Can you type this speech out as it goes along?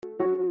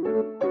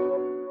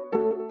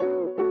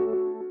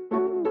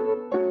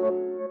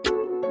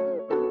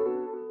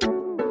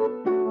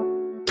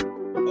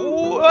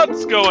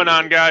What's going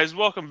on, guys?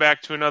 Welcome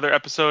back to another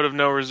episode of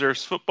No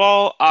Reserves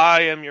Football.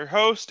 I am your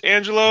host,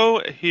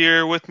 Angelo.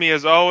 Here with me,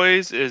 as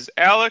always, is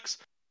Alex.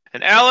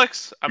 And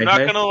Alex, I'm Hey, not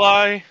hey. gonna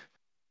lie,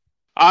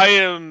 I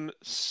am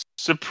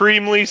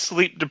supremely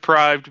sleep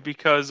deprived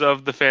because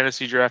of the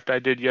fantasy draft I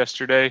did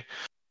yesterday.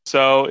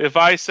 So if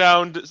I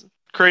sound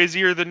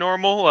crazier than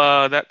normal,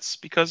 that's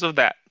because of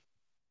that.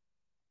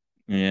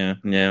 Yeah.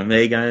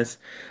 Hey, guys.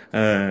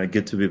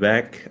 Good to be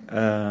back.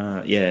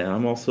 Yeah,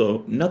 I'm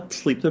also not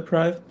sleep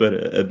deprived, but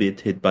a bit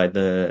hit by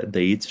the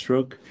heat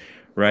stroke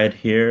right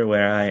here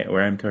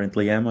where I'm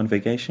currently am on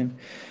vacation.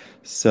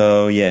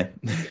 So yeah,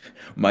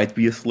 might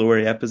be a slower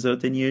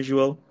episode than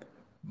usual,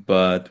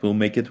 but we'll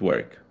make it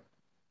work.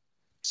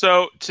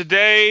 So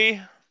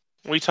today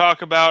we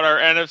talk about our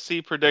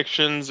NFC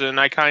predictions, and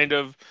I kind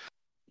of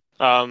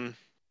um,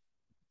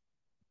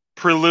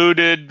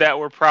 preluded that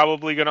we're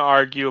probably going to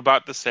argue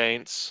about the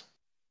Saints.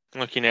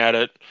 Looking at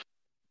it,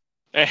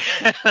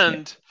 Yeah.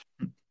 and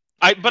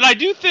but I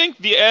do think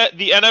the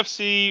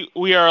NFC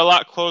we are a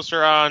lot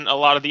closer on a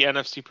lot of the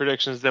NFC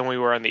predictions than we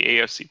were on the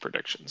AFC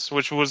predictions,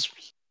 which was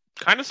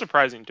kind of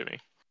surprising to me.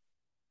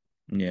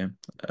 Yeah,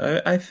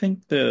 I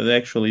think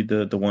actually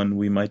the one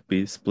we might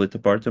be split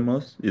apart the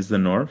most is the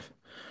North.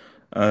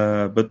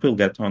 But we'll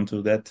get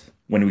onto that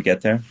when we get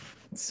there.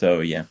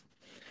 So yeah.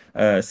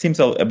 Seems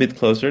a bit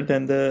closer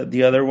than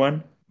the other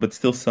one, but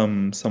still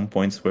some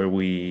points where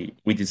we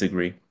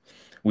disagree.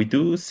 We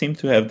do seem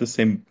to have the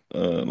same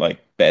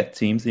like bad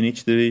teams in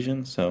each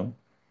division, so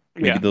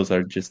maybe Yeah, those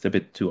are just a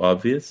bit too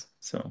obvious.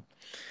 So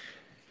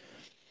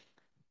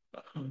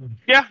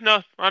yeah,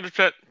 no,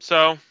 100%.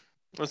 So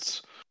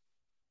let's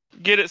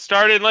get it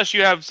started. Unless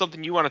you have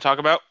something you want to talk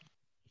about.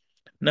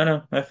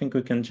 no, I think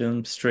we can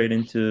jump straight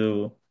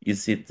into.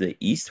 Is it the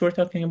East we're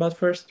talking about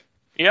first?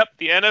 Yep,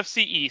 the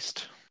NFC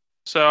East.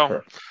 So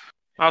Sure.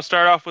 I'll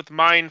start off with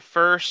mine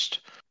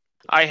first.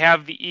 I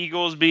have the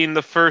Eagles being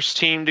the first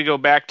team to go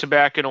back to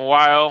back in a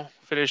while,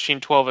 finishing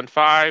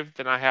 12-5.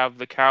 Then I have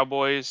the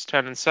Cowboys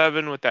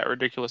 10-7 with that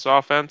ridiculous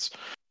offense.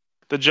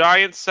 The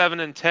Giants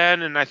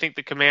 7-10, and I think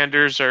the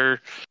Commanders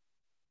are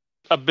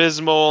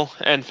abysmal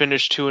and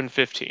finish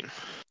 2-15.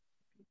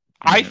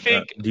 I Yeah.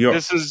 think The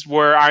this is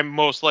where I'm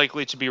most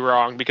likely to be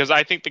wrong because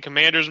I think the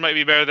Commanders might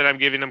be better than I'm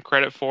giving them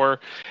credit for,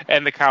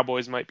 and the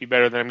Cowboys might be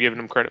better than I'm giving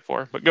them credit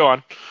for. But go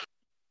on.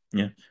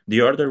 Yeah,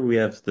 the order we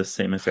have the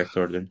same exact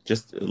order,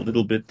 just a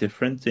little bit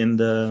different in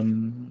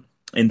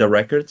the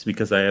records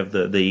because I have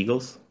the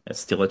Eagles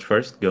still at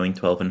first, going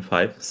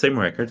 12-5, same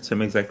record,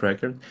 same exact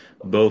record,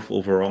 both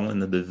overall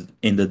in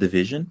in the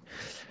division.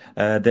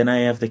 Then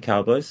I have the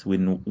Cowboys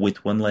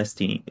with one less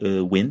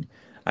win.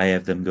 I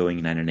have them going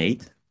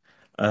 9-8.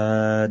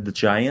 The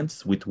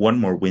Giants with one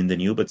more win than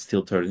you, but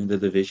still third in the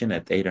division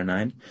at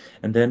 8-9.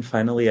 And then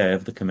finally, I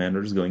have the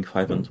Commanders going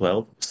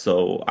 5-12.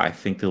 So I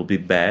think they'll be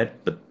bad,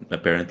 but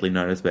apparently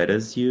not as bad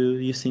as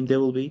you seem they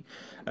will be.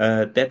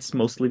 That's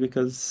mostly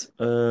because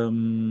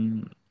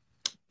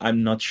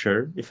I'm not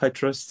sure if I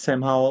trust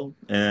Sam Howell,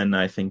 and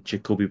I think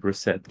Jacoby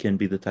Brissett can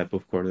be the type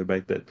of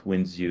quarterback that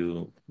wins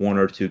you one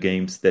or two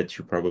games that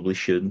you probably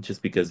shouldn't,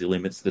 just because he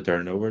limits the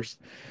turnovers,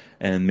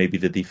 and maybe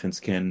the defense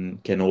can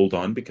hold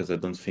on because I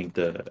don't think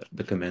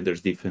the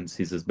Commanders' defense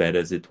is as bad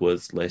as it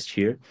was last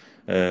year,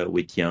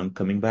 with Young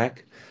coming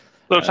back.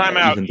 So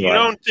timeout. Even though You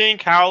don't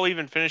think Howell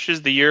even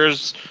finishes the year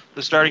as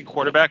the starting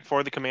quarterback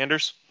for the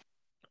Commanders?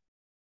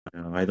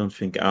 I don't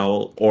think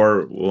Al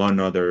or one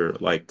other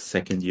like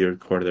second year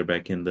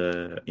quarterback in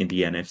the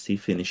NFC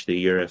finish the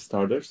year as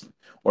starters,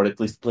 or at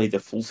least play the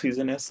full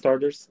season as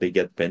starters. They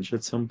get benched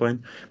at some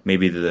point.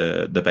 Maybe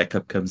the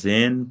backup comes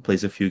in,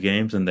 plays a few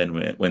games, and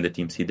then when the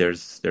team see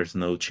there's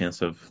no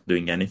chance of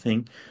doing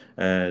anything,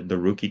 the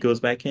rookie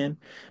goes back in.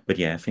 But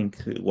yeah, I think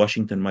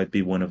Washington might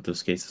be one of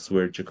those cases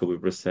where Jacoby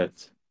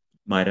Brissett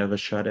might have a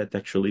shot at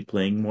actually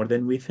playing more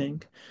than we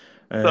think.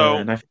 So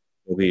And I think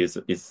Kobe is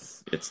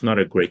it's not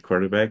a great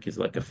quarterback. He's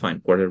like a fine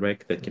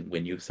quarterback that can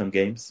win you some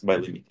games by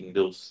limiting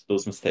those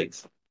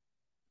mistakes.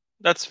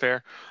 that's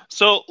fair.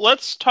 So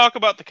let's talk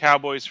about the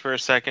Cowboys for a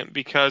second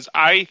because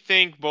I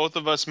think both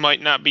of us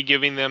might not be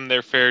giving them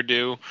their fair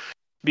due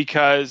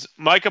because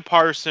Micah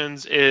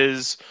Parsons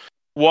is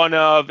one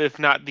of, if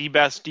not the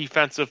best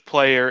defensive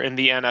player in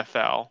the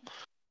NFL.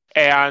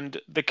 And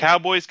the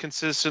Cowboys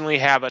consistently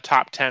have a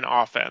top 10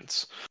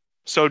 offense.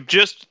 So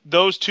just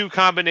those two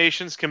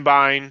combinations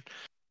combined,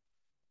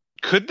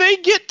 could they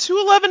get to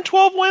 11,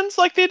 12 wins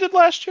like they did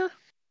last year?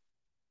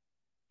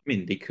 I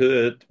mean, they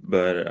could,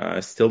 but I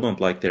still don't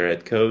like their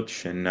head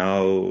coach. And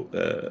now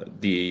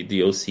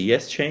the OC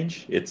has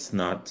changed. It's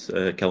not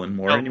Kellen Moore Kellen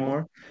Moore.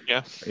 anymore.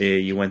 Yeah.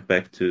 He went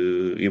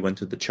to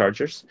the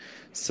Chargers.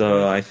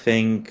 So Mhm. I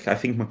think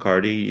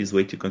McCarty is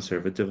way too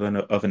conservative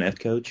of an head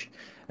coach,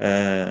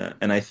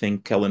 and I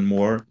think Kellen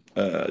Moore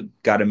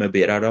got him a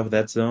bit out of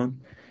that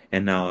zone.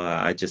 and now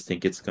I just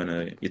think it's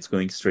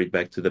going straight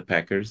back to the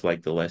Packers,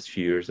 like the last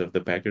few years of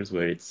the Packers,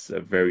 where it's a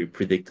very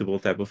predictable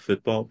type of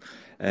football,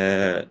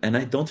 and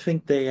I don't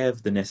think they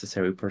have the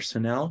necessary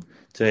personnel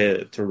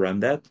to run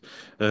that.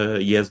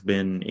 He has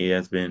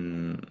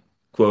been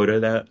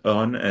quoted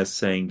on as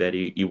saying that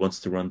he wants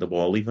to run the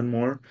ball even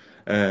more.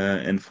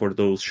 And for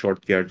those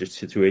short yardage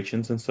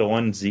situations and so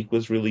on, Zeke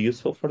was really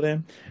useful for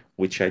them,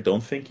 which I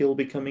don't think he'll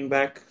be coming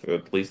back,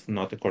 at least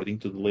not according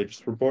to the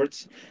latest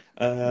reports.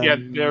 Yeah,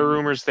 there are Um,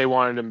 rumors they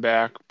wanted him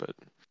back, but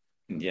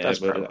yeah, that's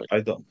but probably.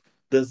 I don't.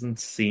 Doesn't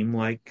seem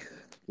like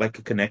a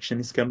connection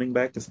is coming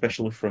back,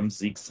 especially from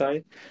Zeke's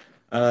side.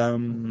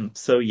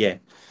 So yeah,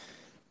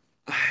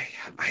 I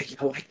I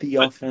like the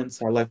But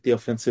offense. I like the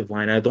offensive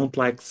line. I don't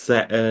like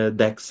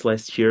Dex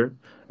last year,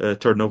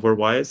 turnover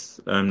wise.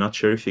 I'm not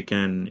sure if you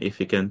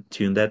can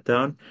tune that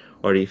down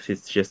or if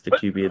it's just the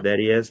but QB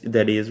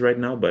that he is right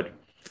now. But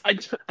I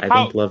I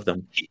how don't love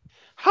them.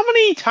 how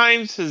many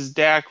times has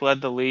Dak led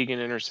the league in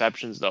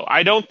interceptions though?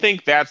 I don't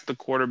think that's the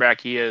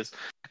quarterback he is.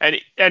 And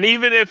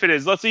even if it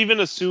is, let's even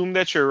assume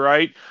that you're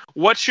right.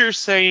 What you're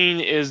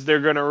saying is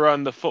they're going to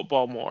run the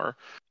football more.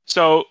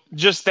 So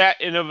just that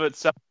in of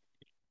itself,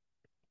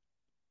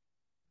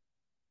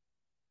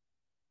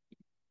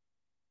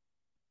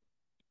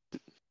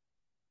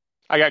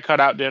 I got cut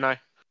out, didn't I?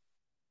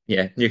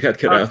 Yeah, you got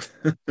cut All right.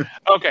 out.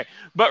 Okay.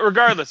 But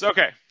regardless,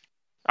 okay.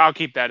 I'll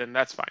keep that in.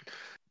 That's fine.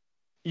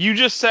 You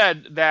just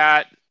said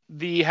that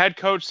the head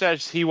coach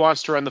says he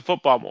wants to run the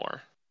football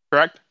more,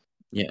 correct?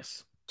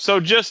 Yes.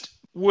 So just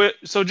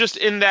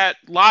in that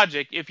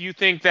logic, if you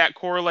think that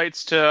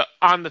correlates to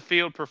on the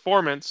field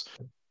performance,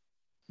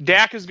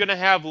 Dak is going to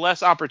have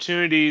less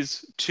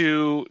opportunities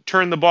to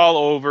turn the ball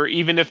over,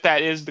 even if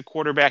that is the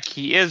quarterback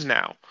he is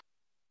now.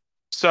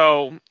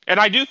 So, and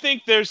I do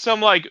think there's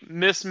some like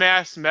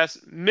mismatched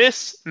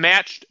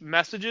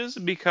messages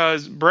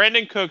because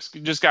Brandon Cooks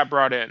just got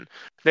brought in.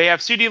 They have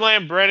CeeDee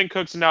Lamb, Brandon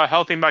Cooks, and now a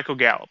healthy Michael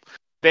Gallup.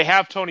 They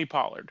have Tony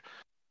Pollard.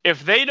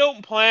 If they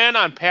don't plan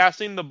on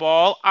passing the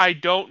ball, I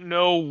don't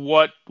know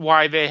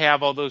why they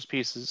have all those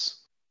pieces.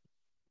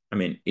 I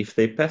mean, if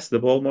they pass the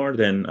ball more,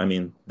 then I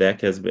mean,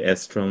 Dak has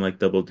thrown like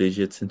double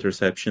digits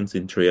interceptions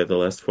in three of the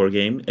last 4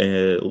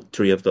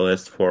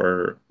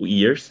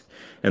 years,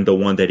 and the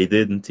one that he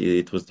didn't,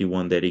 it was the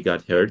one that he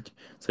got hurt,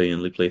 so he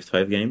only played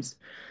 5 games.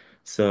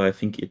 So I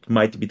think it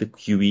might be the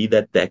QE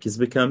that Dak is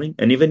becoming.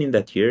 And even in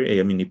that year,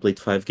 I mean, he played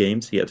 5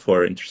 games, he had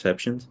 4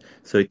 interceptions.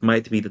 So it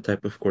might be the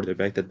type of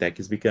quarterback that Dak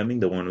is becoming,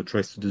 the one who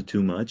tries to do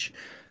too much.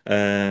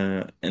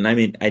 And I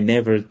mean, I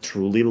never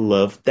truly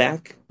loved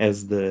Dak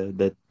as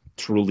the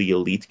truly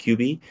elite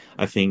QB.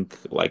 I think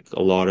like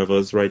a lot of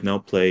us right now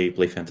play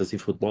fantasy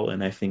football,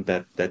 and I think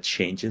that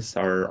changes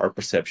our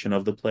perception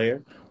of the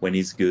player. When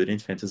he's good in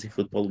fantasy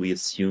football, we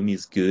assume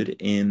he's good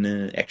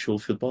in actual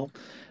football,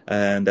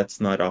 and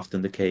that's not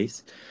often the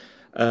case.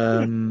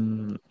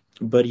 Um,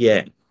 but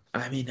yeah,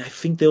 I mean, I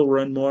think they'll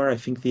run more. I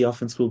think the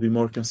offense will be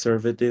more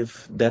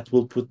conservative. That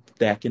will put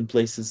Dak in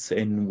places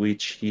in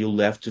which he'll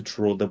have to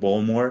throw the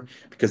ball more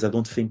because I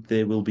don't think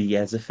they will be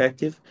as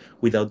effective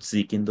without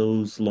Zeke in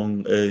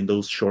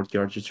those short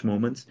yardage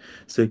moments.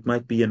 So it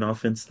might be an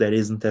offense that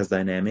isn't as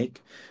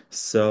dynamic.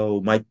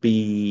 So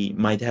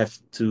might have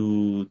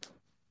to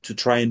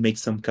try and make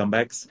some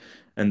comebacks,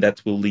 and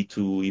that will lead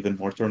to even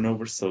more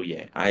turnovers. So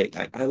yeah, I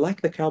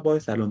like the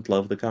Cowboys. I don't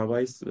love the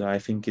Cowboys. I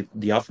think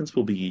the offense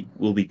will be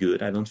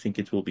good. I don't think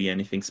it will be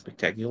anything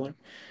spectacular.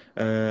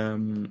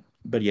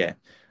 But yeah,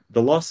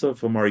 the loss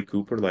of Amari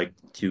Cooper like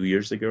 2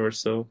 years ago or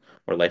so,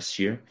 or last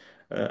year,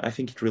 I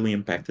think it really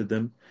impacted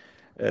them.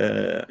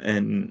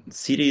 And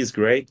CD is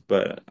great,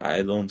 but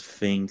I don't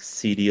think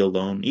CD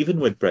alone, even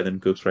with Brandon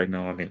Cooks right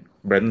now, I mean,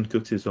 Brandon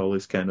Cooks is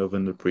always kind of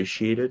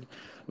underappreciated,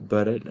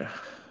 but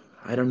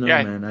I don't know,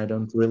 Yeah, man. I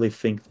don't really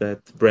think that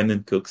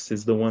Brandon Cooks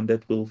is the one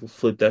that will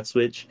flip that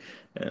switch.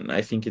 And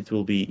I think it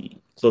will be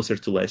closer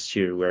to last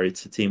year, where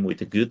it's a team with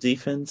a good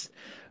defense,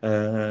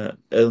 an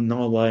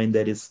O-line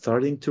that is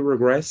starting to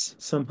regress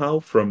somehow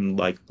from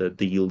like the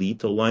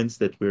elite O-lines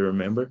that we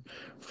remember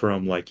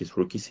from like his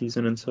rookie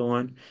season and so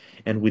on.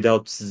 And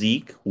without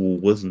Zeke, who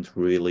wasn't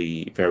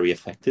really very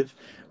effective,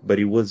 but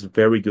he was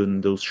very good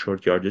in those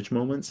short yardage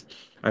moments,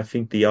 I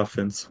think the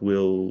offense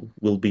will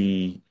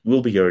be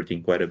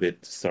hurting quite a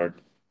bit to start.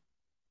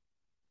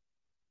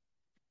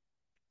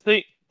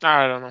 see,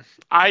 I don't know.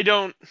 I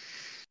don't.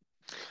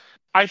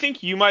 I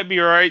think you might be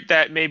right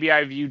that maybe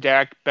I view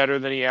Dak better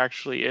than he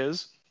actually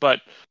is,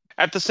 but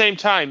at the same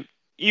time,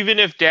 even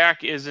if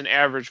Dak is an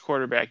average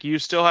quarterback, you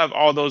still have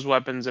all those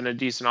weapons and a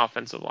decent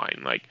offensive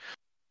line. Like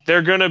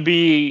they're gonna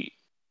be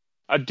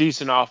a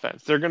decent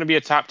offense. They're gonna be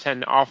a top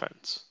 10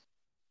 offense.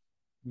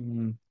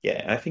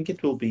 Yeah, I think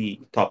it will be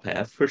top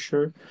half for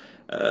sure.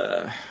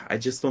 I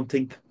just don't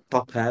think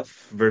top half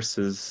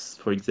versus,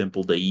 for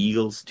example, the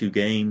Eagles 2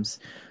 games.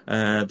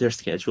 Their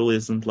schedule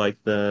isn't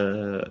like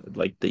the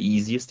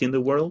easiest in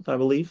the world, I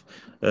believe.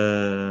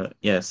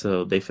 Yeah,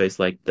 so they face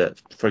like the,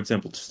 for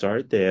example, to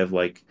start, they have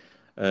like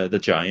the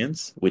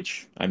Giants,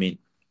 which I mean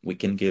we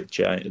can give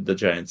the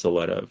Giants a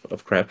lot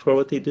of crap for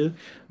what they do,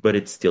 but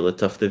it's still a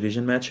tough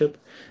division matchup.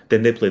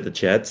 Then they play the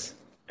Jets,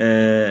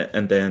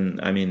 and then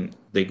I mean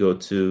they go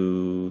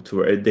to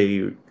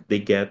they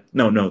get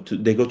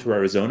they go to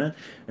Arizona,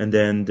 and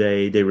then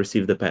they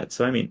receive the Pats.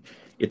 So I mean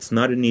it's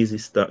not an easy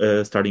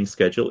starting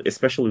schedule,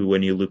 especially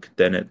when you look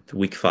then at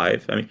week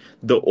 5. I mean,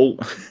 the all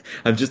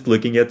I'm just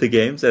looking at the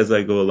games as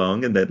I go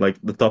along, and then like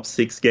the top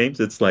 6 games,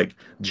 it's like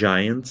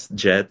Giants,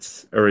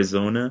 Jets,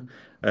 Arizona,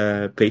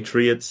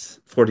 Patriots,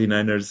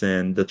 49ers,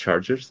 and the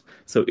Chargers.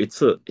 So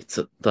it's a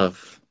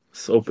tough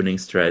opening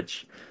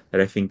stretch that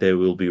I think they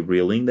will be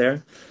reeling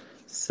there.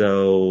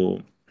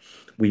 So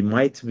we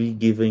might be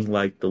giving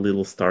like the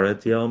little star at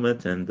the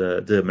helmet and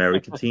the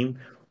America team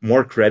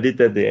more credit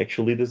that they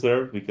actually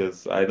deserve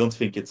because I don't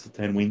think it's a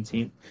 10-win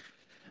team.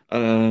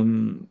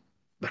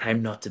 But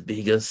I'm not the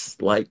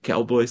biggest like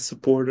Cowboys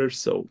supporter,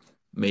 so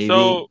maybe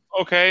So,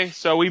 okay,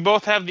 so we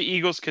both have the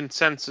Eagles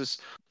consensus.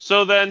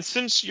 So then,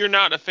 since you're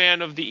not a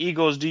fan of the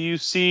Eagles, do you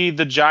see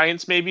the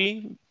Giants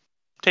maybe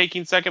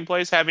taking second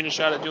place, having a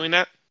shot at doing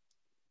that?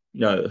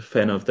 a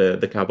fan of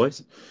the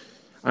Cowboys.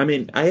 I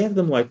mean, I have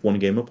them like 1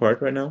 game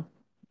apart right now.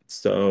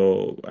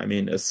 So, I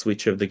mean, a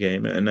switch of the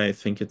game, and I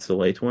think it's a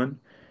late one.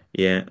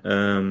 Yeah.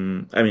 I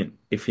mean,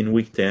 if in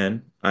week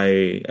 10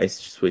 I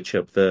switch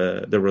up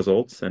the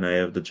results and I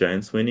have the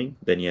Giants winning,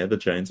 then yeah, the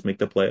Giants make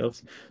the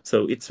playoffs.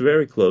 So it's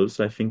very close.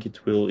 I think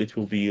it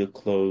will be a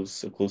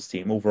close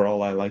team.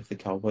 Overall, I like the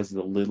Cowboys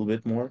a little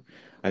bit more.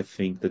 I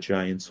think the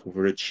Giants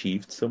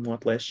overachieved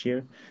somewhat last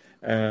year.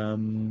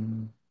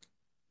 Um,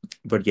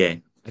 but yeah,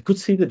 I could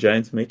see the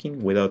Giants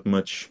making without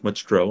much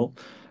trouble.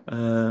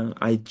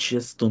 I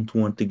just don't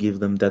want to give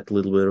them that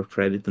little bit of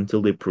credit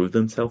until they prove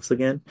themselves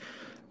again.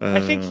 I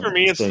think for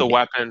me, it's So the yeah,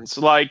 weapons.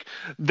 Like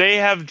they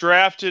have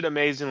drafted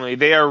amazingly.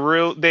 They are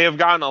real. They have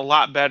gotten a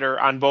lot better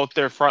on both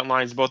their front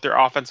lines, both their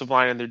offensive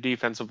line and their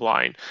defensive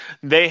line.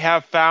 They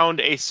have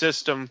found a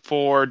system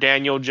for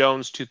Daniel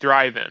Jones to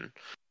thrive in.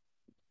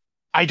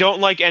 I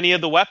don't like any of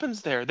the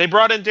weapons there. They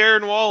brought in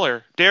Darren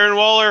Waller. Darren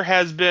Waller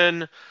has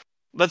been,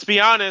 let's be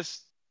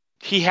honest,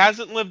 he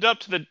hasn't lived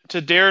up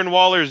to Darren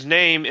Waller's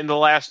name in the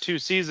last 2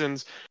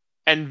 seasons,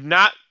 and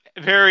not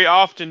very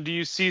often do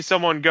you see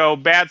someone go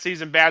bad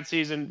season,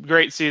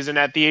 great season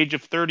at the age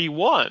of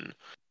 31.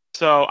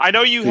 So I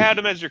know you had dude,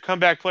 him as your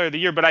comeback player of the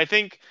year, but I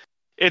think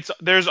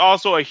there's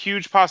also a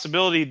huge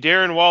possibility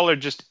Darren Waller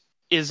just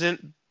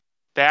isn't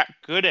that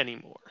good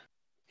anymore.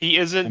 He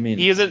I isn't mean,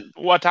 he isn't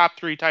a top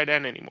 3 tight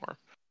end anymore.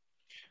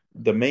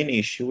 the main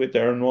issue with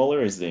Aaron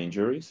Waller is the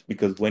injuries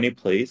because when he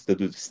plays, the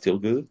dude is still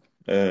good.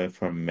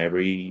 From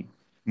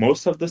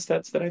most of the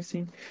stats that I've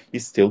seen,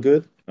 he's still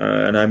good.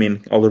 And I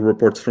mean, all the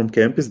reports from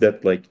camp is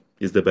that like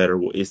is the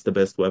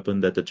best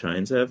weapon that the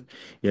Giants have.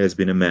 He has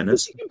been a Who's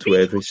menace he to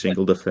competing every with?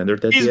 single defender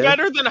that he He's have.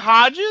 better than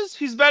Hodges.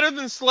 He's better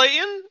than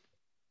Slayton.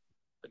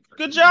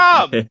 Good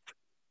job.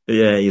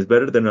 Yeah, he's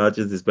better than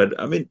Rodgers. He's better.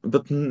 I mean,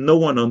 but no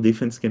one on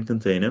defense can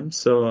contain him.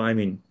 So I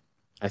mean,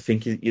 I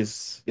think it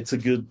is. It's a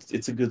good. He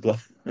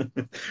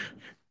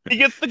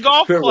gets the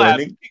golf Fair clap.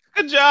 warning.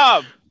 Good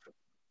job.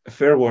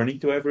 Fair warning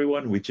to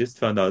everyone. We just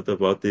found out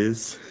about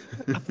this,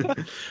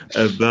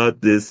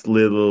 about this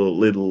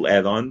little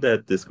add-on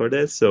that Discord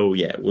has. So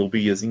yeah, we'll be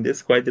using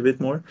this quite a bit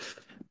more.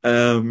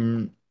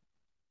 Um,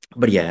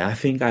 but yeah, I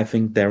think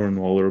Darren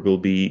Waller will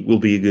be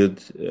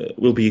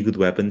a good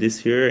weapon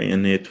this year,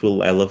 and it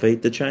will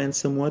elevate the Giants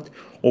somewhat.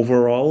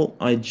 Overall,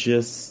 I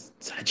just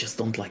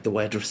don't like the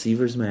wide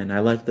receivers, man. I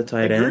like the I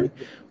tight agree. end,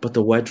 but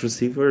the wide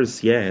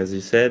receivers, yeah, as you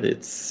said,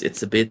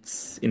 it's a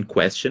bit in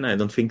question. I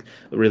don't think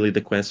really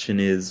the question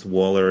is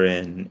Waller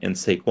and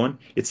Saquon.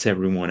 It's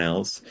everyone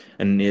else,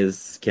 and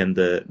is can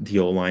the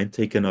O line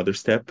take another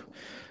step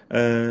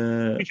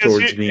Because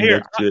towards being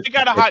here, I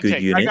got a that hot good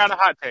take. I got unit? a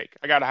hot take.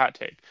 I got a hot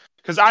take.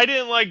 Because I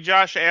didn't like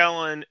Josh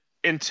Allen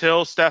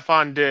until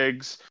Stephon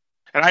Diggs,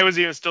 and I was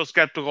even still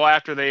skeptical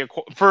after they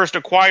first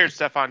acquired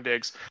Stephon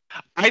Diggs.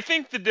 I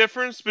think the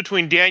difference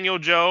between Daniel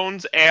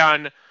Jones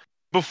and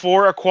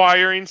before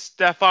acquiring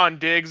Stephon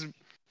Diggs,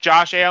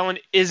 Josh Allen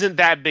isn't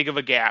that big of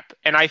a gap,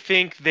 and I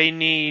think they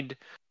need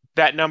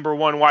that number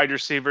one wide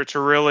receiver to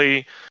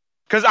really.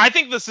 Because I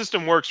think the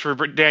system works for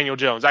Daniel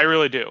Jones. I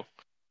really do.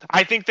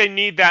 I think they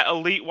need that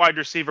elite wide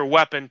receiver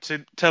weapon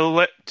to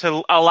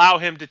allow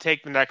him to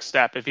take the next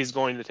step if he's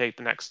going to take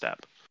the next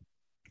step.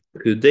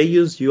 Could they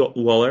use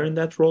Waller in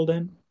that role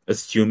then?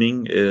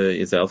 Assuming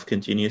his health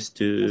continues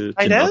to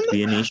Tight end? not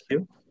be an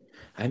issue.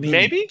 I mean,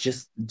 Maybe.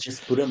 just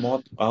put him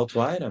out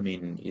wide. I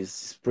mean,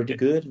 he's pretty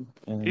good.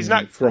 He's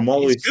not. From all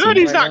He's we've good.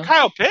 seen He's right not now,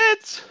 Kyle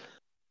Pitts.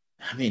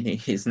 I mean,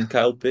 he isn't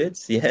Kyle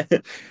Pitts. Yeah,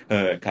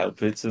 Kyle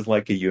Pitts is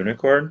like a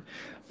unicorn,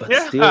 but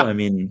still, Yeah. I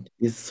mean,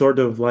 he's sort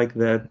of like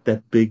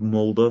that big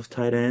mold of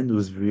tight end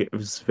was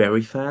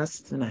very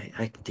fast, and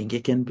I think he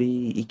can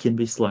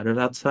be slotted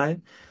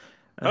outside.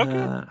 Okay.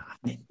 I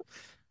mean.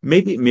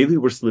 maybe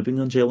we're sleeping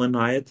on Jalen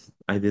Hyatt.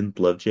 I didn't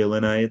love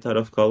Jalen Hyatt out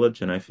of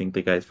college, and I think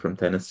the guys from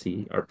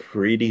Tennessee are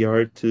pretty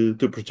hard to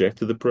project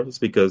to the pros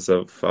because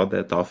of how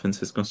that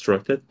offense is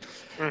constructed.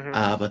 Hmm.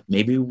 But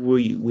maybe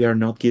we are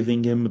not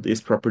giving him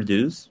his proper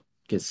dues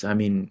because I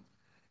mean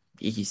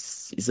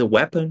he's a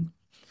weapon.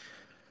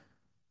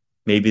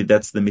 Maybe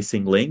that's the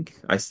missing link.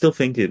 I still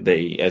think that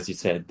they, as you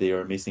said, they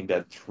are missing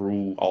that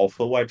true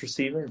alpha wide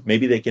receiver.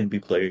 Maybe they can be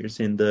players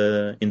in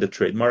the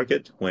trade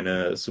market when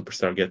a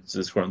superstar gets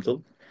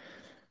disgruntled.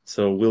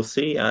 So we'll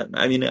see.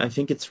 I mean, I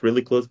think it's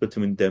really close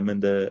between them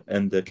and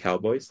the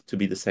Cowboys to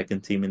be the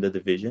second team in the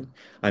division.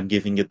 I'm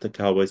giving it the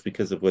Cowboys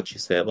because of what you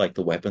said, like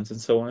the weapons and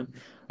so on.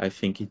 I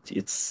think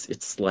it's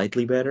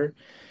slightly better,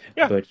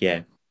 Yeah. but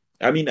yeah.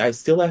 I mean, I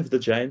still have the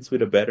Giants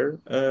with a better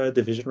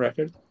division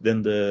record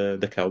than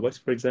the Cowboys,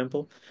 for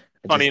example.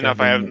 I Funny just have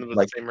enough, I have them them with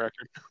like the same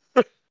record.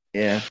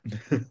 yeah.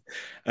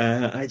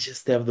 I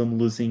just have them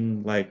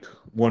losing like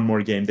one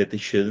more game that they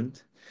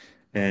shouldn't,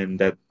 and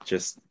that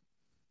just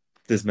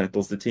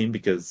dismantles the team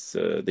because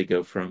they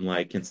go from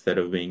like instead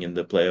of being in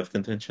the playoff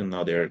contention,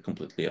 now they're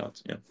completely out.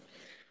 Yeah.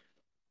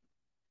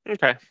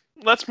 Okay.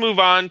 Let's move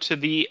on to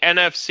the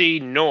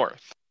NFC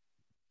North.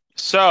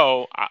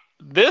 So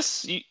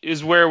this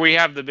is where we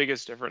have the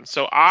biggest difference.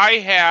 So I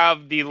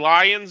have the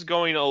Lions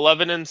going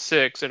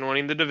 11-6 and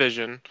winning the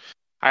division.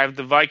 I have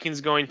the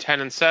Vikings going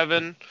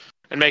 10-7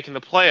 and making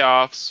the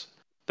playoffs.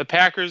 The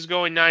Packers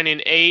going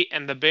 9-8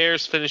 and the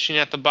Bears finishing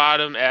at the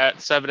bottom at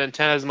 7-10.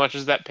 As much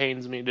as that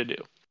pains me to do.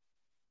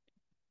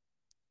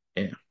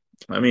 Yeah.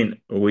 I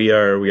mean, we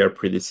are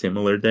pretty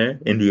similar there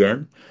in the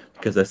end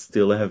because I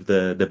still have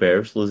the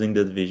Bears losing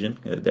the division.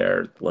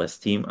 They're the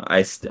last team.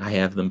 I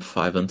have them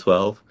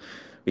 5-12,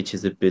 which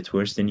is a bit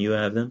worse than you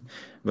have them.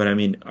 But I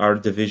mean, our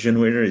division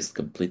winner is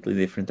completely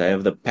different. I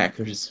have the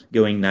Packers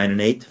going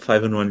 9-8,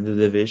 5-1 in the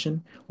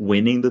division,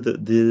 winning the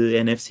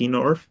NFC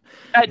North.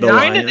 At The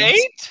nine and Lions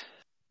eight?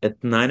 at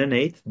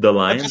 9-8, the That's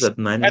Lions just at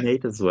nine at, and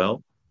eight as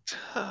well.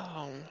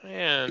 oh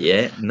man.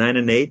 Yeah,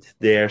 9-8.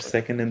 They are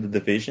second in the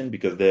division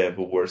because they have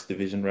a worse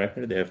division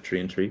record. They have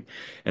 3-3,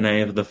 and I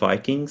have the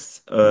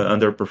Vikings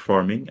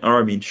underperforming. Or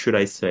I mean, should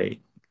I say,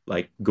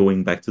 like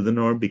going back to the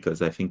norm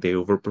because I think they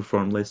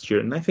overperformed last year,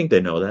 and I think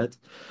they know that.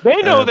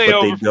 They know they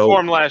But they go,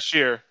 overperformed last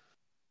year.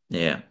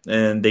 yeah,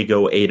 and they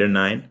go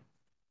 8-9.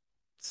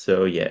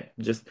 So yeah,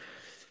 just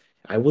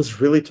I was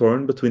really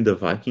torn between the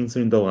Vikings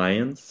and the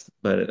Lions,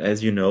 but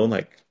as you know,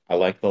 like I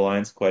like the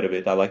Lions quite a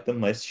bit. I liked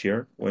them last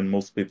year when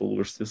most people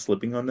were still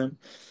sleeping on them.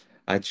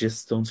 I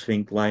just don't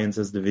think Lions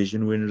as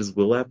division winners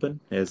will happen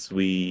as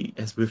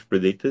we've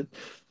predicted,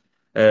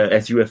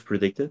 as you have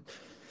predicted.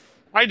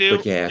 I do.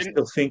 But yeah, I And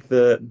still think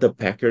the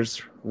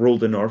Packers rule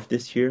the North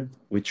this year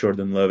with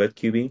Jordan Love at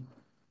QB,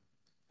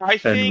 I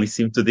and we think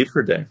seem to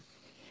differ there.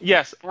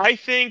 yes, I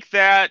think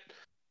that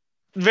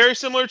very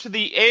similar to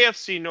the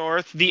AFC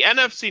North, the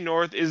NFC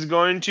North is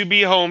going to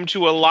be home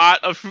to a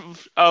lot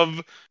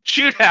of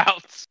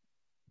shootouts.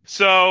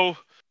 So,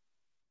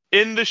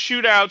 in the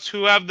shootouts,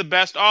 who have the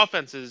best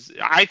offenses?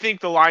 I think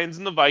the Lions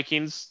and the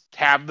Vikings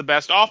have the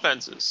best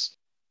offenses.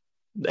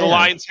 The Yeah,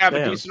 Lions have a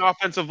yeah, decent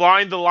offensive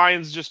line. The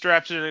Lions just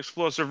drafted an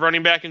explosive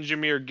running back in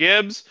Jameer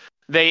Gibbs.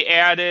 They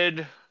added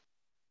David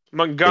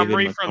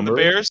Montgomery from the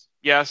Montgomery. Bears.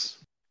 Yes.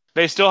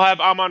 They still have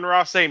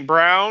Amon-Ra St.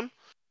 Brown.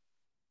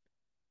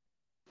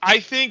 I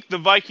think the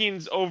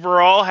Vikings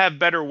overall have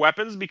better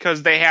weapons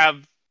because they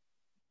have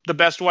the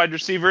best wide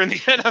receiver in the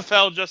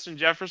NFL, Justin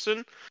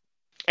Jefferson.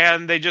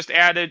 And they just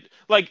added,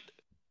 like,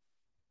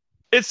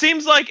 it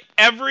seems like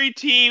every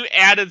team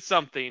added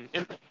something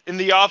in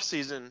the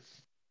offseason.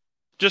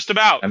 Just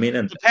about. I mean,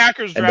 The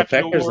Packers and the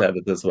drafted Packers have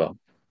it as well.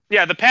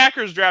 yeah, the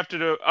Packers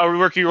drafted a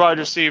rookie wide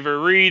receiver,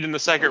 Reed, in the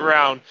second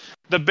round.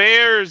 The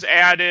Bears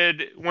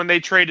added, when they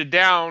traded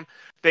down,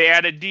 they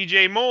added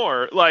DJ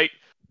Moore. Like,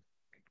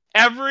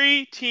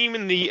 every team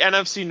in the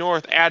NFC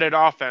North added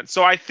offense.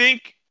 So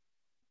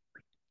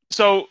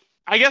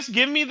I guess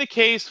give me the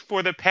case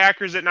for the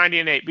Packers at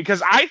 90-8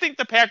 because I think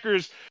the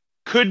Packers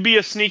could be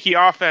a sneaky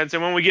offense.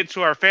 And when we get to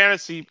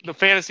the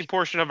fantasy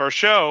portion of our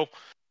show,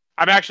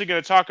 I'm actually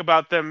going to talk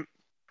about them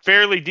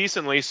fairly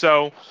decently.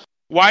 So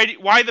why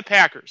the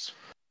Packers?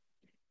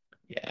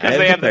 Yeah, I Because have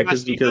they the have the Packers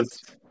best because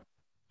defense.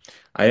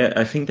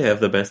 I think they have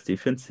the best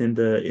defense in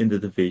the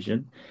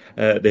division.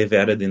 They've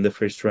added in the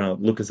first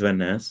round Lucas Van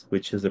Ness,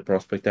 which is a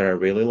prospect that I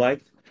really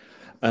like.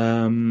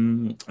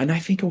 And I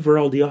think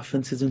overall the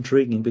offense is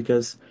intriguing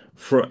because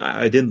for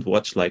I didn't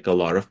watch like a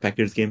lot of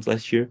Packers games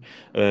last year,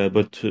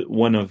 but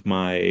one of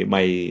my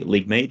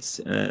league mates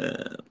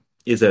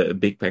is a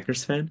big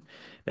Packers fan,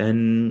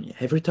 and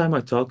every time I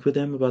talked with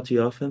him about the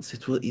offense,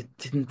 it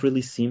didn't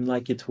really seem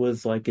like it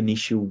was like an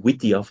issue with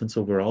the offense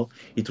overall.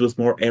 It was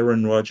more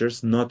Aaron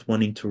Rodgers not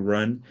wanting to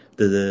run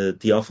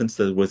the offense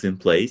that was in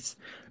place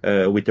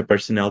with the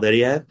personnel that he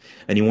had,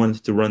 and he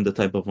wanted to run the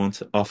type of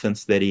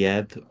offense that he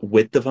had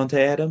with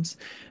Devontae Adams.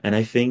 And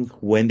I think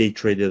when they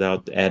traded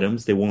out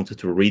Adams, they wanted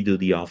to redo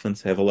the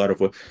offense, have a lot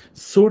of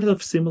sort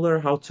of similar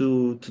how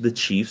to the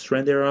Chiefs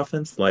ran their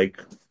offense,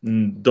 like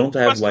don't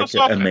have West like Coast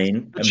offense. The a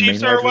main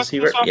Chiefs are a wide West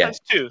Coast receiver. Yeah, offense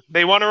too.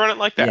 They want to run it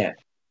like that. yeah,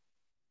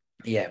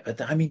 yeah.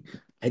 But I mean,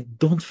 I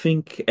don't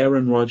think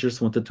Aaron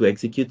Rodgers wanted to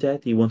execute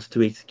that. He wanted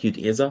to execute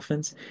his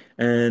offense,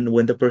 and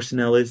when the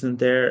personnel isn't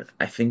there,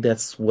 I think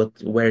that's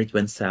where it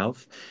went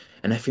south.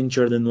 And I think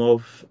Jordan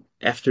Love,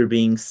 after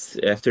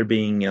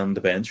being on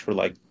the bench for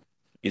like,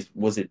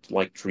 was it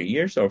like 3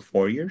 years or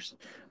 4 years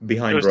It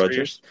behind was 3 years.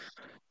 Rodgers?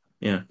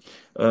 Yeah,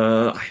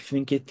 I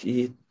think it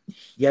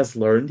he has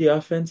learned the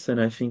offense,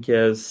 and I think he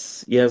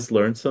has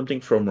learned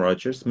something from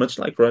Rodgers, much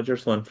like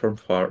Rodgers learned from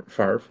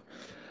Favre.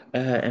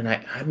 And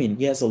I mean,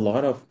 he has a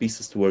lot of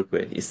pieces to work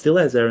with. He still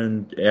has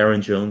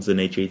Aaron Jones and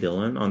AJ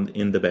Dillon on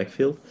in the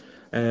backfield.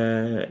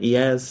 He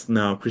has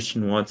now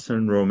Christian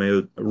Watson,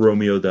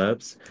 Romeo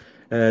Doubs.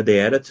 They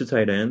added two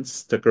tight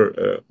ends,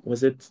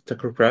 was it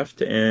Tucker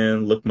Kraft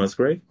and Luke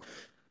Musgrave,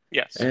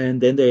 Yes. and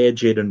then they had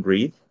Jaden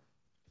Reed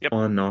Yep.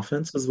 on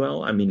offense as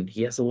well. I mean,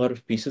 he has a lot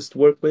of pieces to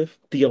work with.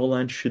 The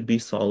O-line should be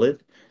solid.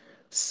 Mhm.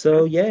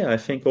 So yeah, I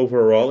think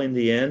overall in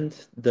the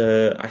end,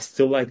 the I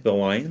still like the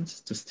Lions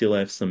to still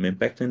have some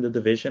impact in the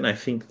division. I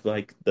think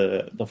like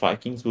the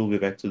Vikings will be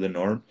back to the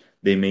norm.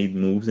 They made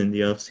moves in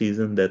the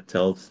offseason that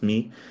tells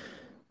me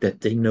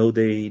that they know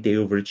they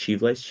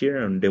overachieved last year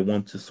and they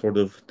want to sort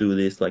of do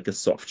this like a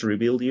soft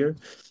rebuild year.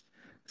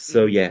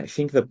 So Mhm. yeah, I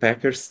think the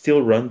Packers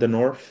still run the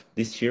North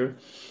this year.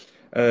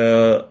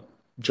 Uh,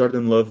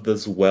 Jordan Love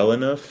does well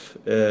enough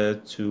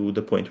to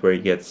the point where he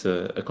gets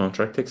a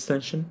contract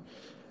extension,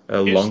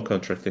 a Yes. long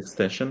contract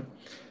extension.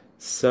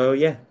 So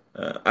yeah,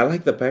 I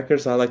like the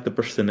Packers. I like the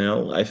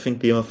personnel. I think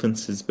the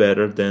offense is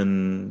better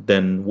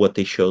than what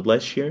they showed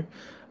last year.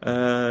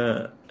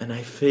 And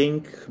I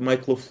think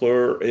Mike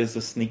LaFleur is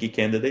a sneaky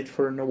candidate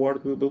for an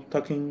award we'll be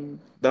talking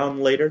down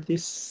later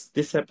this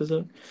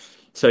episode.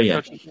 So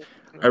yeah, Coach.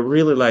 I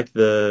really like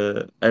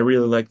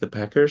the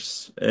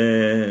Packers,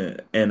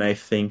 and I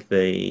think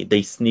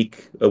they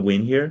sneak a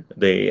win here.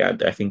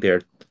 I think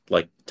they're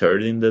like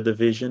third in the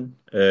division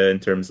in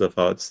terms of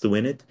odds to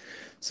win it.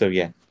 So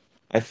yeah,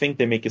 I think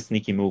they make a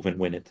sneaky move and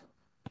win it.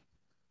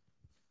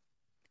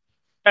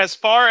 As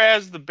far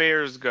as the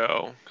Bears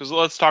go, because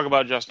let's talk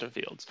about Justin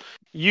Fields.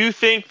 You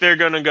think they're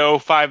going to go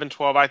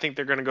 5-12? I think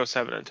they're going to go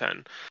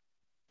 7-10.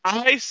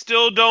 I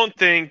still don't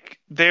think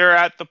they're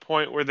at the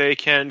point where they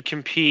can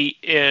compete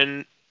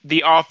in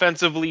the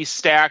offensively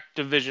stacked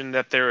division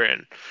that they're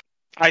in.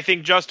 I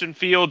think Justin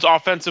Fields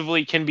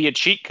offensively can be a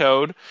cheat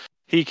code.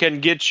 He can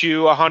get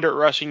you 100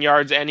 rushing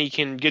yards and he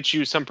can get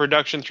you some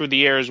production through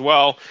the air as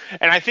well.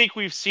 And I think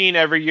we've seen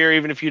every year,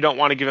 even if you don't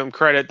want to give him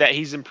credit, that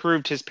he's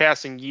improved his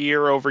passing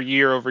year over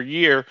year over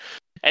year.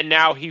 And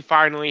now he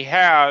finally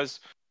has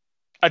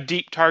a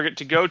deep target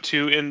to go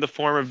to in the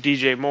form of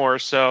DJ Moore.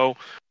 So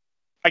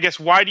I guess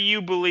why do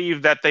you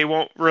believe that they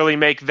won't really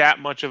make that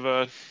much of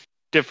a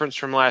difference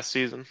from last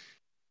season?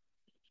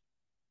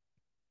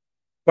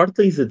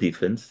 Partly is the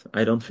defense.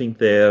 I don't think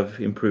they have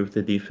improved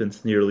the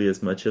defense nearly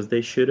as much as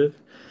they should have.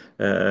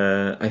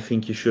 I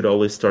think you should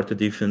always start the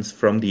defense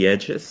from the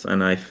edges,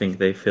 and I think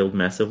they failed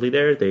massively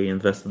there. They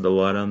invested a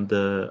lot on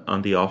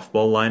the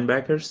off-ball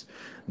linebackers.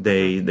 Hmm.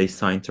 They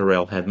signed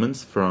Terrell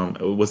Edmonds from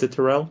was it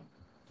Terrell?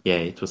 Yeah,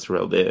 it was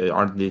Terrell. They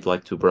aren't they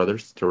like two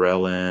brothers,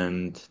 Terrell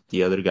and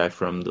the other guy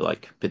from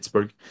like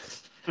Pittsburgh.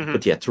 Hmm.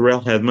 But yeah,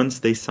 Terrell Edmonds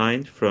they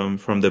signed from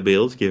the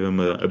Bills, gave him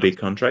a big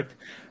contract,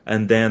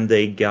 and then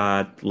they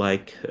got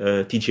like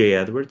T.J.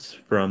 Edwards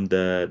from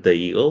the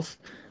Eagles,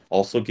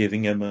 also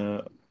giving him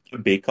a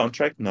big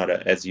contract, not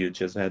as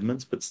huge as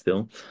Edmonds, but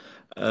still.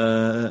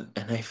 And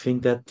I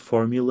think that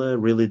formula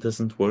really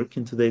doesn't work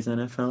in today's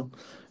NFL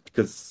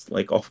because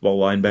like off-ball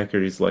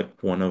linebacker is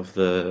like one of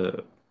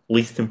the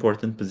least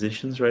important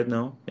positions right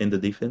now in the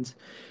defense,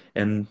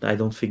 and I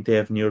don't think they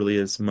have nearly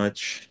as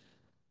much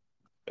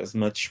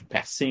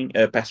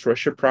pass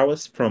rusher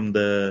prowess from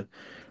their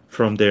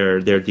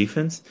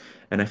defense,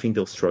 and I think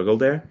they'll struggle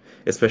there,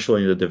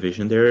 especially in the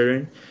division they're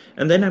in.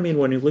 And then I mean,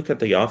 when you look at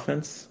the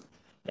offense,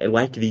 I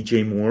like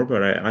DJ Moore,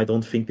 but I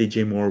don't think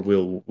DJ Moore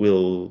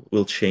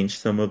will change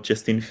some of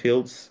Justin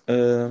Fields'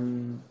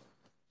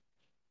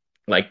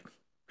 like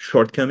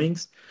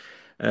shortcomings.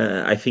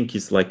 I think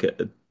he's like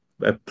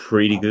a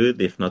pretty good,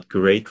 if not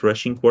great,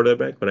 rushing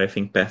quarterback, but I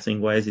think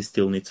passing wise, he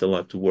still needs a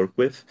lot to work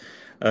with.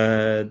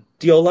 The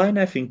O line,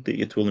 I think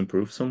it will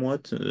improve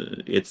somewhat.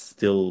 It's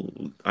still,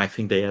 I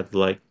think they had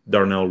like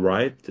Darnell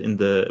Wright in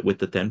the with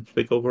the 10th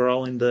pick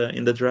overall in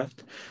the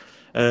draft.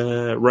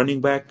 Running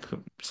back,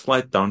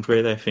 slight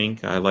downgrade, I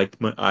think. I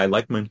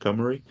like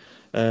Montgomery,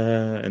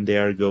 and they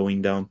are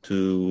going down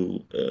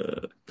to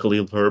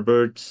Khalil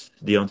Herbert,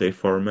 Deontay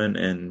Foreman,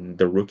 and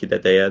the rookie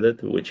that they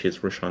added, which is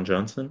Rashawn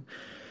Johnson.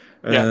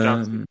 Yeah,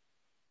 Johnson. Um,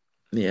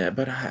 yeah,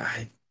 but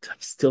I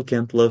still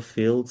can't love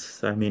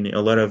Fields. I mean, a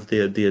lot of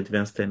the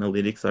advanced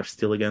analytics are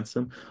still against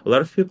him. A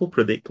lot of people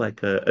predict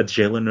like a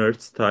Jalen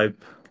Hurts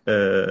type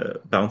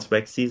bounce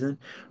back season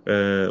I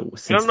don't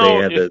since they know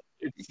if added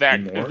it's that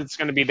if more. it's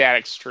going to be that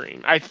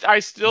extreme. I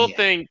still Yeah.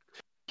 think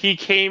he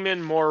came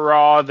in more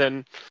raw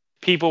than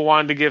people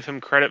wanted to give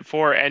him credit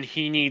for, and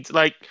he needs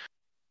like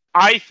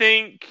I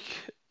think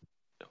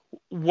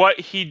what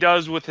he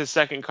does with his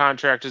second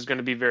contract is going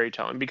to be very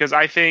telling because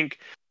I think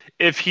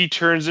if he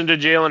turns into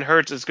Jalen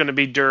Hurts, it's going to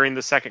be during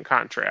the second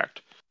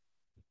contract.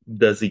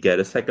 Does he get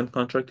a second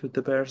contract with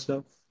the Bears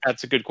though?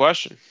 That's a good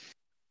question.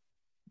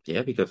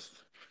 Yeah, because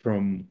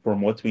from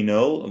what we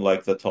know,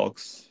 like the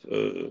talks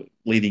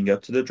leading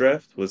up to the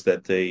draft was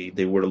that they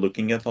were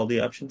looking at all the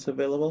options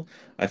available.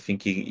 I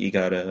think he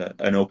got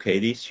an okay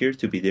this year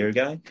to be their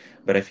guy,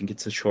 but I think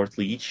it's a short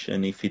leash,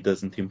 and if he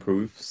doesn't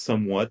improve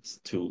somewhat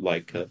to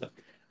like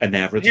an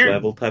average Here,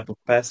 level type of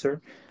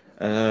passer,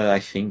 I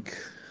think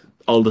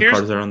all the here's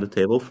cards are on the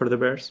table for the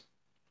Bears.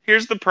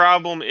 here's the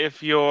problem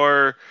if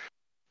you're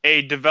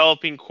a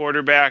developing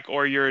quarterback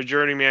or you're a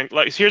journeyman.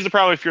 Like, here's the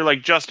problem if you're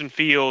like Justin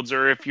Fields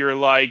or if you're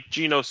like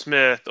Geno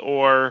Smith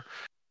or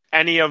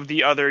any of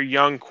the other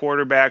young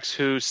quarterbacks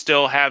who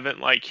still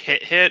haven't like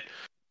hit.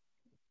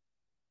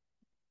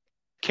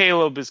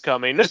 Caleb is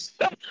coming.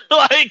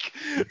 like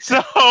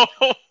so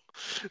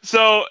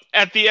so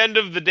at the end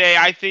of the day,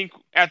 I think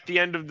at the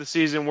end of the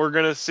season we're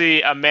going to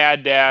see a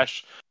mad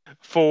dash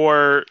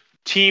for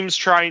teams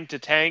trying to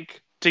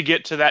tank to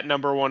get to that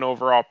number 1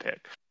 overall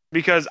pick.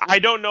 Because I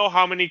don't know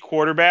how many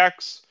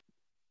quarterbacks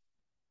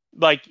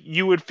like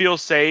you would feel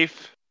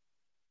safe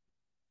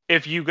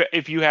if you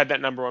had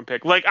that number 1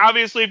 pick. Like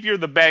obviously if you're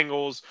the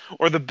Bengals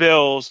or the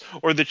Bills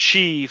or the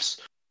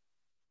Chiefs,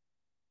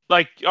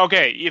 like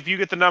okay, if you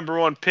get the number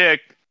 1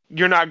 pick,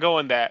 you're not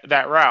going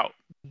that route.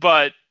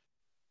 But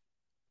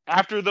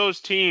after those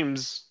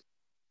teams,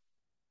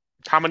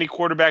 how many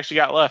quarterbacks you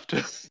got left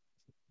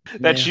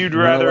that Yeah, you'd not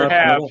a rather lot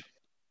at have? all.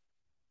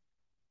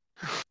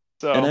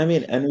 And So, I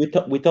mean, and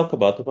we talk a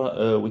lot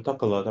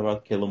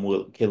about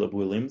Caleb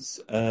Williams,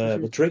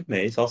 mhm, but Drake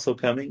May is also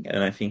coming,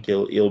 and I think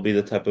he'll be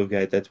the type of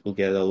guy that will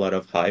get a lot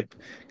of hype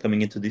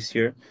coming into this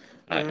year.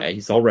 mhm.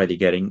 He's already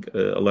getting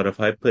a lot of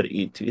hype, but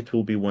it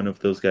will be one of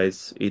those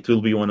guys. It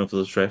will be one of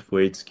those drafts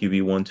where it's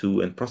QB 1,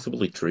 2, and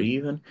possibly 3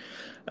 even.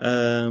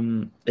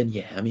 And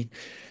yeah, I mean.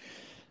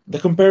 The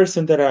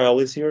comparison that I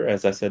always hear,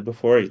 as I said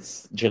before,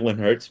 it's Jalen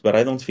Hurts, but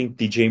I don't think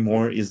DJ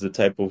Moore is the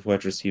type of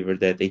wide receiver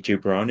that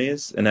AJ Brown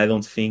is, and I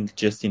don't think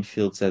Justin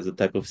Fields has the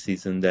type of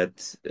season that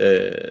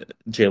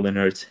Jalen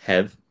Hurts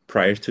had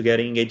prior to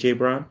getting AJ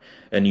Brown.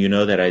 And you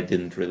know that I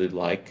didn't really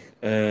like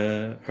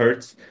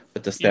Hurts,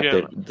 but You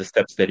didn't. the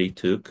steps that he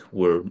took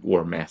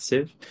were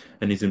massive,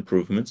 and his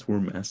improvements were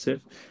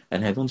massive.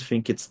 And I don't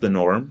think it's the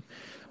norm.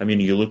 I mean,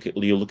 you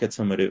look at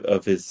some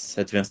of his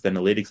advanced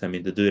analytics. I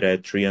mean, the dude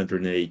had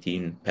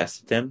 318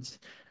 pass attempts,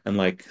 and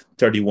like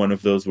 31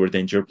 of those were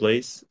danger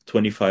plays.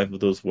 25 of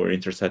those were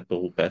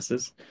interceptable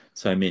passes.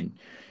 So I mean,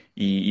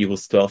 he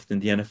was 12th in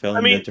the NFL I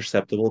in the mean,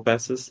 interceptable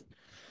passes.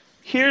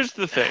 here's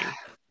the thing.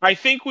 I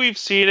think we've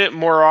seen it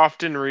more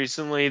often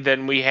recently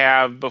than we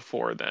have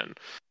before then.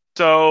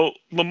 So,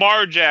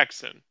 Lamar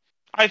Jackson.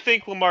 I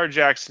think Lamar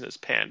Jackson has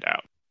panned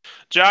out.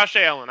 Josh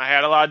Allen. I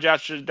had a lot of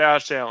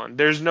Josh Allen.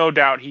 There's no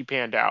doubt he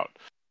panned out.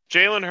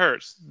 Jalen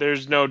Hurts.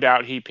 There's no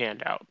doubt he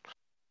panned out.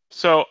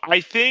 So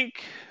I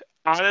think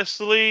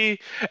honestly,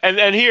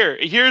 and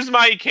here's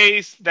my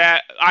case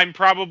that I'm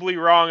probably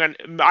wrong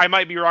and I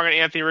might be wrong on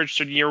Anthony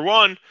Richardson year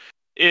 1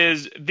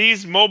 is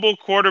these mobile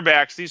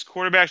quarterbacks, these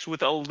quarterbacks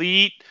with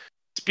elite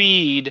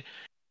speed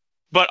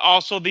but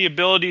also the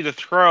ability to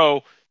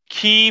throw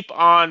keep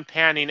on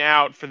panning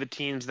out for the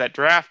teams that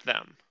draft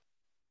them.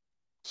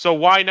 So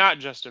why not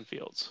Justin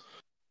Fields?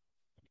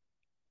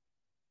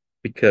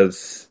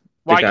 Because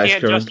the Why guys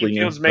can't Justin currently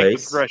in Fields make the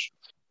place. progression?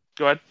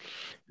 Go ahead.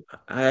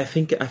 I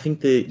think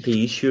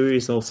the issue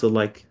is also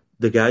like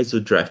the guys who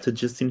drafted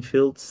Justin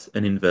Fields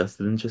and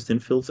invested in Justin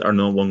Fields are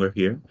no longer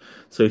here.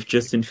 So if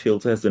Justin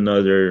Fields has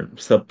another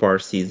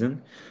subpar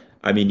season,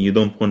 I mean, you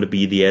don't want to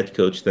be the head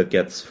coach that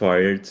gets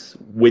fired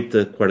with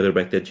the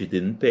quarterback that you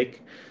didn't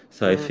pick.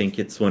 So I Mhm. think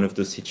it's one of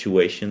those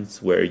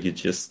situations where you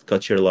just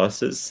cut your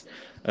losses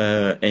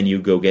and you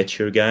go get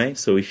your guy.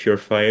 So if you're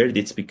fired,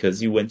 it's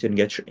because you went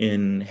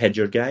and had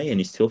your guy and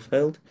he still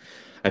failed.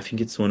 I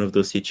think it's one of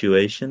those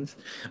situations.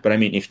 But I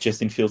mean, if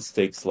Justin Fields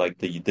takes like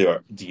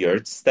the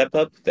earth step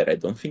up, that I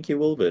don't think he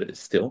will, but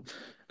still,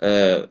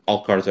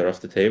 all cards are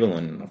off the table,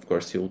 and of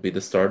course he will be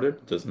the starter.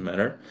 Doesn't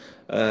matter.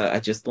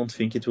 I just don't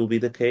think it will be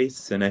the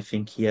case, and I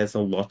think he has a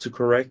lot to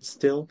correct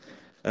still,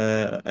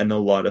 and a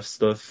lot of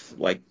stuff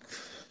like.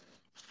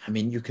 I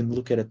mean, you can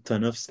look at a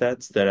ton of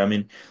stats that I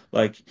mean,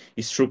 like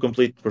his true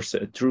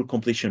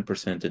completion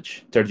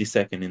percentage,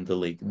 32nd in the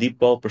league. Deep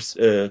ball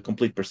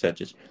complete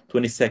percentage,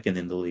 22nd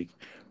in the league.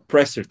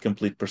 Pressured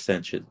complete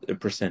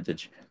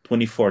percentage,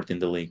 24th in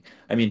the league.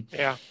 I mean,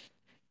 Yeah.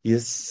 he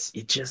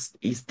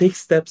takes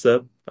steps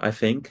up, I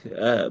think,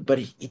 but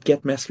it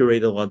get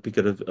masqueraded a lot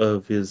because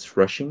of his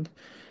rushing,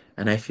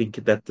 and I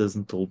think that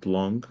doesn't hold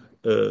long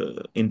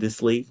in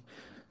this league.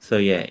 So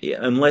yeah,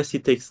 unless he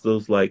takes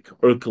those like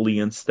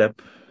Herculean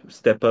step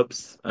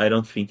ups, I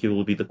don't think he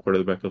will be the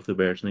quarterback of the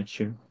Bears next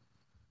year.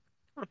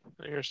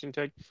 Interesting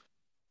take.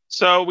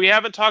 So we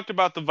haven't talked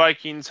about the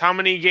Vikings. How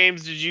many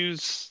games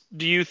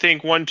do you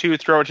think 1-2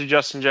 throw it to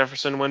Justin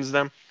Jefferson wins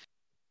them?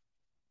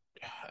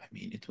 I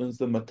mean, it wins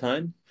them a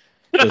ton.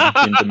 Doesn't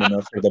win them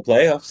enough for the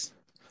playoffs.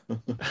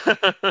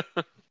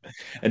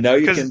 And now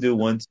you can Because do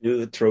one,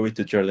 two, throw it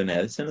to Jordan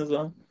Addison as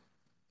well.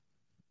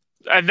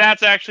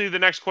 that's actually the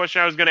next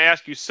question I was going to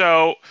ask you.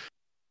 So,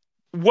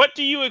 what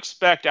do you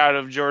expect out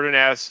of Jordan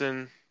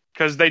Addison?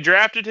 Because they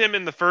drafted him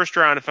in the first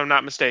round, if I'm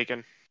not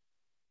mistaken.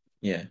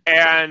 Yeah.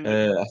 And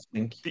I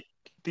think the,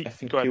 I go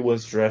think he ahead,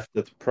 was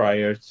drafted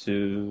prior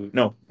to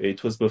no,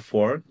 it was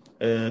before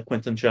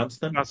Quentin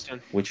Johnston,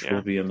 Justin. which will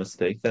Yeah. be a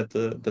mistake that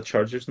the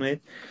Chargers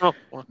made. Oh,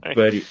 well, hey.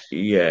 But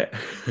yeah,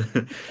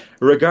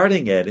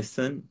 regarding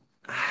Edison,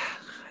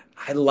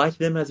 I like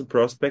them as a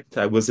prospect.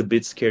 I was a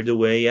bit scared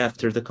away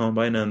after the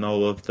combine and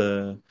all of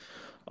the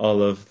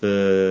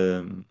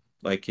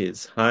like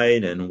his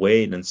height and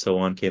weight and so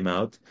on came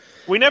out.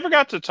 We never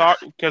got to talk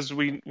because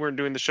we weren't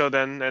doing the show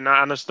then. And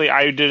honestly,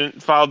 I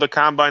didn't follow the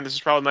combine. This is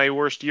probably my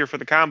worst year for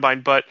the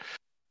combine. But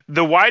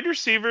the wide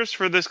receivers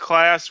for this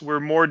class were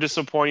more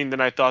disappointing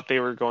than I thought they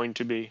were going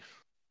to be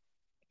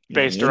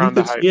based And you around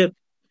the can hype. see it,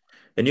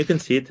 and you can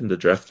see it in the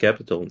draft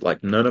capital.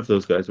 Like none of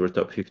those guys were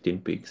top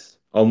 15 picks.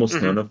 Almost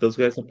Hmm. none of those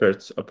guys,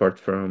 apart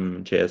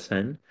from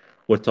JSN,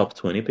 were top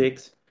 20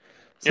 picks.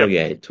 So Yep.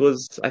 yeah, it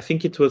was. I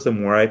think it was a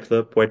more hyped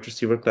up wide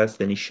receiver class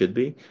than it should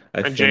be.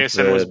 I And think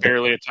JSN was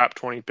barely a top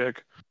 20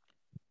 pick.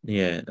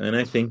 yeah, and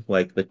I think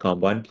like the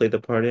combine played a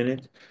part in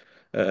it.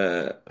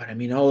 But I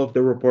mean, all of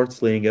the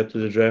reports leading up to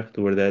the draft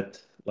were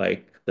that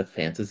like the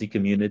fantasy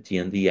community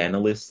and the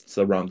analysts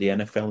around the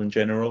NFL in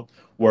general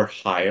were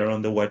higher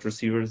on the wide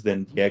receivers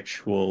than the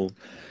actual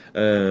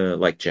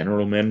like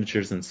general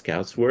managers and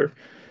scouts were.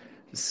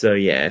 So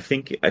yeah, I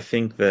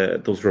think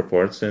that those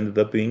reports ended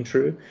up being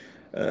true.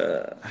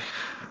 Uh,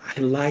 I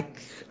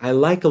like I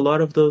like a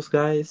lot of those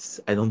guys.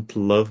 I don't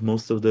love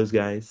most of those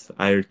guys.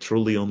 I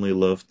truly only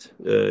loved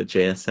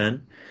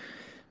JSN.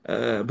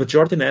 But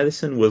Jordan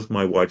Addison was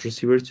my wide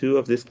receiver too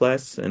of this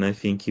class, and I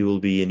think he will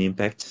be an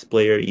impact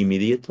player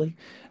immediately.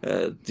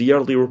 The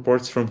early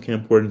reports from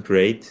camp weren't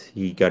great.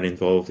 He got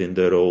involved in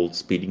that old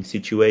speeding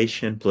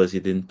situation, plus he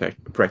didn't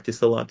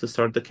practice a lot to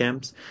start the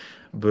camps.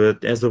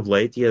 But as of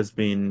late, he has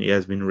been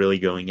really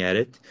going at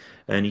it,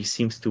 and he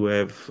seems to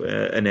have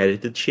an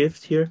attitude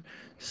shift here.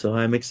 So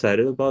I'm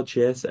excited about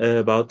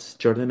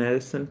Jordan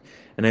Addison,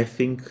 and I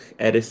think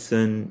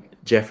Addison,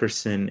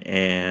 Jefferson,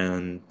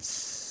 and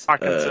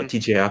Hawkinson.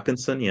 TJ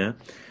Hawkinson, yeah,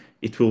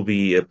 it will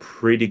be a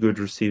pretty good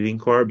receiving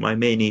core. My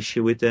main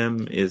issue with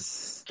them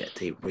is that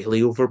they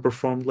really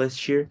overperformed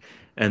last year,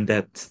 and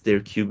that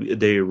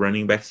their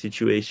running back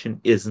situation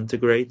isn't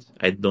great.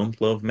 I don't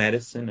love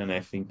Madison, and I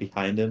think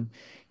behind him,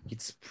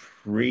 it's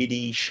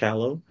pretty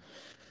shallow.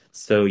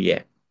 So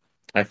yeah,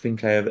 I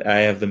think I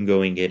have them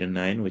going 8 and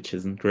 9, which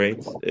isn't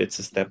great. It's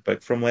a step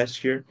back from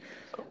last year.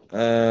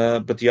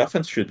 But the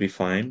offense should be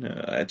fine.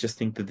 I just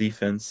think the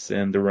defense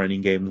and the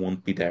running game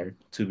won't be there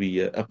to be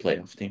a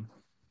playoff team.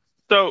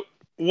 So,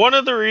 one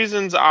of the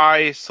reasons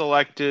I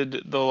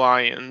selected the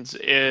Lions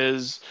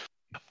is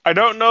I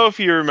don't know if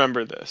you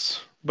remember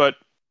this, but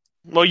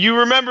well, you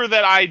remember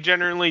that I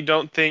generally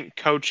don't think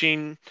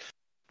coaching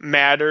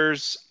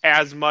matters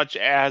as much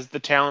as the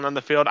talent on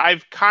the field.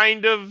 I've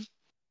kind of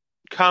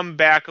come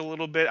back a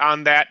little bit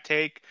on that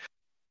take,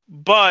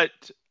 but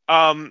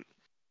um,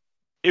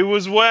 it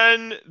was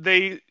when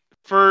they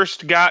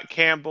first got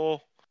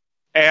Campbell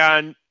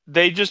and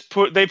they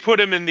put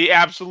him in the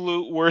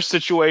absolute worst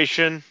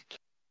situation.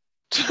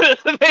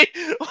 they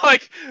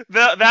like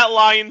that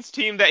Lions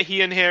team that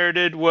he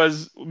inherited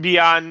was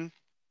beyond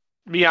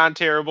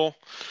terrible.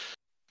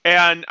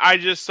 And I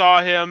just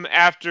saw him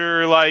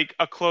after like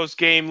a close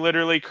game,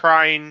 literally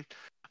crying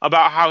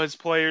about how his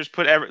players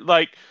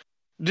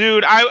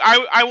dude,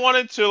 I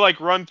wanted to like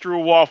run through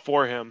a wall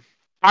for him.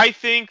 I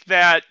think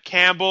that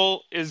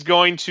Campbell is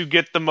going to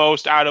get the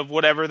most out of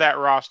whatever that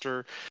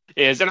roster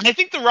is, and I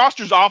think the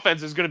roster's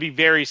offense is going to be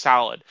very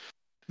solid.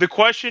 The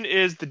question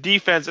is the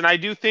defense, and I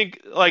do think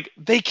like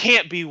they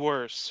can't be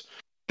worse.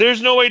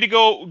 There's no way to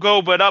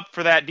go but up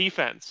for that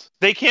defense.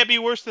 They can't be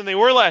worse than they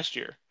were last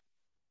year.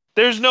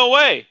 There's no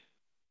way.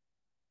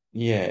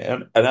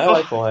 Yeah, and I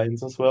like Ugh,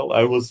 Lions as well.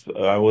 I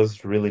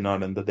was really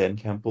not on the Dan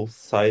Campbell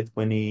side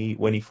when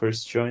he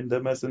first joined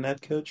them as a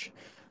head coach,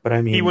 but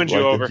I he mean, wins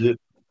you like the over. dude,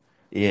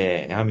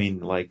 yeah, I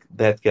mean, like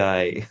that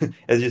guy,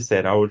 as you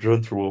said, I would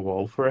run through a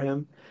wall for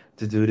him.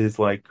 The dude is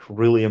like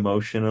really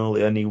emotional,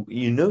 and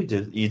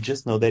you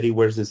just know that he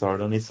wears his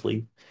heart on his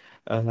sleeve.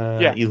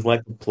 Yeah. He's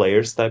like a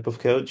players type of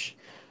coach,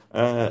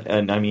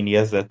 and I mean, he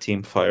has that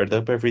team fired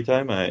up every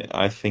time.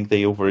 I think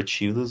they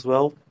overachieved as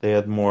well. They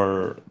had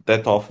more.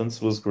 That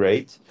offense was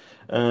great,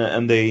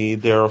 and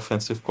their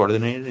offensive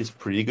coordinator is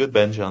pretty good,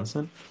 Ben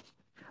Johnson.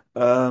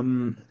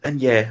 And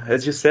yeah,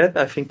 as you said,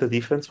 I think the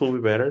defense will be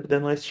better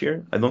than last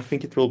year. I don't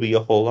think it will be a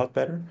whole lot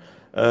better.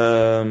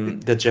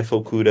 The Jeff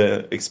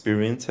Okuda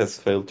experience has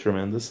failed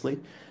tremendously.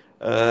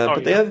 Oh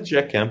But they yeah. have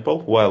Jack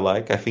Campbell, who I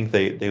like. I think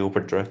they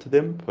overdrafted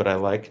him, but I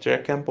like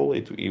Jack Campbell.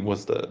 He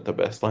was the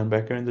best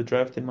linebacker in the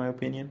draft, in my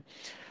opinion.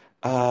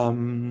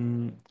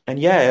 And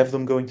yeah, I have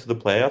them going to the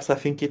playoffs. I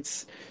think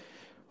it's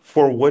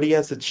for what he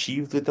has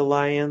achieved with the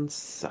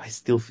Lions. I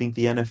still think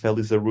the NFL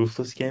is a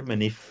ruthless game,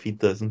 and if he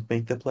doesn't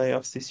make the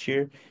playoffs this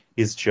year,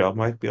 his job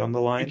might be on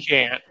the You line.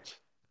 can't.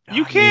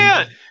 You I mean,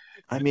 can't.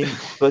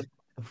 but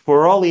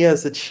for all he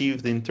has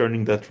achieved in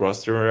turning that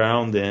roster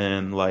around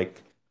and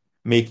like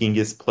making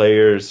his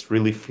players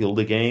really feel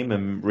the game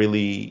and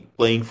really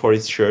playing for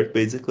his shirt,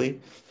 basically,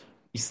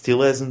 he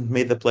still hasn't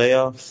made the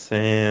playoffs.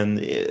 And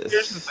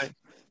Here's the thing.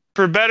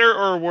 For better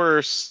or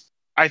worse,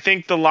 I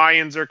think the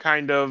Lions are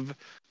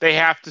they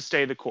have to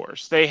stay the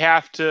course. They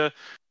have to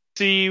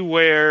see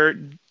where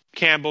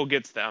Campbell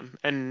gets them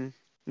and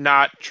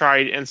not try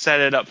and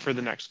set it up for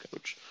the next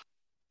coach.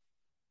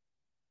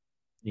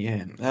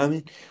 yeah, I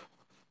mean,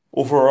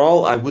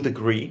 overall, I would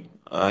agree.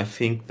 I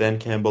think Dan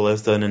Campbell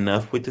has done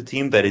enough with the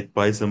team that it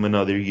buys him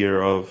another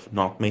year of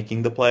not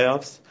making the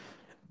playoffs.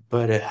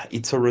 But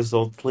it's a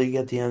results league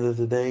at the end of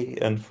the day,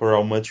 and for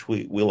how much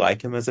we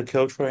like him as a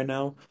coach right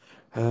now,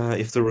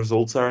 if the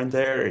results aren't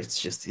there,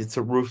 it's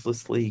a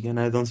ruthless league, and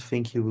I don't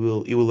think he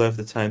will have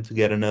the time to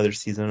get another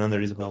season under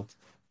his belt.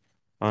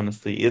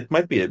 Honestly, it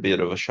might be a bit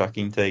of a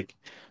shocking take,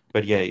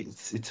 but yeah,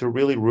 it's a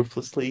really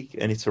ruthless league,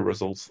 and it's a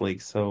results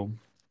league. So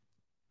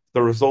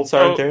the results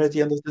aren't So there at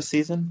the end of the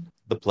season,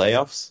 the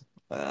playoffs.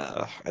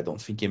 I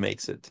don't think he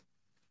makes it.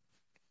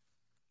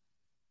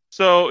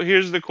 so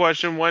here's the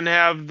question. When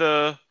have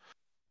the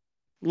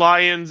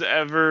Lions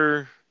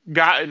ever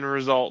gotten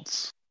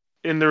results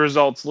in the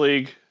results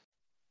league?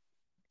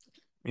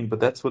 I mean, but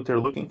that's what they're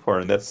looking for,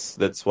 and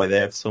that's why they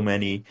have so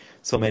many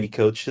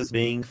coaches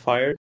being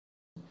fired.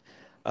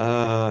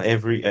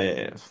 Every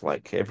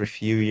like every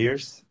few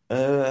years.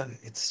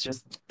 It's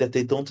just that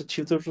they don't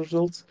achieve those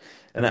results,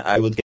 and I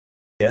would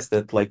guess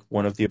that like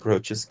one of the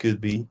approaches could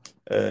be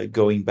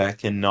going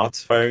back and not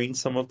firing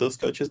some of those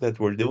coaches that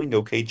were doing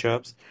okay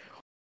jobs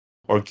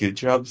or good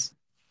jobs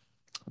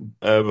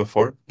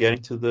before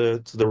getting to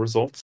the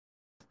results.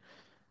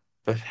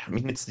 But I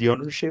mean, it's the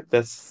ownership.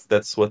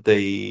 That's what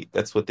they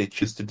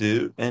choose to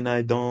do, and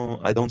I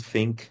don't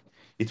think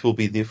it will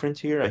be different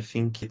here. I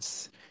think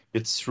it's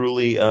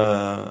truly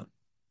a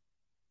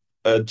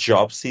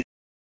job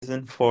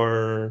season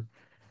for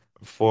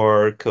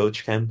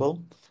Coach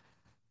Campbell,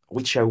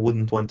 which I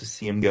wouldn't want to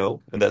see him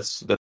go. And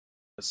that's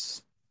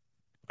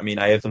I mean,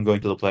 I have them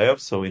going to the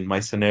playoffs, so in my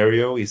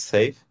scenario, he's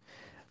safe.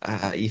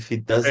 If he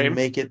doesn't Okay.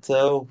 make it,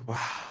 though,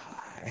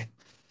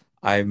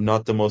 I'm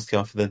not the most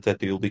confident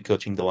that he will be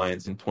coaching the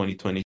Lions in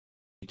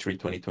 2023,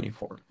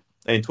 2024,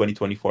 and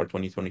 2024,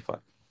 2025.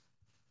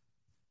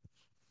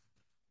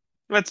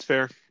 That's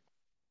fair.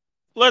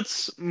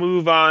 Let's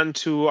move on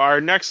to our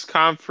next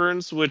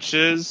conference, which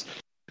is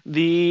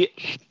the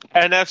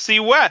NFC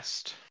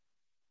West.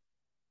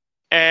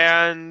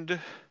 And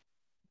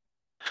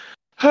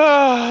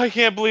I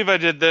can't believe I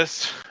did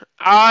this.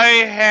 I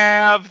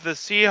have the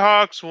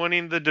Seahawks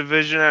winning the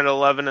division at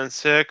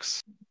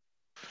 11-6.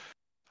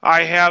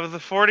 I have the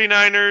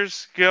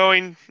 49ers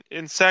going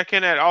in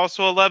second at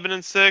also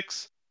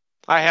 11-6.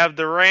 I have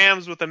the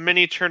Rams with a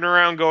mini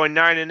turnaround going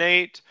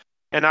 9-8,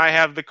 and I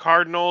have the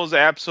Cardinals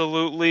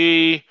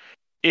absolutely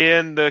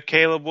in the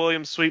Caleb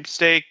Williams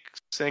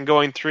sweepstakes and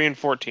going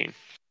 3-14.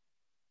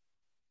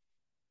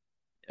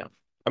 Yeah.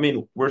 I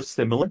mean, we're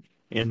similar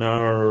in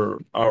our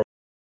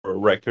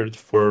record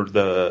for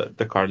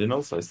the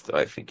Cardinals.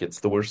 I think it's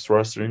the worst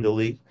roster in the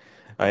league.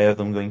 I have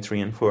them going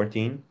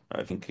 3-14.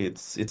 I think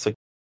it's a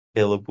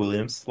Caleb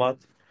Williams slot,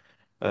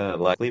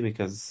 likely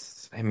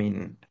because I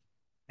mean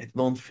I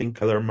don't think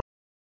Kyler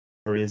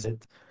Murray is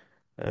it.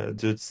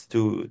 Dude's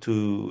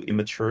too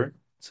immature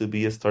to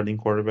be a starting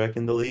quarterback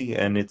in the league,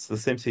 and it's the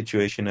same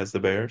situation as the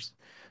Bears.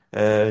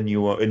 A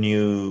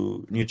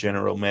new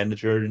general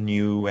manager,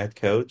 new head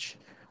coach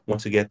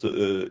want to get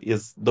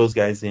is those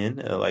guys in,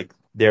 like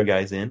their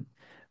guys in,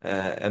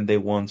 and they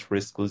won't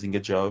risk losing a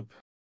job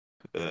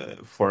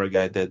for a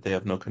guy that they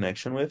have no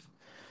connection with.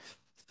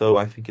 So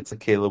I think it's a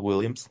Caleb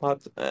Williams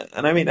slot,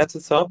 and I mean at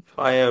the top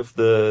I have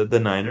the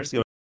Niners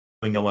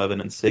going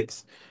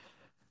 11-6,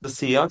 the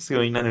Seahawks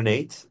going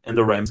 9-8, and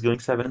the Rams going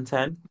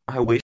 7-10. I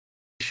wish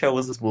I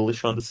was as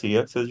bullish on the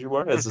Seahawks as you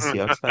are, as a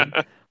Seahawks fan.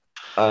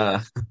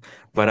 Uh,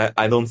 but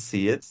I don't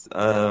see it.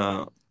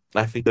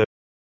 I think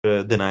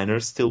the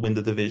Niners still win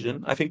the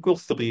division. I think we'll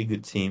still be a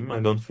good team. I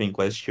don't think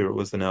last year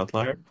was an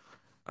outlier.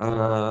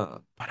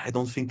 But I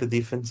don't think the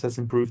defense has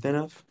improved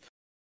enough.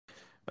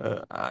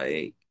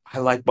 I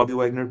like Bobby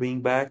Wagner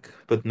being back,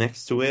 but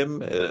next to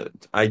him,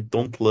 I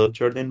don't love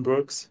Jordan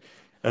Brooks,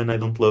 and I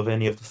don't love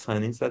any of the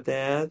signings that they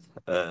had.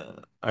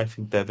 I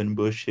think Devin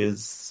Bush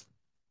is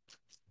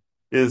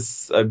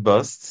a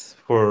bust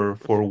for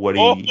what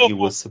he Oh,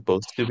 was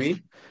supposed to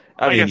be.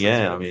 I I mean, guess that's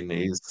yeah, I fair. mean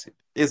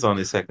he's on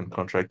his second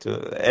contract.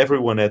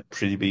 Everyone had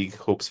pretty big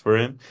hopes for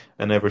him,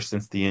 and ever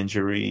since the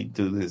injury,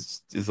 dude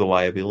is a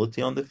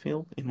liability on the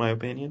field, in my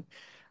opinion.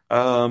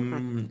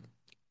 Um,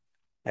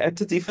 at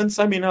the defense,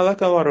 I mean, I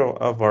like a lot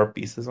of our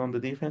pieces on the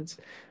defense,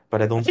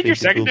 but I I don't think your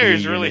think it will be secondary a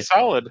is really unit.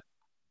 solid.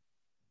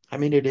 I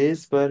mean, it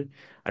is, but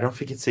I don't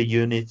think it's a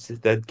unit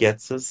that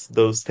gets us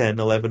those 10,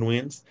 11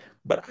 wins.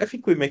 But I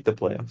think we make the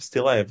playoffs.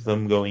 Still, I have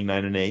them going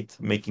 9-8,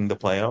 making the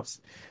playoffs.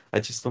 I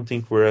just don't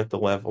think we're at the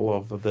level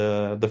of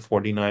the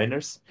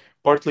 49ers,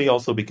 partly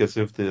also because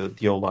of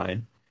the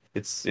O-line.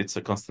 It's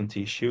a constant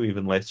issue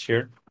even last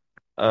year.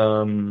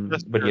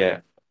 That's But true.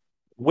 yeah,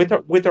 with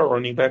our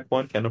running back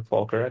one, Kenneth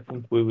Walker, I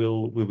think we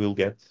will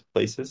get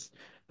places.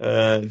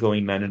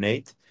 Going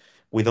 9-8.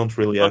 We don't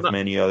really Oh, have no.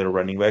 many other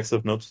running backs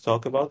of note to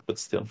talk about, but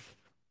still,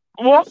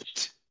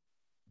 What?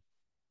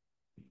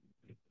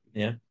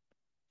 yeah.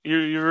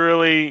 You're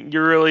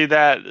really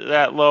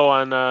that low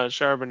on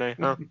Charbonnet,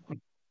 huh?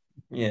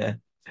 Yeah,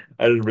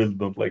 I really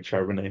don't like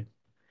Charbonnet.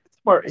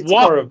 It's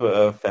more What? of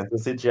a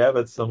fantasy jab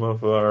at some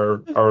of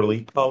our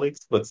league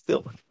colleagues, but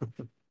still,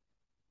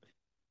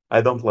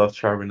 I don't love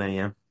Charbonnet.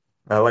 Yeah,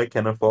 I like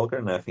Kenneth Walker,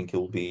 and I think it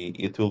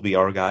will be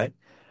our guy.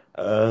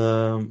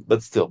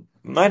 But still,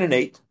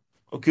 9-8,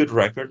 a good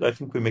record. I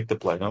think we make the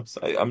playoffs.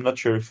 I'm not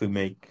sure if we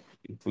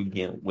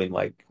win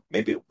like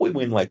maybe we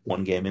win like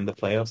one game in the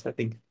playoffs. I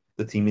think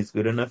the team is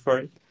good enough for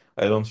it.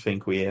 I don't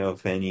think we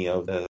have any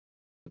of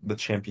the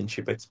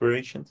championship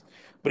aspirations.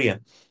 But yeah,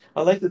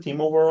 I like the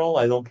team overall.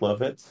 I don't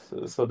love it,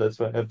 so that's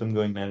why I have them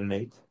going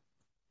 9-8.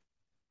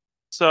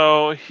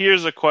 So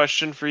here's a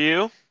question for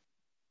you,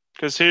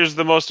 because here's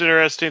the most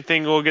interesting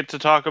thing we'll get to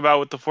talk about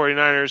with the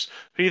 49ers.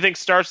 Who do you think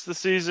starts the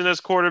season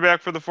as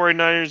quarterback for the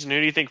 49ers, and who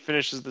do you think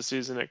finishes the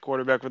season at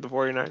quarterback for the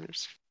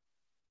 49ers?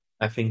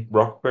 I think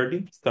Brock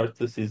Purdy starts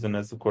the season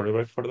as the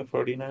quarterback for the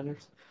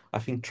 49ers. I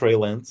think Trey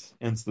Lance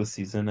ends the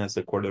season as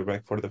the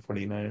quarterback for the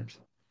 49ers.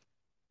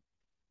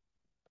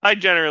 I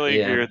generally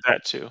agree Yeah. with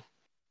that too,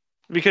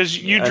 because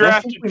Yeah, you and I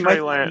think drafted we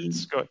Trey might see.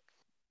 Lance. Go ahead.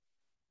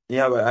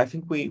 Yeah, but I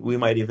think we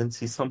might even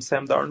see some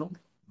Sam Darnold.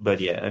 But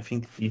yeah, I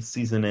think the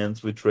season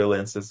ends with Trey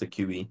Lance as the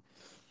QB.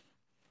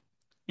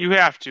 You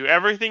have to.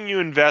 Everything you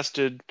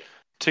invested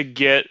to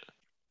get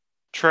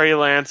Trey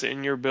Lance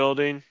in your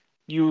building,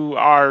 you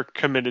are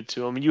committed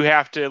to him. You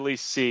have to at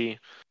least see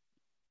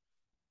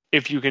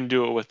if you can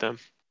do it with them.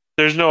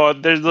 There's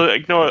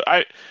like no,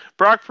 I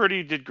Brock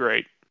Purdy did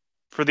great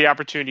for the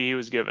opportunity he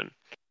was given.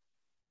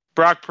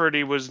 Brock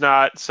Purdy was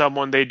not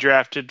someone they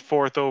drafted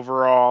fourth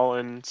overall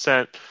and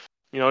sent,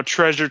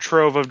 treasure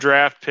trove of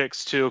draft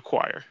picks to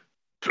acquire.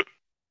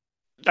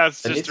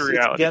 That's And just a it's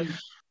reality.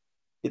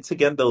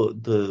 again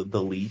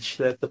the leash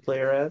that the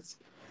player has.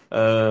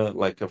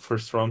 Like a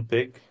first round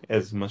pick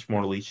has much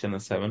more leash than a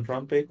seventh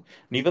round pick.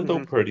 And even though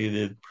Hmm. Purdy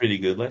did pretty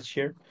good last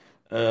year,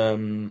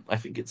 I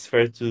think it's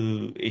fair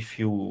to if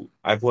you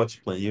I've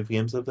watched plenty of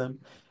games of them,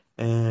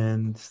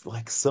 and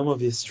like some of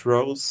his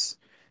throws,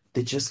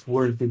 they just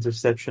weren't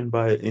intercepted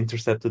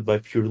by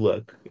pure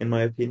luck, in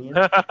my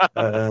opinion.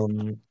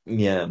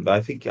 Yeah, but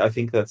I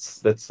think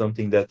that's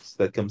something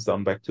that comes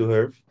down back to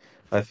Herb.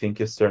 I think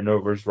his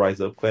turnovers rise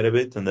up quite a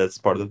bit, and that's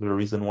part of the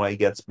reason why he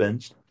gets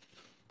benched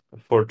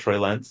for Trey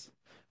Lance.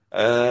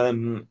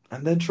 And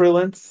then Trey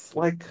Lance,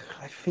 like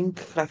I think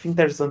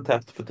there's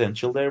untapped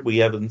potential there. We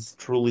haven't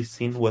truly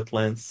seen what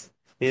Lance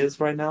is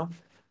right now.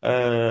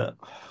 Uh,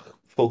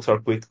 Folks are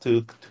quick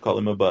to call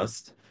him a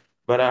bust,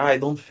 but I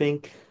don't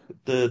think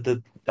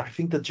the I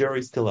think the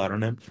jury's still out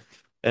on him,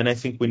 and I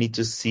think we need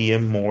to see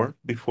him more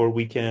before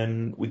we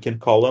can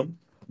call him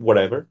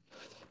whatever.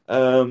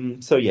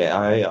 So yeah,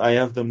 I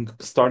have them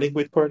starting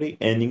with Purdy,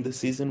 ending the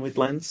season with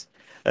Lance.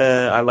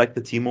 I like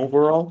the team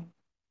overall.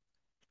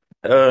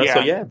 So Yeah,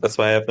 yeah, that's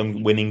why I have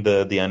them winning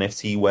the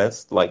NFC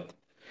West. Like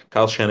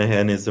Kyle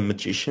Shanahan is a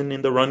magician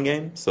in the run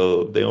game,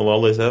 so they'll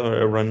always have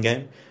a run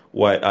game.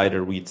 Why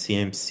either with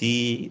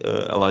CMC,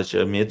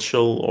 Elijah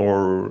Mitchell,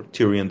 or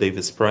Tyrion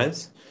Davis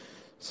Price.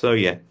 So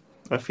yeah,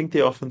 I think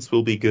the offense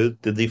will be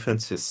good. The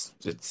defense is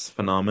it's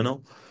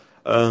phenomenal.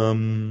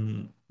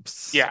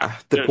 yeah.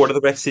 The There's,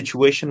 quarterback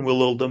situation will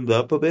hold them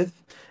up a bit,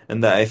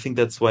 and I think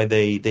that's why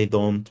they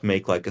don't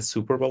make like a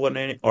Super Bowl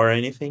or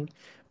anything,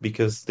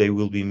 because they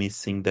will be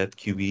missing that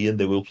QB and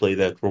they will play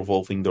that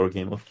revolving door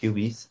game of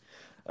QBs.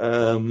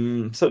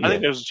 So I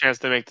think yeah, there's a chance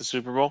they make the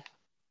Super Bowl.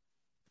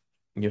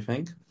 you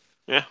think?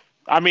 Yeah.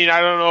 I mean, I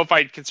don't know if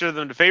I'd consider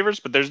them the favorites,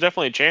 but there's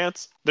definitely a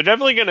chance. They're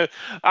definitely gonna.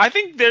 I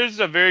think there's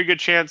a very good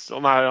chance.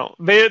 Well, no, I don't.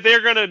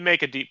 They're gonna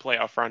make a deep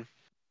playoff run.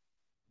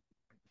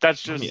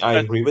 That's I mean, just I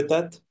that's. agree with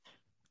that.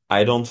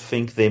 I don't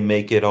think they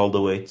make it all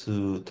the way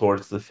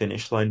towards the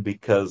finish line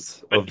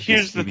because But of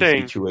this here's the QB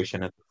thing: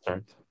 situation at the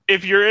start.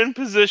 if you're in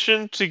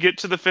position to get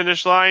to the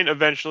finish line,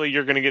 eventually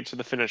you're gonna get to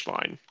the finish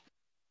line.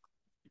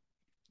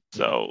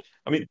 Yeah. So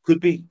I mean, could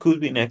be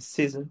next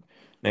season.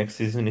 Next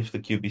season, if the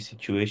QB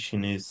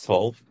situation is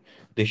solved,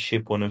 they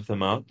ship one of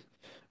them out.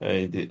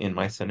 In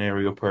my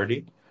scenario,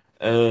 Purdy,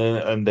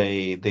 and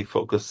they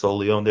focus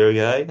solely on their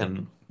guy,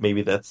 and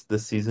maybe that's the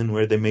season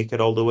where they make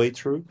it all the way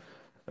through.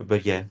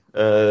 But yeah,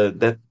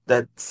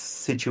 that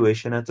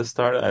situation at the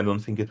start, I don't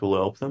think it will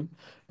help them.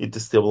 It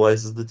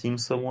destabilizes the team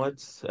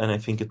somewhat, and I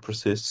think it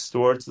persists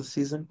towards the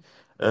season,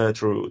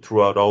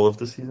 throughout all of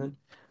the season.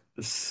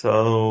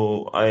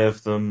 So I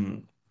have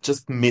them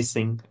just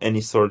missing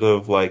any sort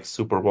of like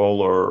Super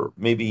Bowl or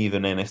maybe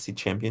even NFC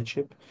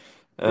Championship,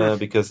 hmm,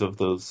 because of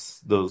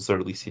those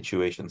early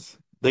situations.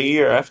 The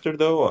year after,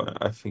 though,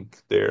 I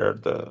think they're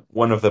the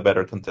one of the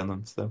better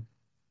contenders, though.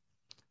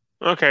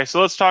 Okay, so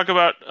let's talk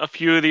about a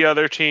few of the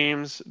other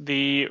teams.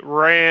 The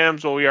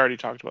Rams, well, we already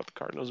talked about the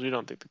Cardinals. We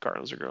don't think the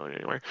Cardinals are going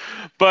anywhere.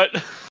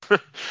 But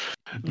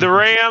the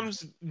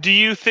Rams, do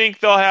you think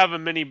they'll have a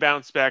mini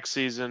bounce back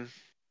season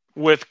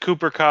with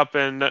Cooper Kupp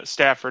and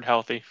Stafford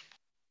healthy?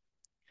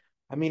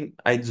 I mean,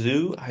 I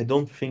do. I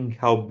don't think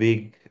how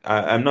big.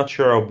 I'm not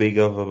sure how big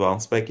of a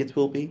bounce back it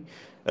will be.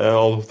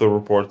 All of the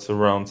reports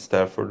around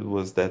Stafford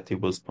was that he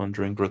was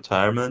pondering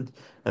retirement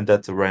and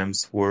that the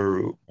Rams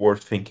were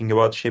thinking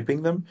about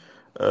shipping them.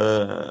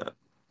 Uh,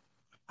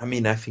 I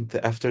mean, I think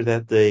that after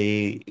that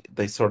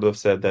they sort of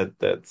said that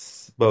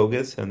that's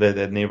bogus and that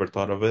they never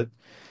thought of it.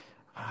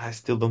 I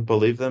still don't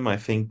believe them. I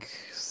think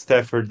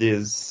Stafford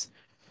is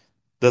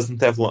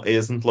doesn't have long,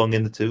 isn't long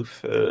in the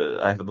tooth.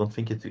 I don't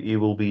think he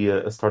will be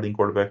a starting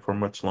quarterback for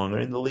much longer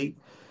in the league.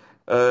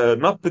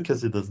 Not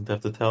because he doesn't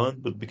have the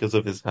talent, but because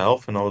of his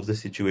health and all of the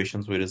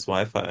situations with his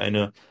wife. I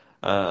know.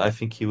 I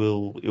think he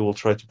will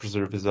try to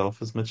preserve his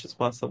health as much as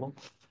possible.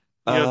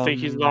 You don't think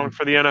he's long Um,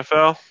 for the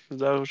NFL? Is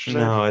that what you're saying?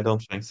 no, I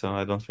don't think so.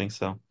 I don't think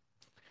so.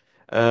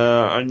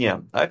 And yeah,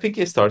 I think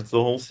he starts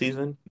the whole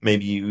season.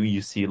 Maybe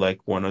you see like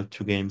one or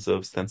two games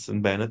of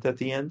Stenson Bennett at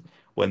the end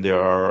when they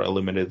are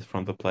eliminated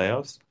from the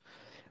playoffs.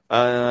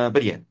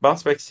 But yeah,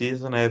 bounce back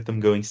season. I have them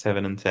going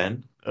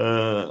 7-10.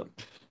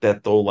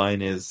 That O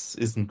line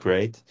isn't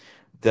great.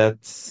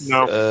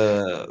 No.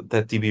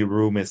 That DB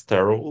room is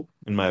terrible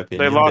in my They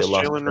opinion. They lost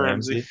lost Jalen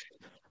Ramsey. Ramsey,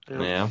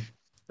 Yeah. yeah,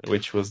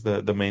 which was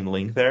the main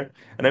link there.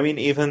 And I mean,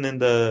 even in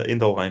the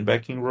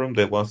linebacking room,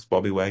 they lost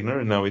Bobby Wagner,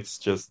 and now it's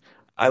just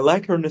I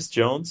like Ernest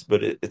Jones,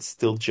 but it's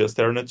still just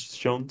Ernest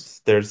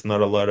Jones. There's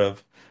not a lot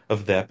of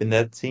depth in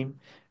that team.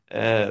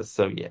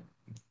 So yeah.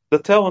 The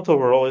talent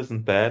overall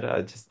isn't bad.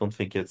 I just don't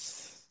think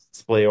it's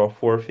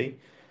playoff worthy.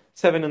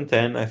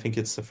 7-10, I think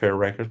it's a fair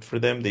record for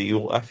them.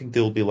 I think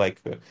they'll be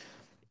like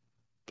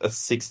a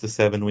 6 to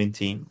 7 win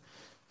team.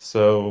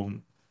 So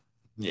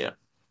yeah,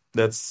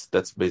 that's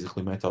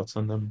basically my thoughts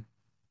on them.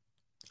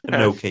 An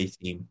Okay. okay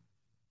team.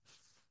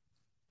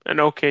 An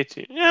okay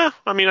team. Yeah,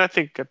 I mean, I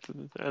think at the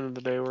end of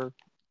the day, we're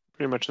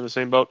pretty much in the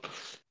same boat.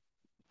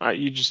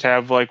 You just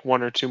have like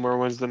one or two more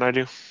wins than I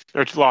do,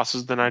 or two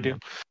losses than I do. Yeah.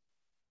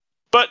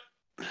 But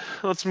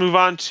let's move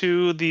on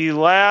to the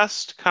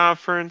last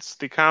conference,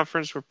 the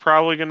conference we're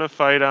probably going to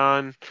fight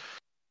on.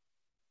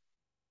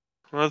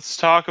 Let's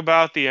talk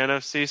about the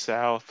NFC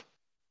South.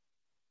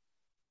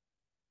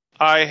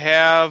 I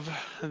have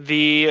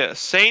the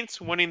Saints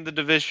winning the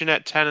division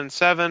at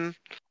 10-7.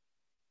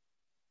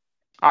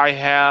 I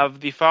have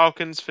the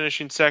Falcons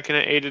finishing second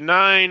at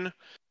 8-9.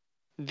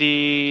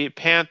 The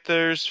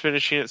Panthers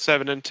finishing at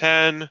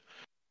 7-10.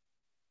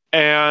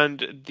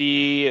 And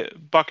the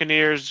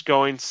Buccaneers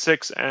going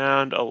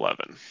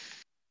 6-11.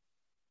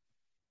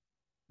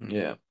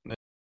 Yeah.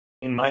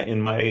 In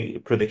my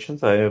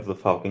predictions, I have the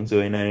Falcons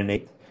going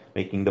 9-8,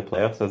 making the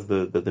playoffs as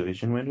the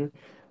division winner.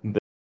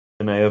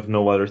 Then I have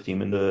no other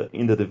team in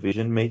the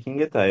division making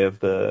it. I have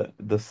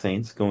the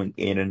Saints going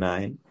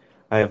 8-9.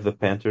 I have the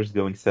Panthers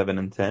going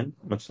 7-10,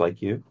 much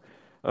like you.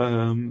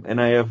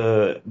 And I have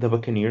the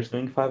Buccaneers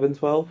going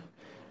 5-12.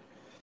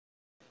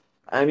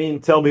 I mean,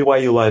 tell me why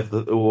you like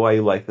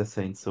the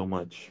Saints so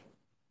much.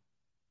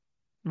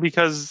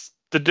 Because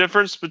the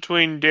difference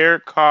between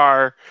Derek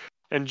Carr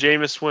and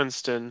Jameis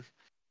Winston,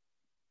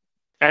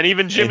 and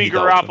even Jimmy Andy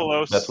Dalton, that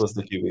Garoppolo. was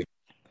the QB.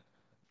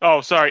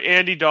 Oh, sorry,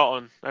 Andy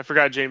Dalton. I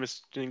forgot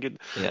Jameis didn't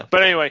get. Yeah.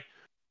 But anyway,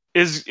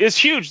 is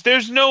huge.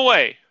 There's no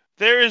way.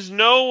 There is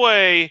no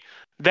way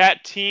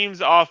that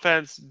team's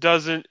offense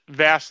doesn't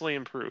vastly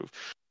improve.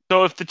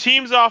 So if the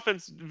team's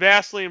offense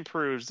vastly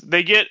improves,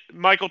 they get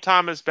Michael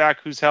Thomas back,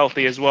 who's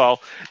healthy as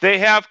well. They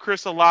have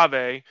Chris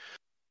Olave.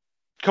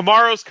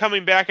 Kamaro's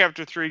coming back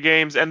after 3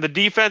 games, and the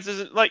defense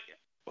isn't like.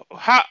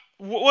 How?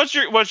 What's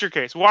your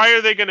case? Why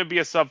are they going to be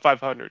a sub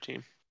 500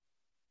 team?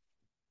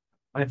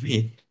 I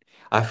mean,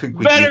 I think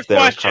we Better give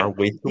Derek question. Carr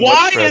way too much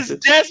Why is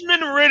credit.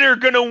 Desmond Ritter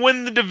going to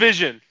win the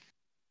division?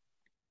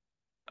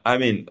 I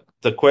mean,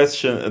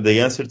 the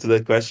answer to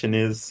that question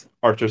is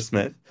Arthur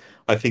Smith.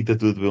 I think the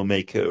dude will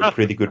make a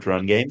pretty good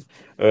run game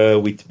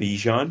with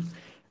Bijan.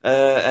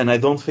 And I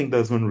don't think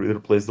Desmond Ritter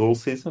plays the whole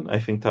season. I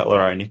think Tyler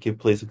Heineke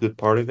plays a good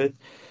part of it.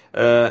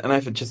 And I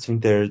just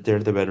think they're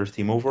the better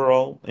team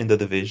overall in the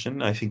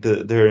division. I think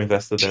that they're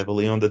invested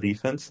heavily on the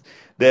defense.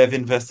 They have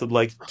invested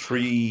like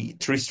three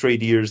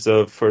straight years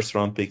of first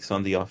round picks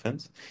on the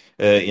offense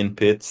in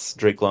Pitts,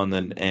 Drake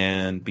London,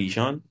 and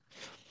Bijan.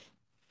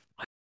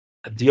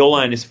 The O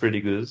line is pretty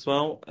good as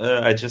well.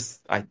 I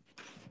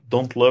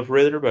don't love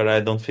Ritter, but I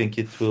don't think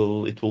it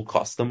will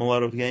cost them a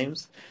lot of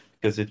games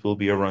because it will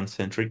be a run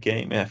centric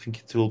game. I think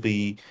it will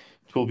be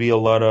a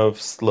lot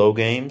of slow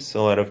games,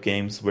 a lot of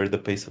games where the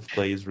pace of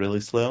play is really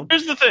slow.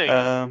 Here's the thing.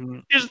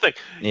 Um, Here's the thing.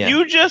 yeah,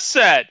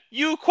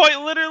 You quite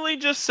literally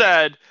just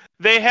said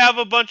they have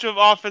a bunch of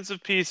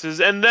offensive pieces,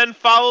 and then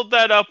followed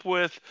that up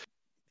with,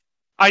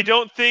 I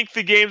don't think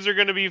the games are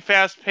going to be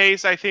fast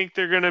paced. I think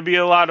they're going to be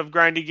a lot of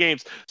grindy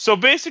games. So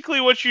basically,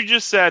 what you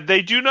just said,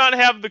 they do not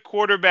have the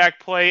quarterback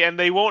play, and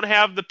they won't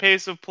have the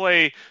pace of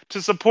play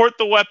to support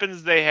the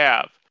weapons they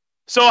have.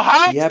 So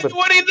how is Yeah, he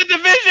winning the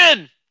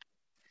division?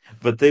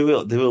 but they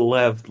will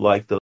have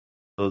like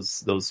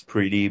those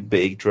pretty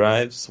big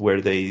drives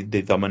where they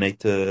dominate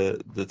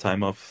the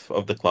time of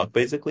the clock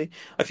basically.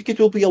 I think it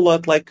will be a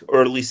lot like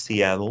early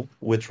Seattle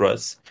with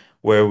Russ,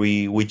 where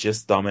we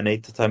just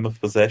dominate the time of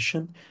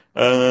possession.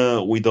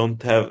 We don't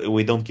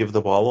give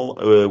the ball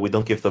we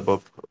don't give the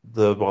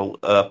ball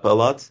up a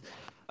lot.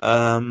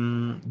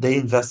 They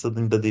invested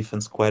in the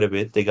defense quite a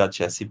bit. They got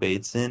Jesse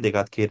Bates in, they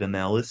got Caden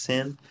Ellis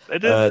in, They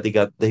did. they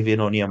got David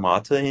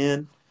Onyemata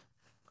in.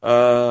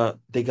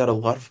 They got a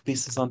lot of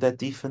pieces on that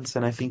defense,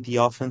 and I think the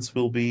offense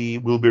will be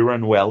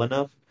run well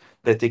enough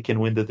that they can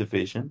win the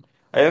division.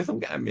 I have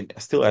them. I mean, I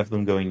still have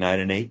them going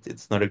 9-8.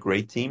 It's not a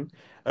great team,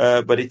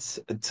 but it's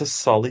a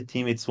solid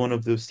team. It's one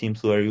of those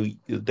teams where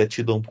that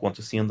you don't want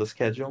to see on the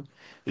schedule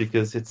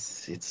because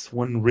it's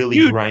one really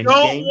You grindy don't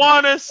game.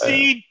 want to Uh,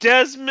 see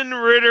Desmond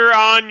Ritter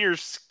on your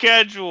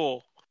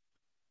schedule.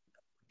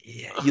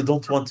 Yeah, you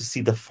don't want to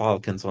see the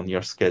Falcons on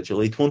your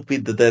schedule. It won't be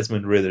the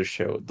Desmond Ritter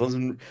show.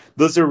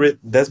 Those are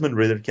Desmond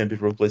Ritter can be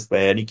replaced by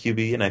any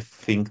QB, and I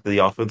think the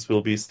offense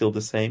will be still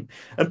the same.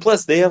 And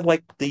plus, they have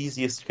like the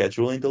easiest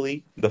schedule in the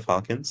league, the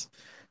Falcons.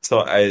 So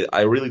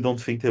I really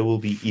don't think they will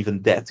be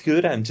even that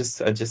good. I just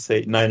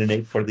say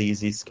 9-8 for the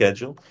easy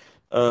schedule.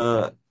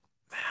 Uh,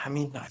 I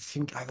mean, I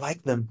think I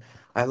like them.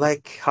 I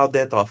like how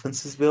that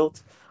offense is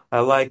built. I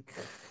like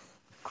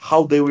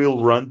how they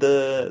will run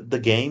the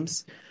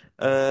games.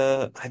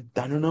 I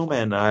don't know,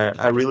 man.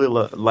 I really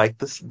like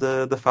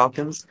the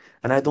Falcons,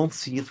 and I don't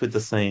see it with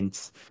the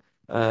Saints.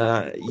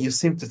 You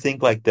seem to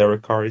think like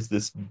Derek Carr is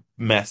this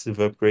massive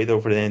upgrade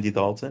over Andy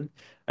Dalton,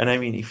 and I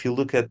mean, if you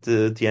look at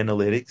the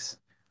analytics,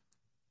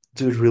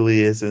 dude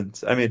really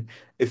isn't. I mean,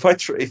 if I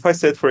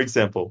said, for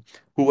example,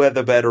 who had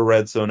the better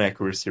red zone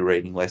accuracy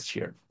rating last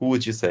year, who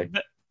would you say?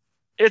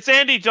 It's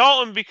Andy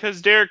Dalton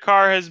because Derek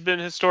Carr has been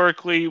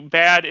historically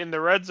bad in the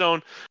red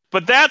zone,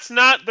 but that's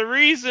not the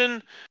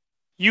reason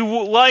you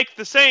like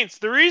the Saints.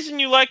 The reason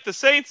you like the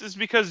Saints is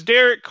because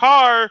Derek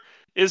Carr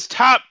is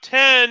top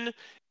 10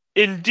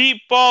 in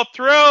deep ball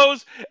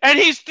throws, and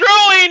he's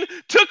throwing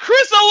to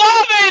Chris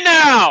Olave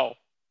now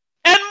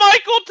and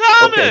Michael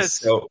Okay,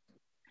 Thomas.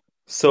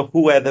 so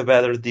who had a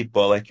better deep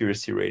ball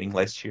accuracy rating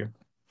last year?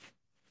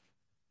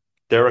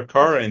 Derek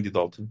Carr or Andy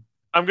Dalton?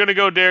 I'm going to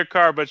go Derek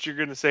Carr, but you're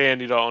going to say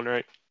Andy Dalton,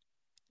 right?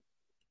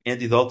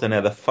 Andy Dalton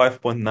had a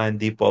 5.9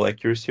 deep ball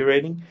accuracy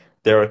rating.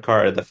 Derek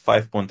Carr had a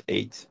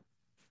 5.8.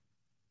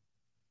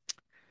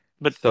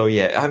 But So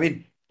yeah, I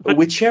mean, but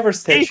whichever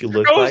he stat you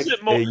look throws like,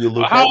 it more. you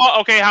look at.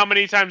 How okay? How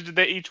many times did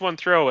they each one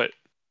throw it?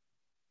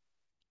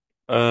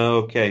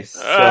 Okay,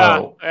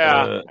 so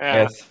Yeah,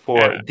 as for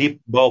yeah.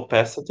 deep ball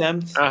pass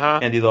attempts,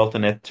 Uh Andy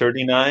Dalton had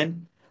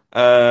 39.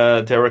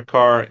 Derek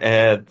Carr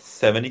had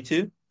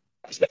 72.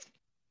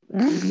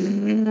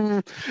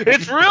 huh.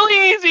 It's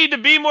really easy to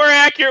be more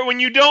accurate when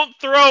you don't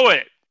throw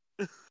it.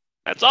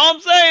 That's all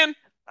I'm saying.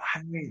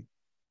 I mean,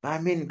 I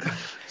mean,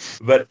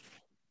 but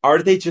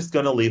are they just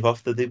gonna leave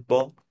off the deep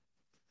ball?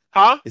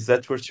 Huh? Is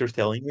that what you're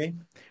telling me?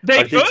 They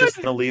Are they could,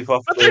 just gonna leave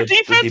off but their the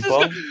defense deep is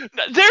ball?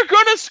 they're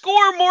going to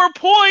score more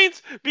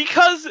points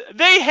because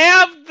they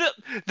have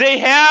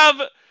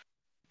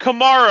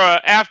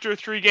Kamara after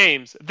 3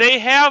 games. They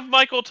have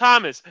Michael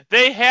Thomas.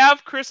 They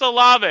have Chris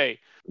Olave.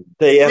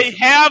 They They have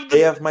have they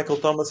the have Michael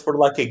Thomas for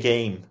like a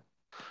game.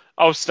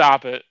 Oh,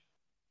 stop it.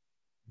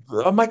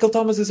 Michael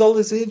Thomas is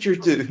always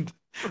injured, dude.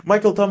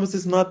 Michael Thomas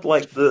is not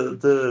like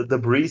the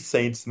Breeze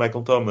Saints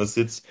Michael Thomas.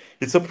 It's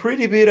a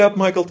pretty beat up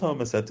Michael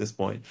Thomas at this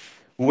point,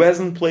 who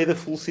hasn't played a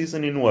full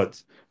season in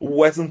what?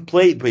 Who hasn't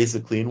played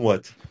basically in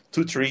what?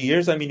 2 3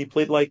 years? I mean, he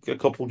played like a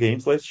couple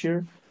games last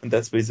year, and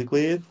that's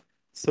basically it.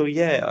 So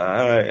yeah,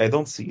 I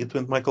don't see it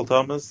with Michael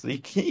Thomas. He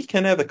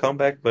can have a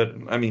comeback, but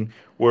I mean,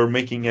 we're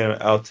making him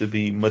out to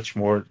be much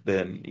more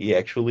than he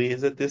actually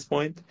is at this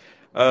point.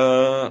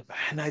 Uh,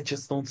 and I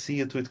just don't see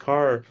it with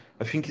Carr.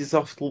 I think he's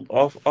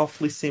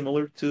awfully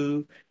similar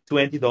to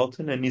Andy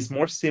Dalton, and he's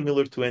more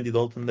similar to Andy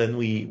Dalton than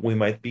we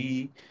might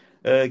be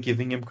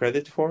giving him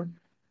credit for.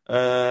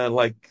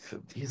 Like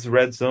his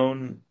red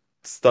zone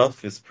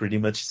stuff is pretty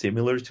much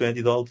similar to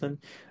Andy Dalton.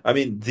 I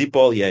mean, deep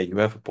ball, yeah, you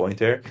have a point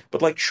there,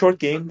 but like short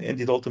game,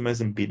 Andy Dalton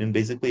hasn't beaten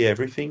basically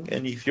everything.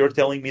 And if you're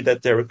telling me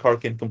that Derek Carr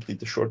can complete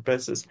the short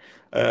passes,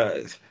 uh,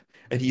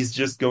 and he's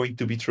just going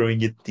to be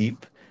throwing it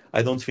deep.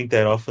 I don't think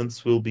that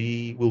offense will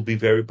be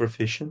very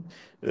proficient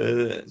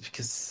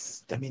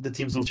because I mean the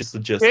teams will just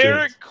adjust to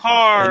it, Derek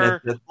and at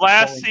Carr that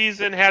last point,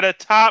 season had a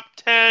top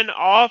 10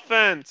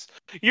 offense.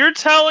 You're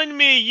telling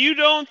me you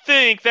don't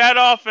think that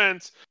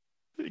offense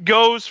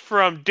goes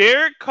from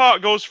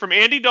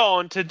Andy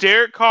Dalton to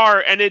Derek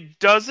Carr and it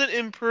doesn't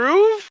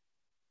improve?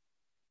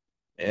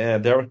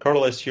 Derek Carr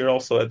last year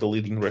also had the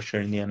leading rusher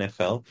in the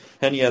NFL,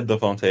 and he had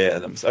Devontae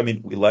Adams. I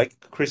mean, we like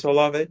Chris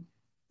Olave.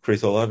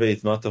 Chris Olave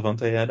is not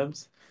Devontae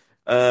Adams.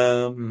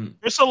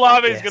 Chris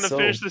Olave is Yeah, going to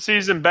finish so the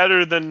season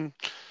better than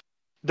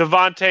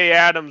Devontae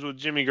Adams with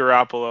Jimmy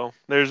Garoppolo.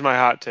 There's my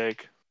hot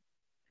take.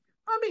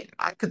 I mean,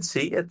 I could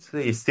see it.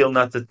 He's still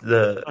not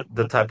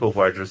the type of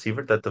wide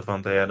receiver that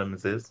Devontae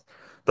Adams is.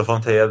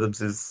 Devontae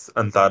Adams is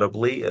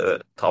undoubtedly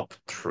a top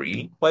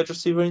three wide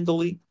receiver in the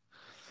league,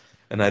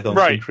 and I don't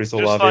Right. think Chris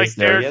Just Olave like is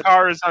there Derek yet.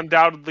 Carr is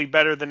undoubtedly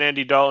better than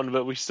Andy Dalton,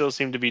 but we still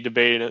seem to be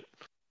debating it.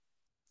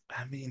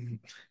 I mean,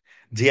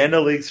 the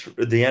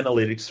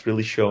analytics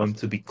really show him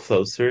to be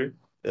closer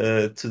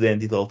to the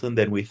Andy Dalton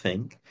than we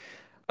think.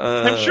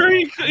 I'm sure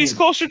I he's mean,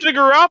 closer to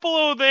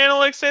Garoppolo. The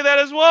analytics say that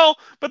as well,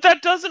 but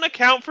that doesn't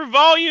account for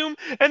volume,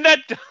 and that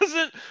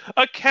doesn't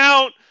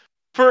account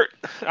for.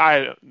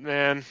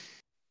 Man,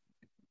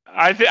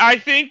 I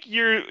think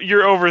you're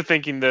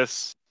overthinking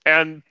this,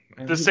 and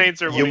I the mean,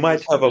 Saints are you winning might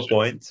this have a division.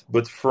 point,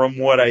 but from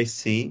what I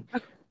see,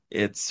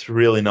 it's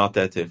really not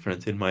that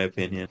different in my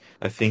opinion.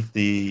 I think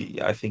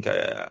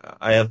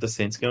I have the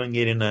Saints going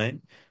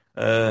 89.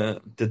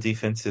 The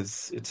defense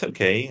it's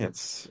okay.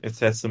 It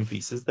has some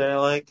pieces that I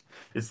like.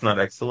 It's not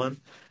excellent.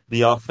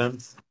 The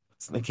offense,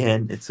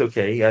 again, it's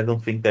okay. I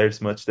don't think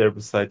there's much there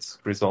besides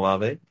Chris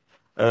Olave.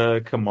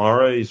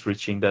 Kamara is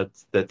reaching that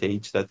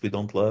age that we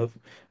don't love.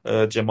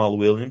 Jamal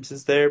Williams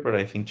is there, but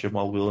I think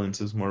Jamal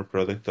Williams is more a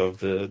product of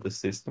the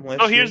system So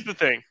last here's year. the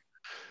thing: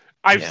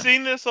 I've Yeah.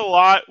 seen this a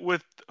lot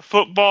with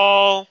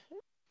football,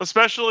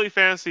 especially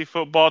fantasy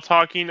football,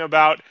 talking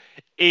about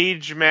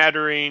age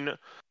mattering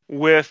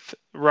with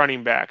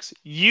running backs.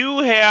 You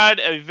had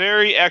a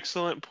very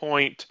excellent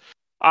point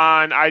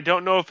on, I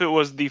don't know if it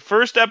was the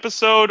first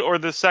episode or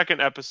the second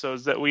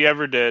episodes that we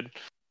ever did,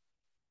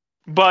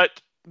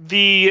 but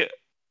the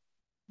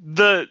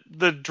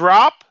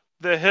drop,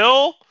 the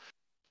hill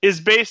is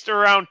based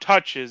around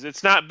touches.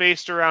 It's not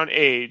based around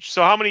age.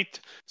 So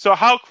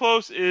how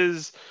close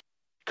is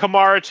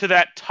Kamara to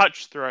that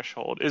touch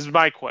threshold is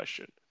my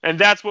question. And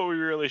that's what we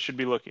really should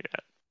be looking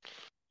at.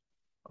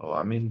 Oh,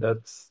 I mean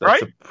that's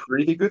Right? a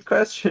pretty good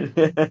question.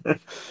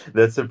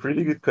 That's a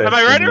pretty good Am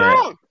I right question. or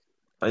wrong?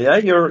 Yeah,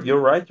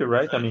 you're right. You're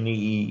right. I mean,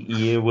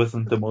 he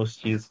wasn't the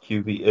most used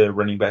QB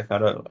running back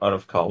out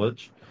of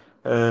college.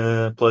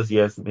 Plus, he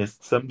has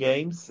missed some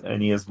games,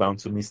 and he is bound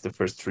to miss the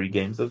first 3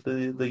 games of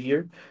the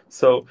year.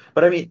 So,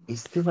 but I mean, he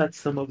still had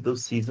some of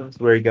those seasons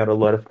where he got a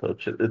lot of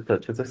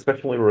touches,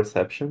 especially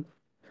reception.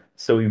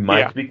 So he Yeah.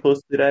 might be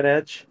close to that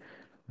edge,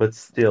 but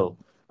still.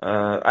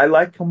 I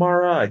like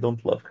Kamara. I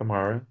don't love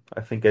Kamara.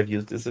 I think I've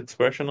used this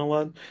expression a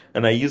lot,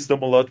 and I use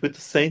them a lot with the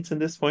Saints in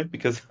this point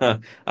because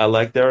I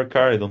like Derek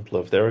Carr. I don't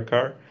love Derek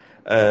Carr,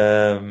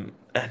 and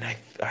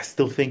I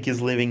still think he's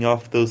living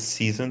off those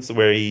seasons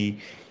where he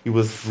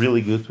was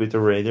really good with the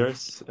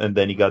Raiders, and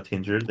then he got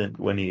injured, and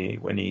when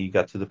he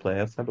got to the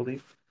playoffs, I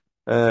believe.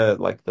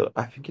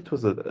 I think it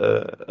was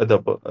a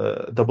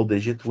double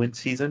digit win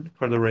season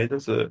for the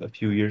Raiders a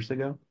few years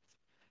ago.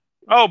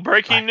 Oh,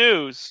 breaking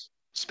news.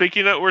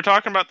 Speaking of, we're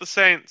talking about the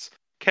Saints.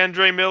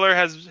 Kendra Miller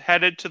has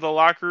headed to the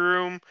locker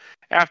room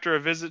after a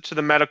visit to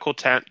the medical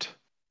tent.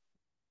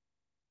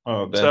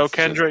 Oh, So that's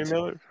Kendra just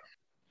Miller.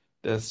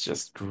 that's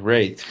just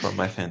great for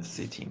my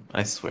fantasy team,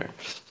 I swear.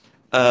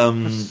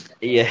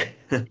 Yeah.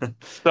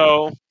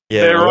 So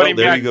their Yeah, well, running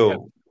there back you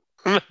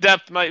go.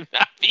 depth might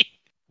not be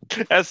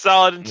as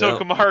solid until No,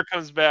 Kamara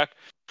comes back.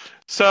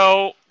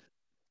 So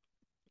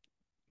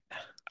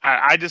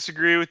I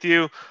disagree with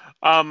you.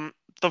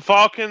 The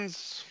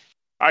Falcons,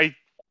 I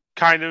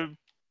kind of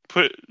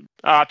put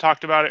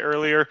talked about it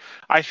earlier.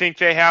 I think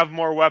they have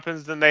more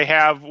weapons than they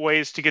have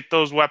ways to get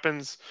those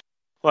weapons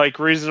like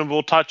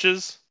reasonable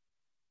touches.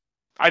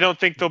 I don't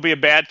think they'll be a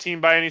bad team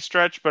by any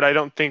stretch, but I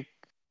don't think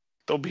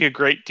they'll be a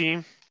great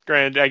team.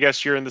 Granted, I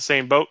guess you're in the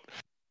same boat.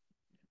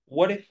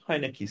 what if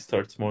Heineke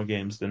starts more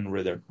games than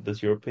Ritter?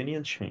 Does your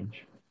opinion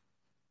change?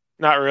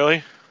 Not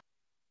really.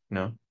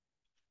 No?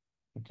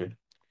 Okay.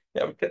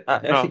 Yeah, because I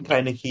No. think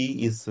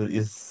Heineke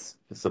is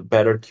a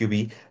better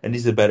QB and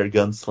he's a better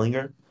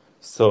gunslinger.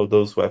 So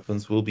those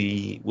weapons will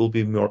be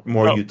more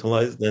So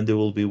utilized than they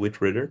will be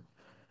with Ritter.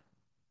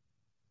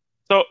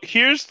 so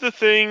here's the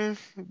thing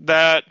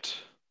that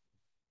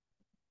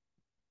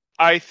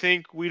I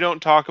think we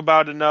don't talk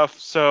about enough.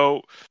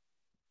 So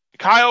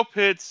Kyle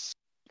Pitts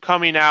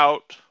coming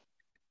out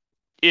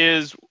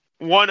is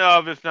one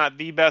of, if not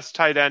the best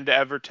tight end to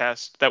ever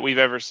test that we've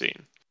ever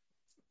seen.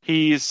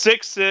 He's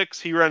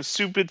 6'6", he runs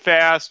stupid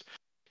fast,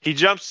 he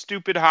jumps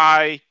stupid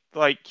high.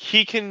 Like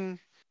he can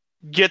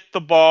get the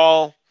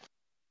ball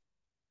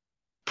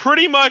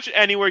pretty much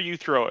anywhere you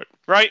throw it,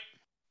 right?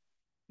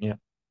 Yeah,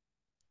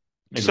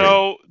 agreed.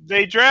 So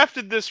they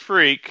drafted this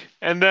freak,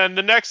 and then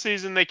the next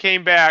season they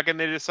came back and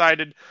they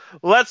decided,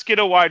 let's get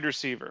a wide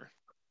receiver.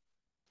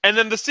 And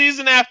then the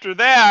season after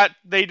that,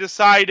 they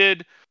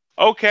decided,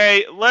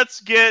 okay,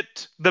 let's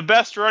get the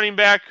best running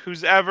back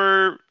who's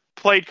ever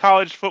played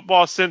college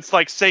football since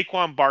like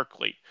Saquon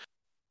Barkley.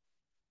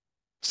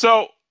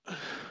 So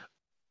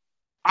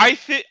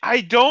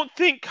I don't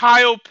think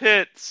Kyle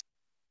Pitts'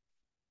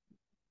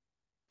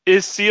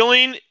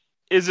 ceiling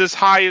is as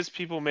high as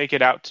people make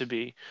it out to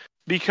be,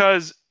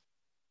 because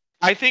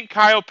I think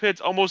Kyle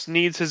Pitts almost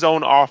needs his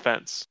own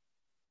offense.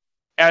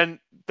 And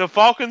the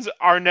Falcons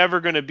are never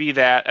going to be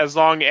that as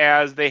long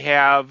as they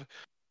have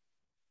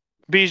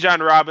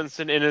Bijan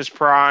Robinson in his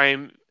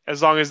prime,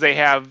 as long as they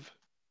have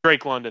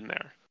Drake London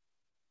there.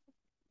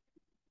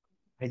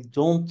 I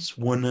don't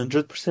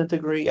 100%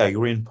 agree. I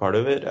agree in part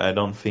of it. I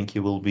don't think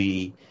it will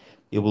be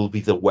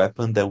the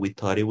weapon that we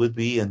thought it would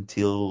be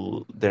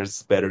until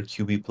there's better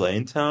QB play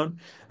in town.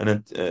 And I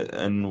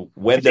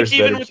when think there's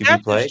better even with QB that,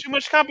 there's play, too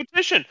much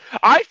competition.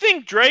 I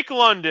think Drake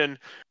London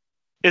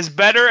is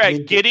better I at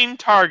mean, getting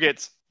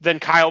targets than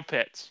Kyle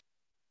Pitts.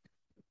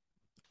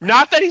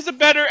 Not that he's a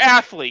better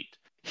athlete.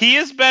 He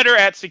is better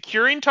at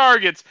securing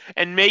targets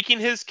and making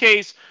his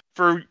case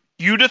for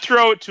you to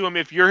throw it to him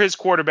if you're his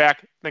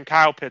quarterback than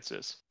Kyle Pitts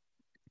is.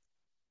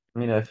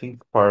 I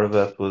think part of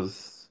that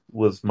was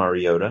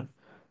Mariota.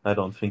 I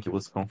don't think he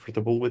was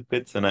comfortable with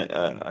Pitts, and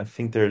I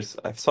think I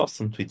saw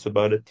some tweets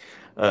about it.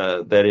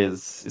 That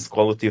his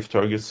quality of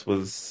targets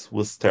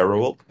was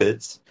terrible,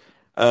 Pitts.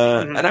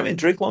 Mm-hmm. And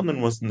Drake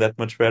London wasn't that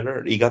much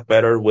better. He got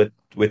better with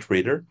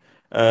Reader,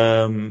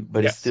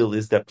 but Yes.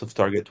 his depth of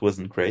target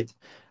wasn't great.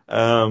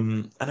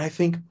 And I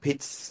think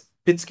Pitts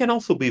can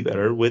also be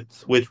better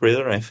with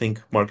Reader. I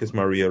think Marcus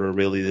Mariota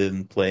really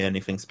didn't play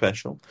anything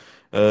special.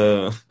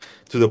 Uh,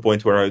 to the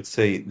point where I would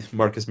say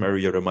Marcus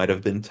Mariota might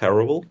have been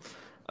terrible.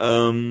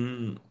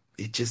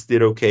 He just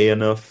did okay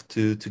enough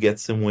to get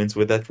some wins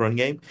with that run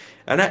game.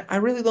 And I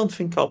really don't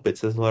think Kyle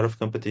Pitts has a lot of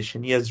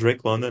competition. He has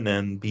Drake London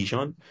and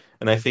Bijan.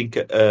 And I think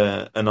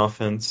an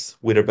offense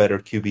with a better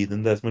QB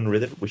than Desmond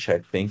Ridder, which I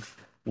think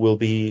will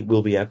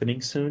be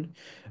happening soon.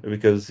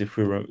 Because if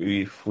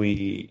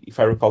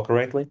I recall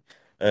correctly,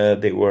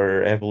 they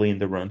were heavily in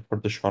the run for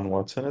Deshaun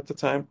Watson at the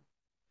time.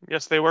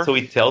 Yes, they were. So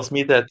it tells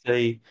me that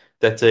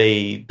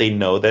they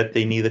know that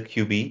they need a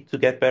QB to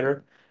get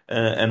better,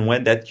 and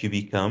when that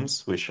QB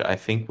comes, which I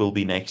think will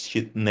be next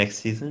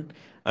season,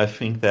 I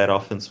think that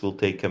offense will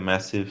take a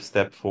massive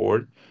step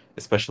forward,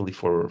 especially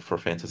for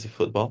fantasy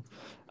football.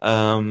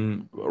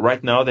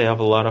 Right now they have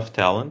a lot of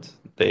talent.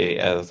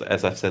 As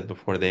I've said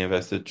before, they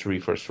invested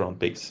three first round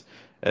picks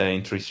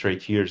in 3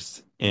 straight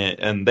years,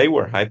 and they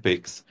were high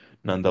picks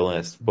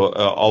nonetheless, but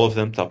all of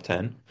them top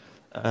 10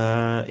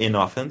 in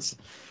offense.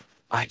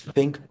 I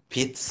think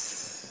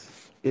Pitts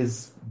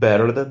is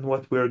better than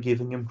what we're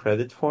giving him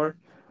credit for.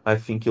 I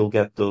think he'll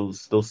get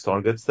those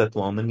targets that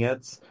London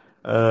gets,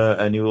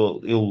 and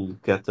he'll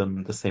get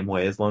them the same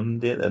way as London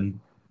did, and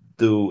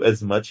do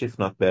as much, if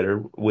not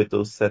better, with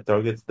those set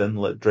targets than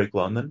Drake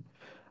London.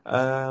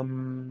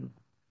 Um,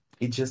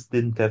 he just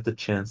didn't have the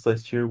chance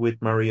last year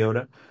with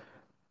Mariota,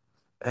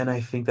 and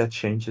I think that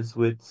changes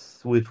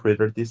with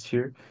Ritter this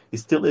year. He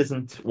still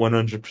isn't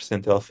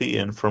 100% healthy,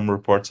 and from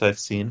reports I've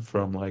seen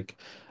from like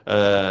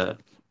uh,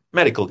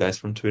 medical guys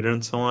from Twitter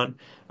and so on,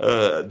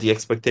 the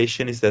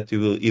expectation is that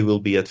he will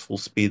be at full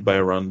speed by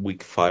around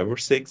week 5 or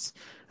 6.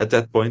 At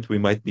that point, we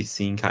might be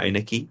seeing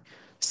Heineke.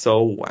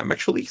 So I'm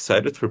actually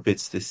excited for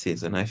Pitts this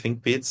season. I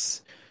think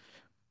Pitts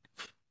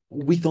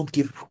we don't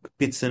give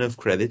Pitts enough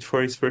credit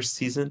for his first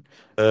season.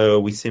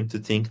 We seem to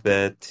think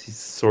that he's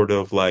sort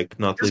of like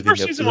not His living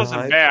first up to season the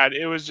wasn't hype. bad.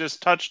 It was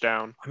just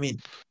touchdown. I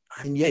mean,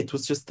 yeah, it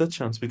was just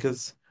touchdowns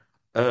because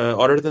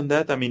other than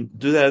that,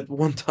 do that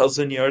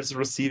 1,000 yards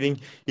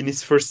receiving in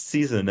his first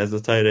season as a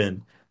tight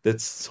end.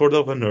 That's sort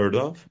of unheard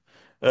of.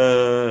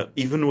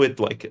 Even with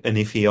like an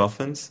iffy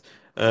offense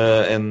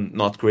and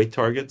not great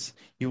targets,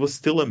 he was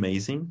still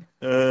amazing.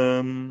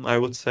 I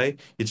would say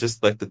he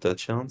just lacked the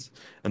touchdowns,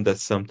 and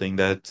that's something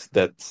that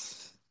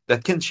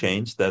can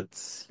change.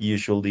 That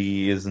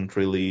usually isn't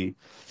really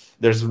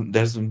there's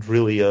not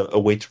really a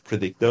way to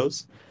predict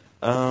those.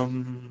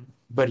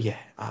 But yeah,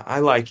 I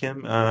like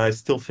him. I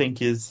still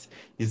think is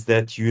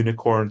that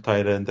unicorn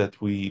tight end that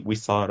we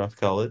saw out of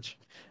college,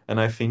 and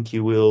I think he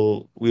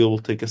will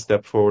take a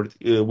step forward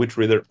with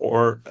Ritter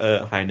or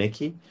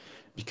Heineke,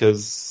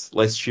 because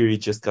last year he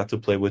just got to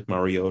play with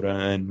Mariota,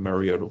 and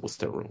Mariota was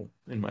terrible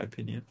in my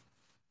opinion.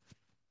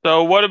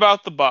 So what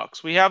about the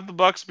Bucks? We have the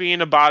Bucks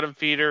being a bottom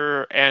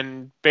feeder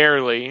and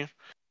barely.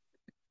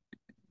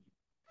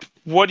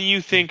 What do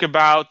you think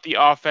about the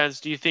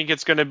offense? Do you think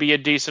it's going to be a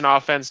decent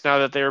offense now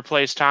that they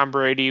replaced Tom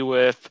Brady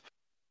with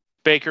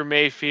Baker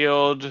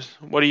Mayfield?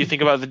 What do you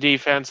think about the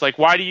defense? Like,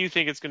 why do you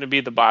think it's going to be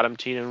the bottom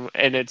team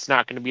and it's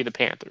not going to be the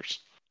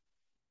Panthers?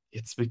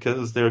 It's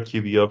because their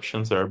QB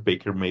options are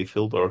Baker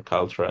Mayfield or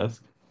Kyle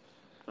Trask,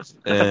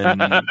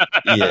 and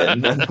yeah,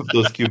 none of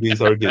those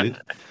QBs are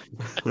good.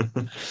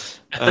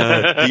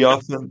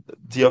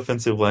 The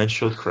offensive line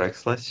showed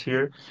cracks last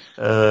year,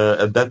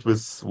 and that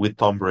was with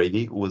Tom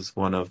Brady, who was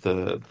one of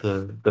the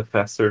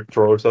faster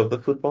throwers of the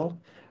football.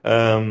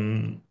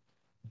 Um,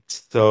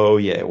 so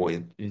yeah,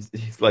 well,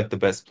 he's like the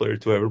best player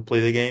to ever play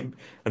the game,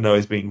 and now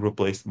he's being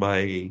replaced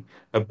by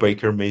a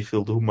Baker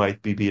Mayfield who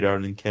might be beat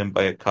out in camp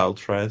by a Kyle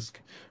Trask,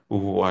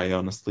 who I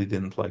honestly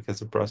didn't like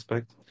as a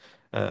prospect.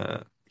 Uh,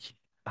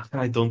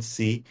 I don't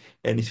see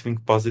anything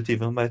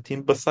positive on that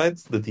team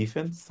besides the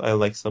defense. I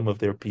like some of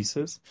their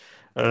pieces.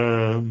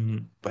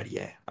 But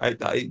yeah,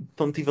 I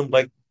don't even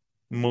like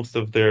most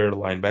of their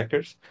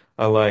linebackers.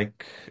 I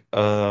like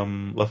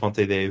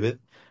Laffonte David.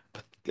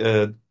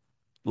 Uh,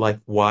 like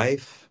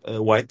White,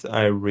 Devin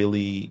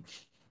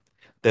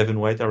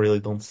White, I really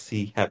don't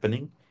see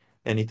happening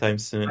anytime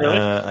soon. Really?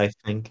 I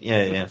think,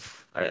 yeah, yeah.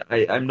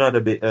 I'm not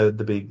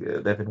the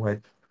big Devin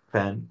White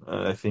fan.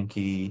 I think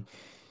he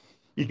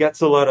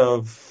gets a lot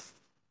of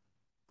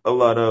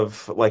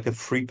like a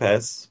free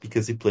pass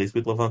because he plays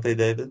with Levante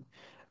David.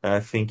 I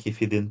think if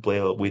he didn't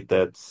play with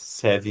that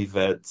savvy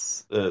vet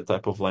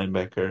type of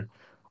linebacker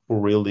who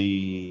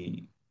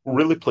really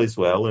plays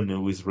well and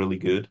who is really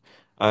good,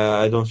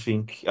 I don't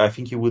think I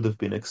think he would have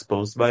been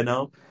exposed by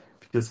now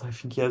because I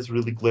think he has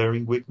really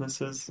glaring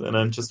weaknesses, and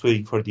I'm just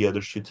waiting for the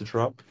other shoe to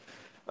drop.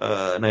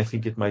 And I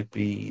think it might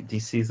be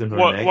this season or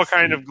What next.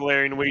 kind of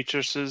glaring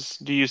weaknesses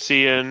do you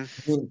see in?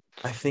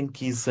 I think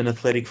he's an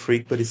athletic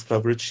freak, but his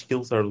coverage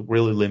skills are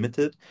really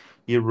limited.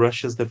 He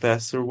rushes the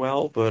passer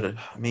well, but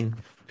I mean,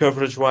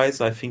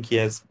 coverage-wise, I think he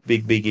has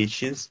big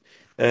issues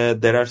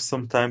that are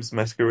sometimes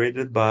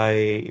masqueraded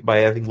by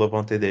having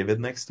Levante David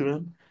next to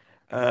him.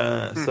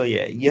 Hmm. So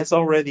yeah, he has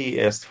already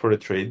asked for a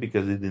trade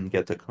because he didn't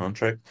get the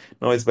contract.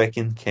 Now he's back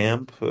in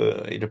camp.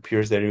 It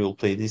appears that he will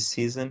play this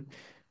season.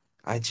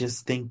 I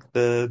just think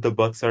the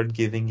Bucks aren't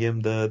giving him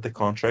the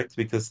contract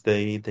because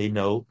they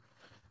know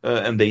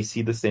and they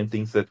see the same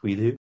things that we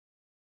do,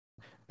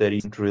 that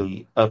isn't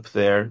really up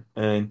there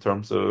in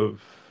terms of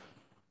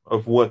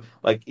what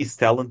like his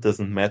talent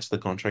doesn't match the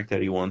contract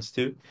that he wants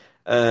to.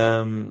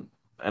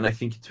 And I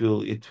think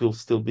it will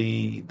still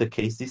be the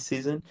case this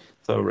season.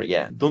 So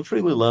yeah, don't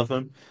really love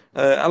him.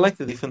 I like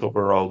the defense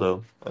overall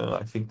though.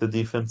 I think the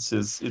defense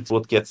is it's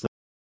what gets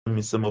them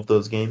in some of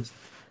those games.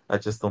 I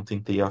just don't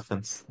think the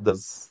offense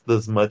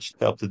does much to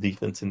help the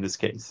defense in this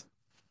case.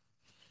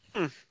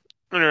 Hmm.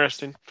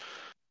 Interesting.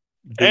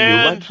 Do you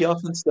like And the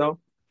offense though?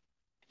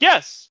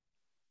 yes,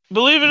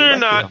 believe it You or like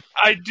the not, offense?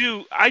 I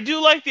do. I do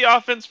like the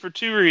offense for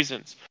two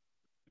reasons.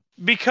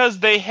 Because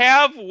they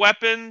have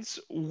weapons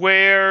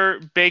where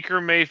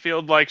Baker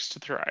Mayfield likes to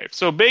thrive.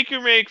 So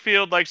Baker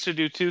Mayfield likes to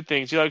do two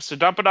things. He likes to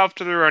dump it off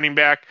to the running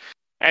back,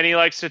 and he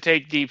likes to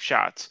take deep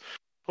shots.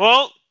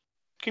 Well,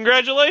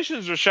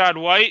 congratulations, Rashad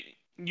White.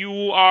 You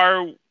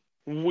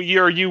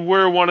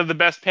were one of the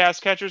best pass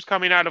catchers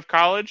coming out of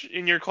college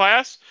in your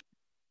class.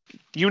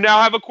 You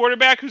now have a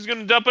quarterback who's going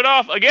to dump it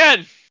off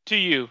again to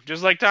you,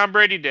 just like Tom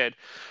Brady did.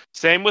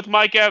 Same with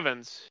Mike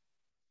Evans.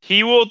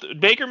 He will.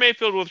 Baker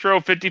Mayfield will throw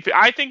 50.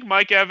 I think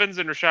Mike Evans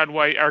and Rashad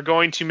White are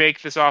going to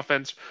make this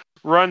offense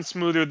run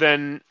smoother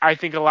than I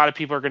think a lot of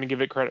people are going to give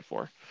it credit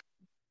for.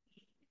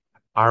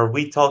 Are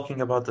we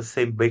talking about the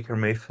same Baker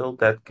Mayfield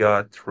that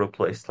got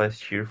replaced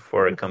last year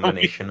for a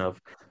combination of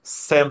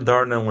Sam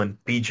Darnold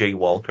and PJ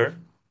Walker?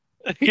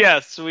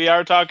 Yes, we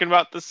are talking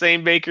about the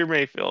same Baker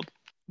Mayfield.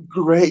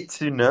 Great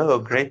to know.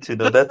 Great to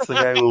know. That's the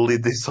guy who will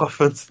lead this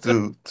offense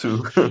to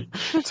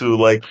to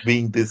like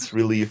being this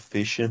really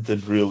efficient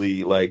and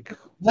really like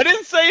I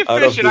didn't say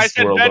out of efficient. I this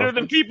said world better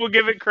than offense. people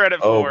give it credit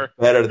Oh, for.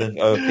 better than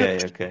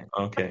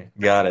okay.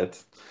 Got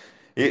it.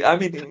 I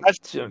mean, I,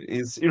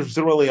 it's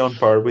really on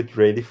par with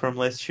Brady from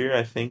last year.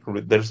 I think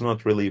there's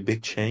not really a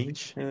big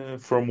change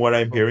from what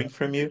I'm hearing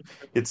from you.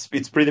 It's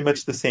pretty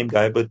much the same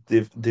guy, but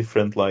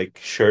different like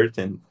shirt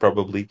and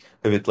probably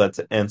a bit less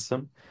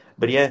handsome.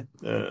 But yeah,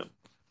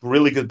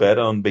 really good bet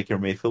on Baker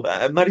Mayfield.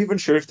 I'm not even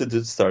sure if the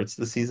dude starts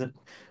the season.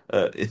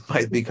 It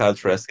might be Kyle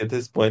Trask at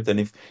this point, and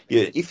if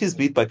he's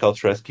beat by Kyle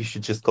Trask, you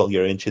should just call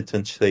your agent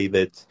and say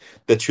that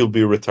you'll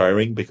be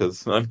retiring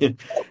because I mean,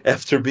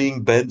 after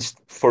being benched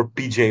for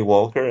PJ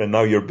Walker and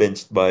now you're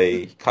benched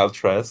by Kyle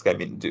Trask, I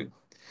mean, dude,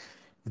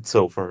 it's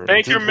over.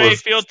 Baker Dude was,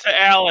 Mayfield to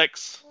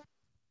Alex.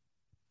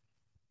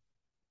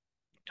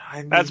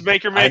 I That's mean,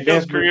 Baker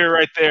Mayfield's career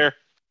right there.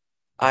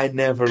 I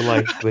never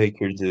liked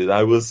Baker, dude.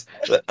 I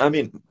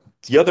mean,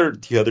 the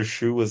other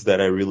shoe was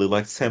that I really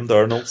liked Sam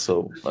Darnold.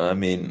 So I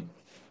mean,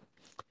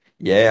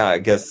 yeah, I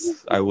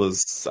guess I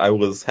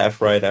was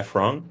half right, half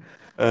wrong.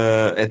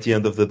 At the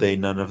end of the day,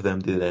 none of them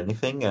did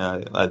anything.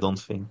 I don't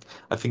think.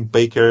 I think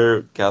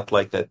Baker got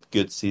like that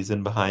good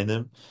season behind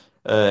him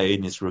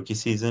in his rookie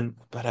season,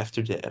 but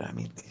after that, I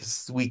mean,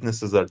 his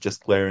weaknesses are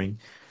just glaring.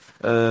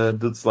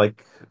 Dude's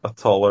like a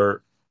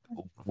taller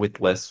with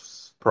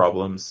less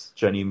problems,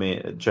 Johnny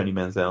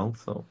Manziel.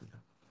 So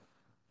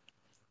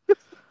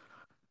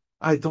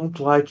I don't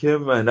like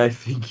him, and I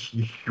think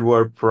you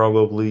are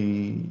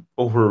probably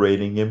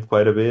overrating him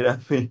quite a bit. I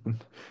mean.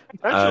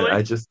 I, Eventually.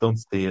 I just don't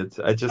see it.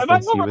 I just Am I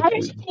don't see over? it I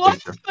with just Baker.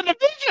 lost the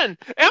division.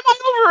 Am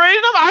I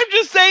overrating them? I'm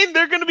just saying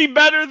they're going to be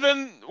better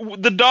than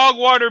the dog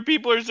water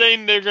people are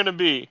saying they're going to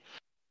be.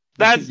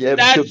 Yeah,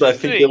 That's because I just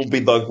think me. they'll be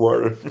dog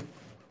water.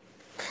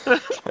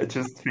 I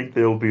just think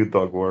they'll be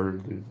dog water,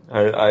 dude.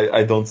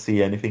 I don't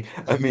see anything.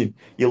 I mean,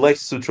 he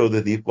likes to throw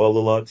the deep ball a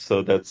lot,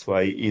 so that's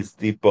why his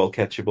deep ball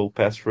catchable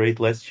pass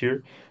rate last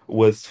year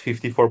was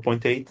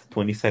 54.8,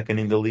 22nd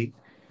in the league.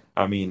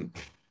 I mean,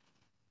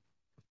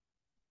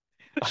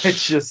 I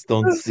just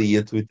don't see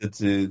it with the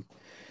dude.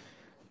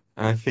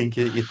 I think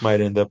it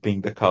might end up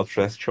being the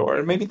Caltrest show,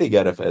 or maybe they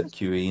got a vet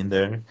QE in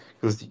there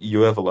because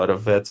you have a lot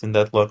of vets in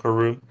that locker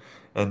room,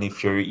 and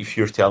if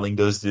you're telling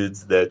those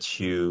dudes that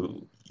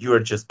you are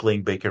just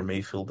playing Baker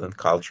Mayfield and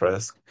Kyle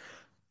Trask,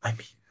 I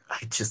mean,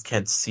 I just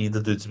can't see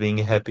the dudes being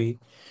happy.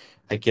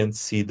 I can't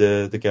see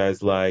the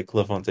guys like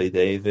Levante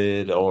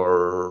David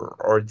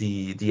or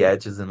the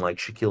edges in like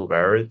Shaquille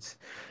Barrett.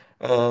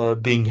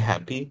 being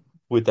happy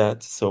with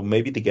that. So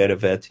maybe they get a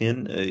vet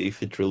in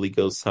if it really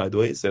goes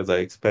sideways, as I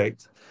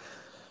expect.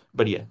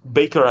 But yeah,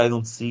 Baker, I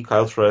don't see.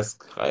 Kyle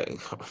Trask,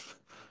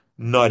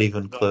 not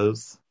even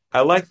close.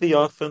 I like the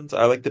offense.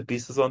 I like the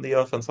pieces on the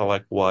offense. I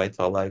like White.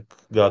 I like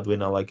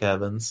Godwin. I like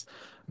Evans.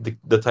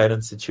 The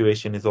Titan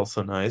situation is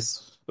also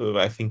nice.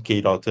 I think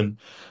Kate Otten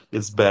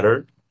is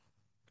better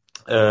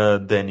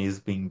than he's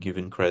being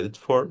given credit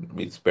for.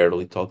 It's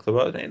barely talked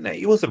about, and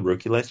he was a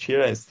rookie last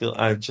year.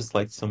 I just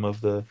liked some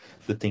of the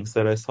things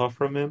that I saw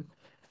from him.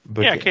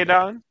 But Yeah, yeah, K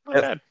Don, not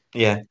uh, bad.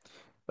 yeah.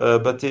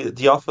 But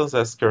the offense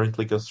as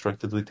currently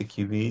constructed with the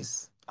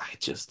QBs, I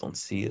just don't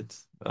see it.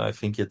 I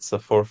think it's a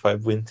 4 or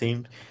 5 win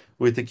team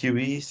with the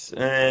QBs,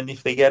 and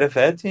if they get a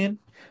vet in,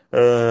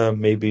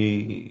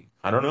 maybe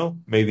I don't know.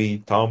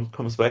 Maybe Tom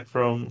comes back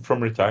from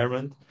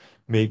retirement.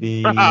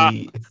 Maybe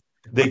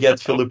they get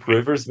Philip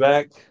Rivers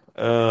back.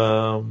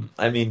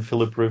 I mean,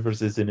 Philip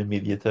Rivers is an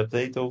immediate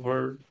update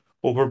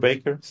over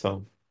Baker.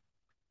 So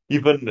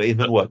even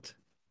what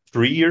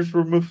 3 years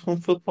removed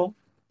from football?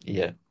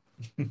 Yeah.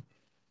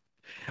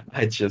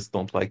 I just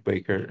don't like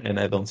Baker, and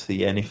I don't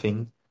see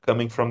anything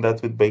coming from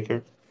that with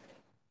Baker.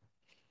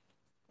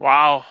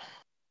 Wow.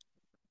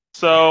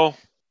 So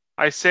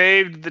I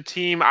saved the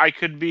team I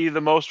could be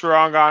the most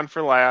wrong on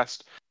for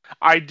last.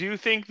 I do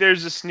think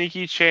there's a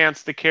sneaky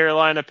chance the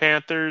Carolina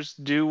Panthers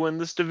do win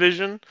this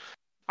division.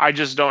 I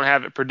just don't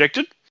have it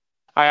predicted.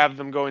 I have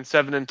them going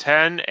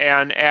 7-10,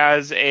 and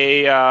as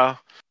a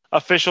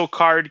official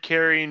card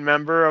carrying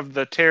member of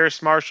the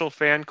Terrace Marshall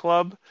fan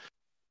club,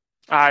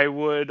 I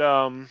would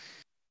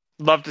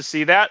love to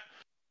see that.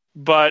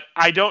 But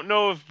I don't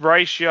know if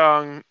Bryce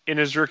Young in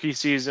his rookie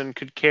season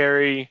could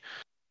carry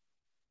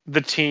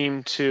the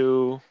team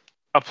to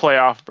a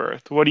playoff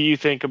berth. What do you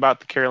think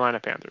about the Carolina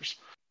Panthers?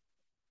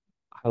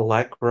 I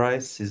like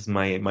Rice is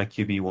my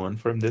QB1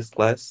 from this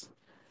class.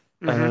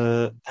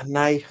 Mm-hmm. And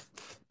I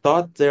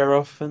thought their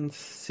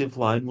offensive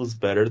line was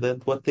better than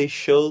what they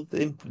showed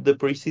in the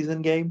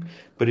preseason game.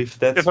 But if If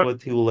that's I,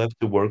 what he will have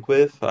to work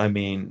with, I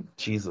mean,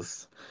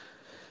 Jesus.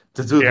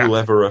 The dude yeah. will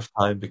have a rough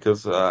time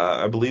because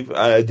I believe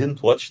I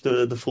didn't watch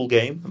the full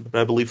game, but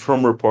I believe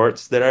from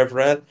reports that I've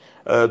read,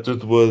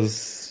 dude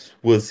was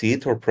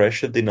hit or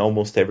pressured in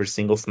almost every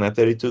single snap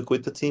that he took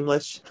with the team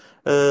last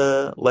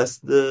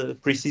the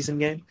preseason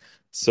game.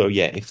 So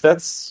yeah, if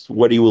that's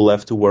what he will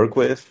have to work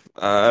with,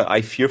 I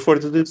fear for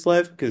the dude's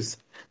life because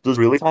dude's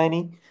really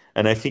tiny,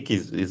 and I think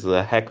he's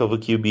a heck of a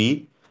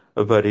QB.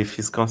 But if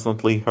he's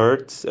constantly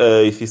hurt,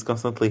 if he's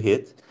constantly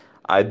hit,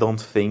 I don't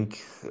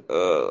think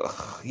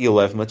he'll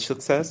have much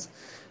success.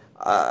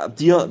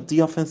 The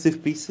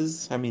offensive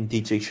pieces, I mean,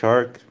 DJ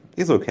Shark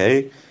is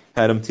okay.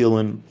 Adam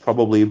Thielen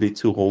probably a bit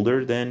too old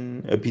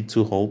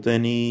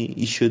than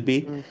he should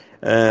be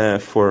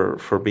Mm.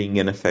 for being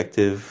an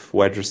effective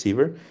wide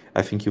receiver.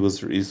 I think he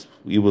was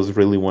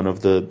really one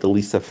of the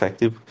least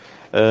effective,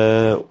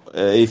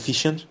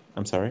 efficient.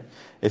 I'm sorry,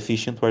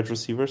 efficient wide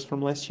receivers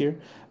from last year.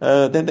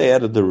 Then they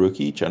added the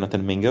rookie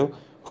Jonathan Mingo,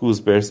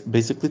 who's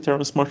basically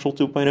Terrace Marshall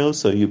 2.0,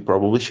 so you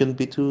probably shouldn't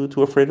be too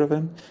afraid of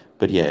him.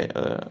 But yeah,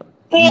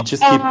 you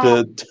just keep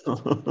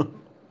the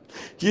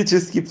you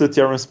just keep the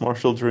Terrace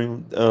Marshall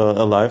dream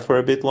alive for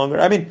a bit longer.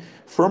 I mean,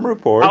 from Alpha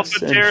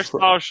reports and Terrace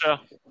Marshall.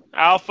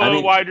 I Alpha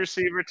mean, wide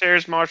receiver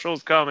Terrace Marshall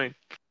is coming.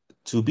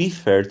 to be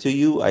fair to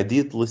you, I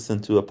did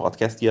listen to a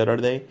podcast the other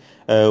day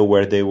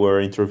where they were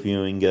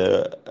interviewing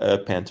a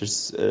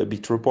Panthers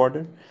beat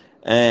reporter,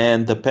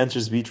 and the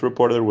Panthers beat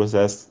reporter was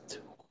asked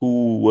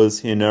who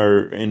was in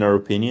her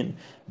opinion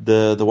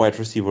the wide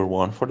receiver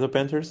one for the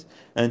Panthers,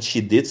 and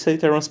she did say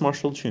Terrence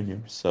Marshall Jr.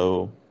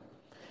 So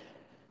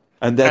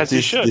and that As he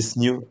this should. this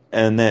new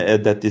and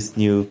that this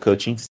new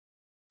coaching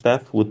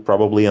staff would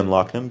probably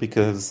unlock him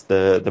because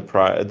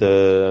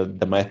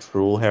the Matt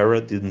Rule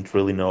era didn't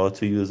really know how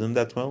to use him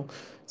that well.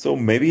 So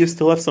maybe you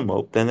still have some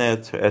hope. Then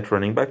at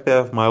running back they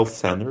have Miles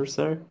Sanders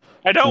there,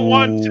 I don't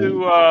want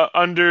who to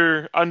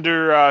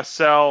under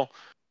sell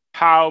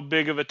how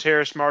big of a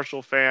Terrace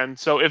Marshall fan.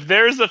 So if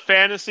there's a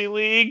fantasy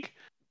league,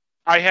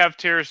 I have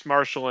Terrace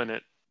Marshall in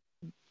it.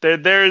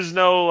 There is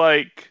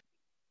no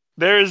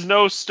there is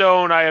no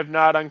stone I have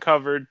not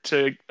uncovered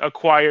to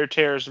acquire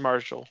Terrace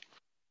Marshall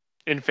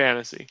in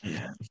fantasy.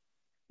 yeah,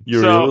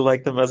 you So, really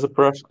like them as a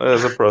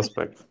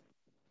prospect.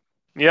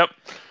 yep.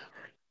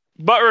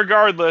 But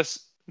regardless,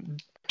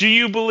 do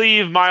you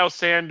believe Miles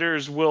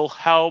Sanders will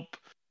help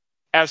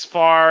as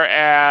far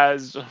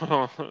as,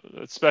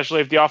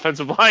 especially if the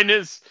offensive line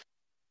is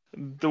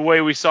the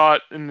way we saw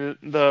it in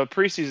the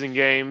preseason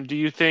game? Do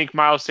you think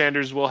Miles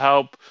Sanders will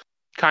help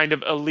kind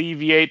of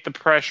alleviate the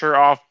pressure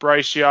off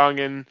Bryce Young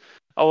and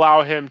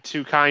allow him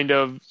to kind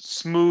of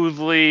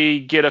smoothly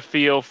get a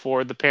feel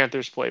for the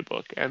Panthers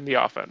playbook and the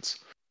offense?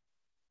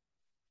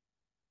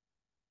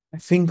 I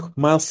think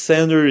Miles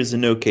Sanders is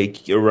an okay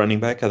running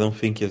back. I don't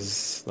think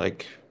he's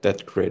like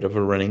that great of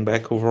a running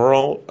back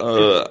overall.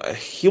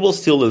 He will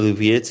still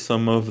alleviate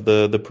some of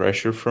the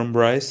pressure from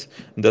Bryce.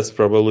 That's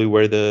probably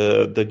where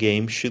the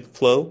game should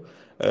flow.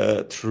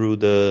 through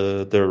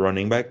the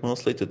running back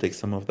mostly to take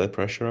some of that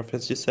pressure off,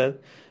 as you said.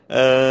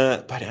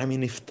 But I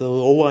mean, if the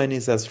O line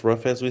is as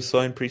rough as we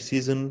saw in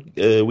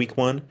preseason, week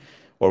one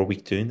or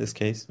week two in this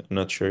case, I'm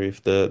not sure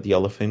if the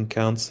elephant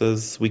counts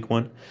as week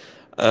one.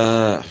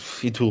 Uh,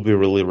 it will be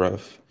really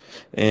rough,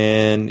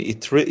 and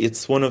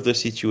it's one of the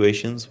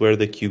situations where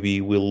the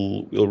QB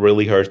will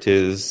really hurt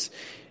his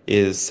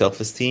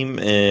self-esteem,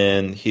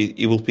 and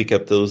he will pick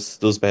up those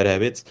bad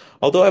habits.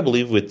 Although I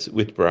believe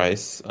with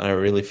Bryce, I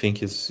really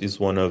think is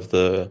one of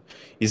the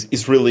is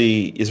a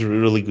really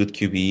good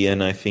QB,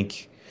 and I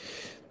think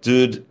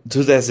dude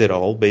has it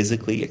all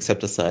basically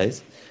except the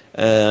size.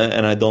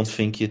 And I don't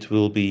think it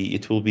will be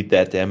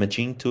that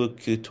damaging to a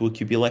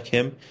QB like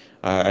him.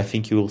 I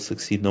think he will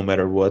succeed no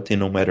matter what in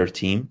no matter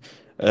team.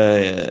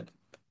 Uh,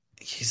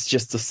 he's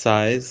just the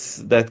size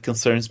that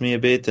concerns me a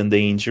bit and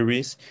the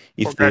injuries.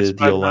 Poor If guy's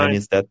the O five line nine.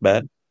 is that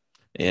bad,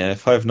 yeah,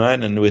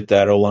 5'9", and with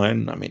that O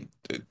line, I mean,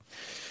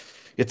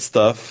 it's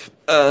tough.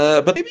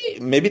 But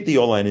maybe the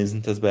O line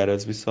isn't as bad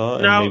as we saw,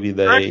 and Now, maybe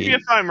correct me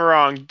if they. I'm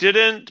wrong.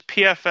 Didn't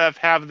PFF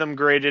have them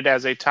graded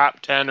as a top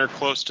 10 or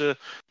close to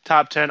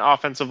top 10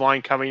 offensive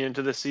line coming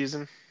into the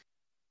season?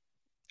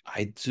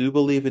 I do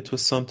believe it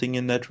was something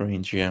in that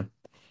range. Yeah.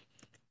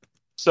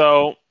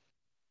 So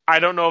I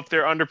don't know if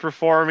they're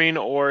underperforming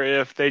or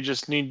if they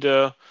just need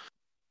to,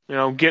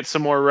 get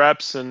some more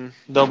reps and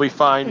they'll be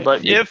fine.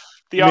 But Yeah, if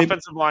the maybe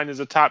offensive line is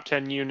a top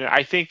 10 unit,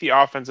 I think the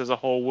offense as a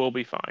whole will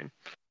be fine.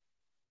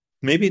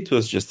 maybe it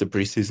was just the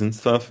preseason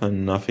stuff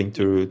and nothing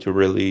to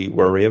really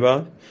worry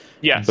about.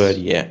 But Yes.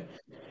 yeah,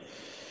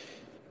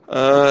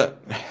 uh,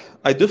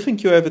 I do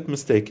think you have it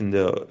mistaken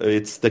though.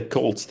 It's the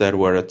Colts that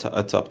were a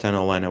top 10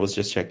 line. I was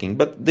just checking,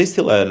 but they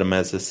still had them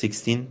as a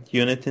 16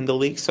 unit in the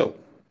league. So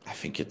I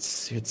think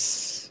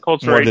it's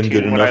Colts were more than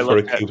good 18 when I enough for a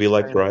looked at QB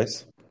like today.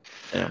 Bryce.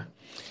 Yeah.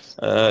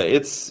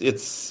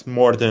 It's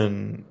more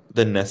than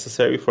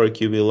necessary for a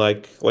QB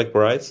like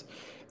Bryce.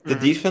 The Hmm.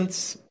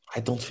 defense, I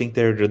don't think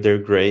they're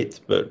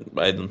great, but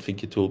I don't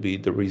think it will be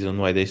the reason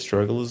why they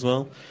struggle as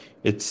well.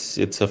 It's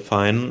a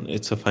fine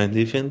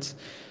defense.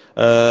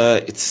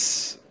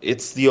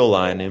 It's the O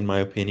line in my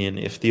opinion.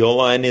 If the O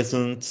line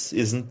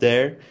isn't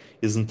there,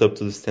 isn't up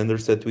to the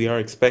standards that we are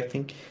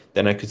expecting,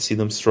 then I could see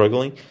them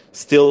struggling.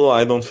 Still,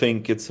 I don't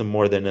think it's a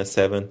more than a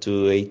 7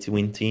 to 8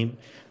 win team,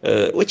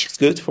 which is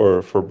good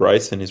for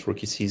Bryce and his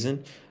rookie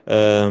season.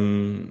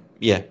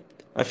 Yeah,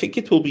 I think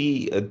it will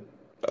be a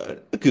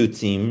good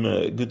team,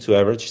 a good to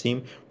average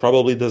team.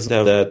 Probably doesn't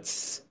have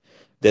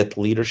that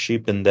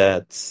leadership and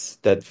that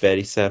that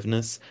veteran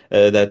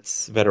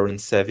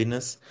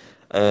savviness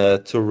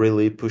to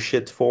really push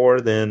it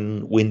forward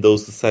and win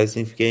those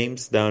decisive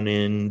games down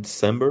in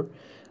December.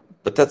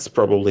 But that's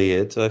probably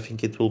it. I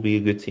think it will be a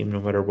good team no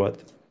matter what.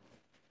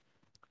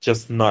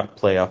 Just not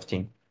playoff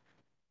team.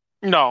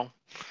 No,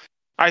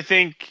 I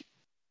think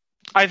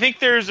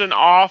there's an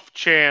off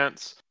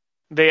chance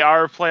they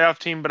are a playoff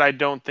team, but I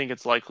don't think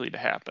it's likely to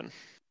happen.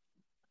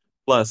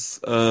 Plus,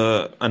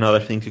 another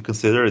thing to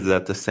consider is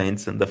that the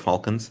Saints and the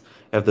Falcons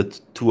have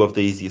two of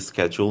the easiest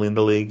schedule in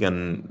the league,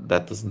 and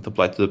that doesn't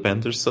apply to the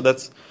Panthers. So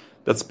that's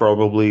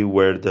probably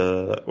where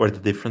the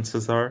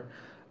differences are.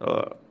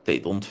 They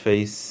don't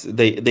face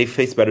they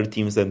face better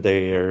teams than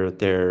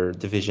their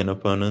division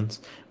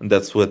opponents, and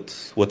that's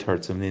what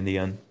hurts them in the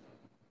end.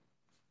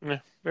 Yeah,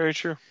 very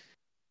true.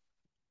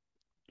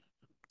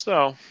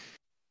 So,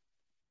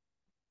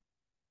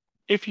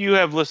 if you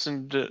have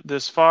listened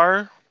this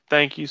far,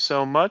 thank you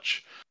so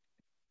much.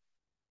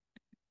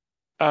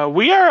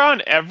 We are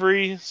on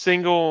every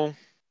single,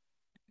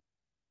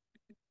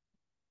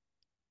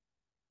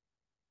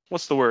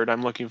 what's the word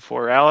I'm looking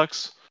for,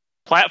 Alex?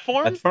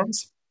 Platform?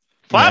 Platforms?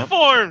 Yeah.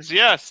 Platforms,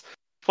 yes.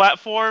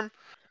 Platform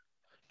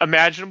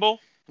imaginable,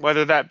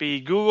 whether that be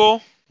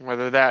Google,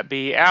 whether that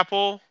be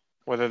Apple,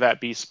 whether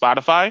that be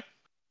Spotify.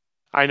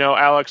 I know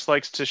Alex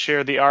likes to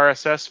share the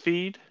RSS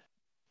feed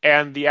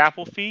and the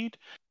Apple feed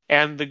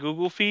and the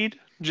Google feed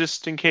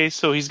just in case.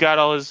 So he's got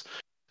all his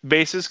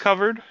bases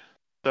covered.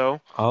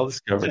 So, All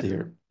discovered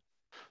here.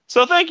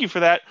 so thank you for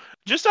that.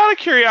 Just out of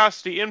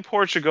curiosity, in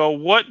Portugal,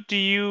 what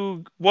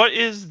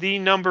is the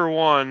number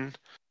one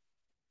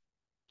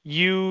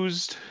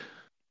used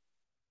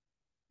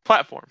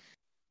platform?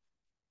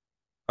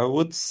 I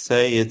would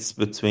say it's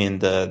between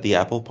the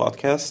Apple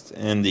podcast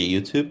and the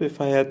YouTube,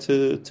 if I had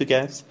to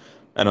guess.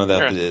 I don't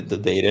have Yeah, the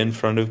data in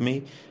front of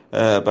me,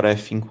 but I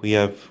think we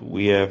have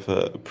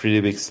a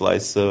pretty big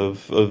slice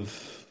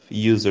of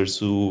users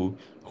who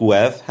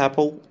have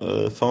Apple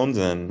phones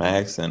and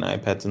Macs and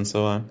iPads and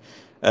so on.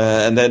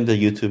 And then the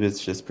YouTube is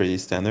just pretty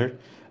standard.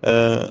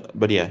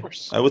 But of yeah,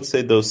 course. I would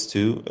say those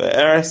two.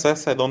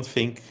 RSS, I don't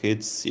think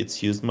it's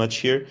used much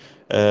here.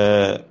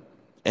 Uh,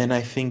 and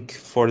I think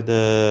for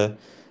the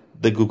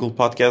Google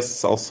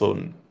podcasts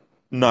also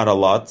not a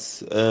lot.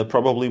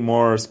 Probably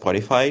more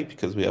Spotify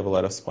because we have a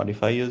lot of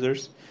Spotify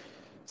users.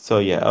 So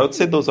yeah, I would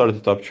say those are the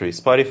top three: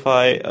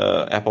 Spotify,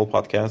 Apple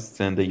Podcasts,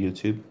 and the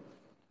YouTube.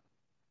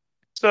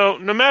 So,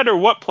 no matter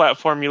what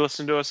platform you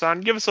listen to us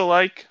on, give us a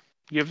like,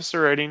 give us a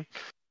rating.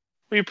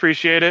 We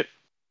appreciate it.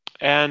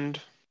 And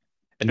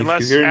And if you're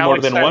Unless hearing more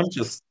Alex than has. one,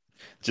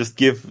 just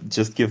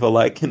give a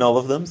like in all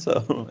of them,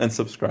 so and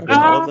subscribe in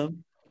all of Ah,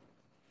 them.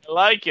 I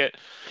like it.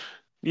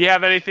 Do you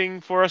have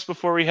anything for us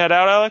before we head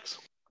out, Alex?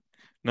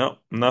 No,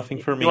 nothing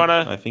for You me.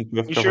 wanna? I think we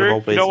have You covered sure all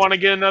you don't bases. want to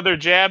get another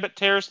jab at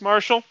Terrace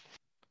Marshall?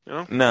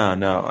 No. No,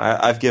 no,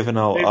 I've given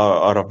all Maybe.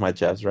 out of my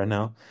jabs right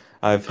now.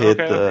 I've hit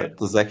Okay. Okay.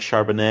 the Zach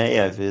Charbonnet,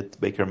 I've hit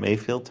Baker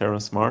Mayfield,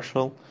 Terrence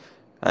Marshall,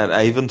 and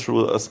I even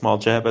threw a small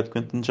jab at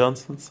Quentin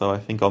Johnson. So I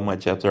think all my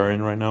jabs are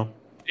in right now.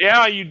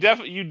 Yeah, you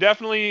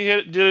definitely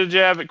did a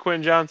jab at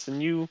Quentin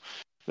Johnson.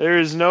 There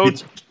is no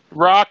Did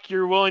rock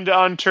you're willing to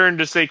unturn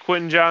to say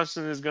Quentin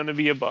Johnson is going to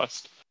be a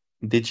bust.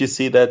 Did you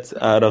see that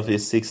out of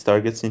his 6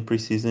 targets in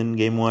preseason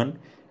game one,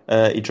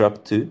 he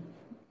dropped two?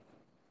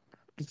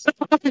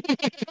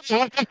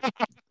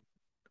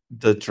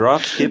 The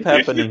drops keep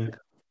happening.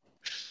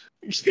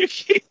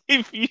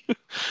 If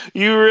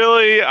you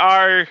really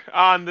are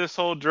on this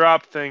whole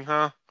drop thing,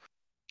 huh?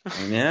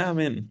 Yeah, I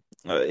mean,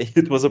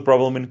 it was a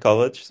problem in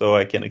college, so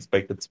I can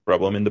expect it's a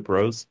problem in the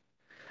pros.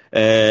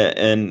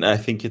 And I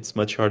think it's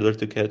much harder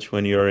to catch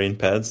when you're in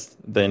pads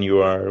than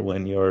you are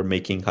when you're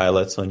making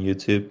highlights on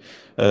YouTube,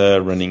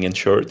 running in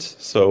shorts.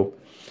 So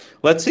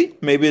let's see.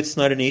 Maybe it's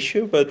not an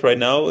issue, but right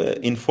now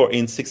in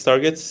 6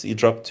 targets, he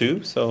dropped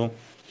two, so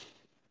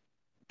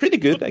pretty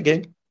good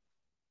again.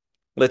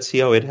 Let's see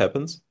how it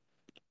happens.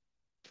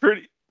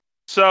 Pretty.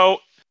 So,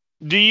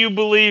 do you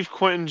believe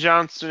Quentin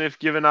Johnson, if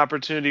given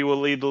opportunity, will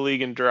lead the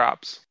league in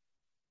drops?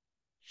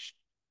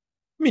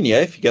 I mean,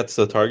 yeah, if he gets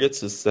the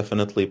targets, it's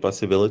definitely a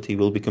possibility.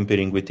 We'll be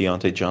competing with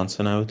Deontay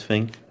Johnson, I would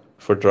think,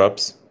 for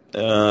drops.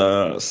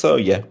 So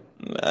yeah,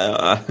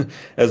 uh,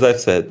 as I've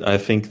said, I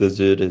think the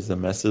dude is a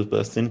massive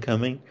bust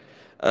incoming.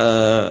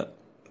 Uh,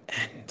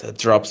 and the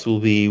drops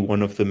will be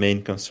one of the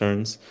main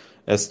concerns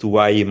as to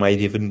why he might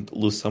even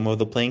lose some of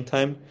the playing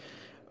time.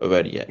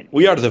 But yeah,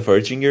 we are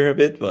diverging here a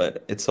bit,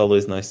 but it's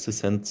always nice to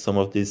send some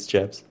of these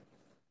jabs.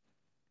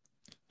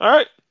 All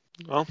right.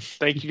 Well,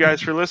 thank you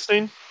guys for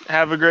listening.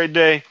 Have a great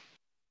day.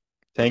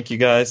 Thank you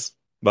guys.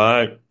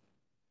 Bye.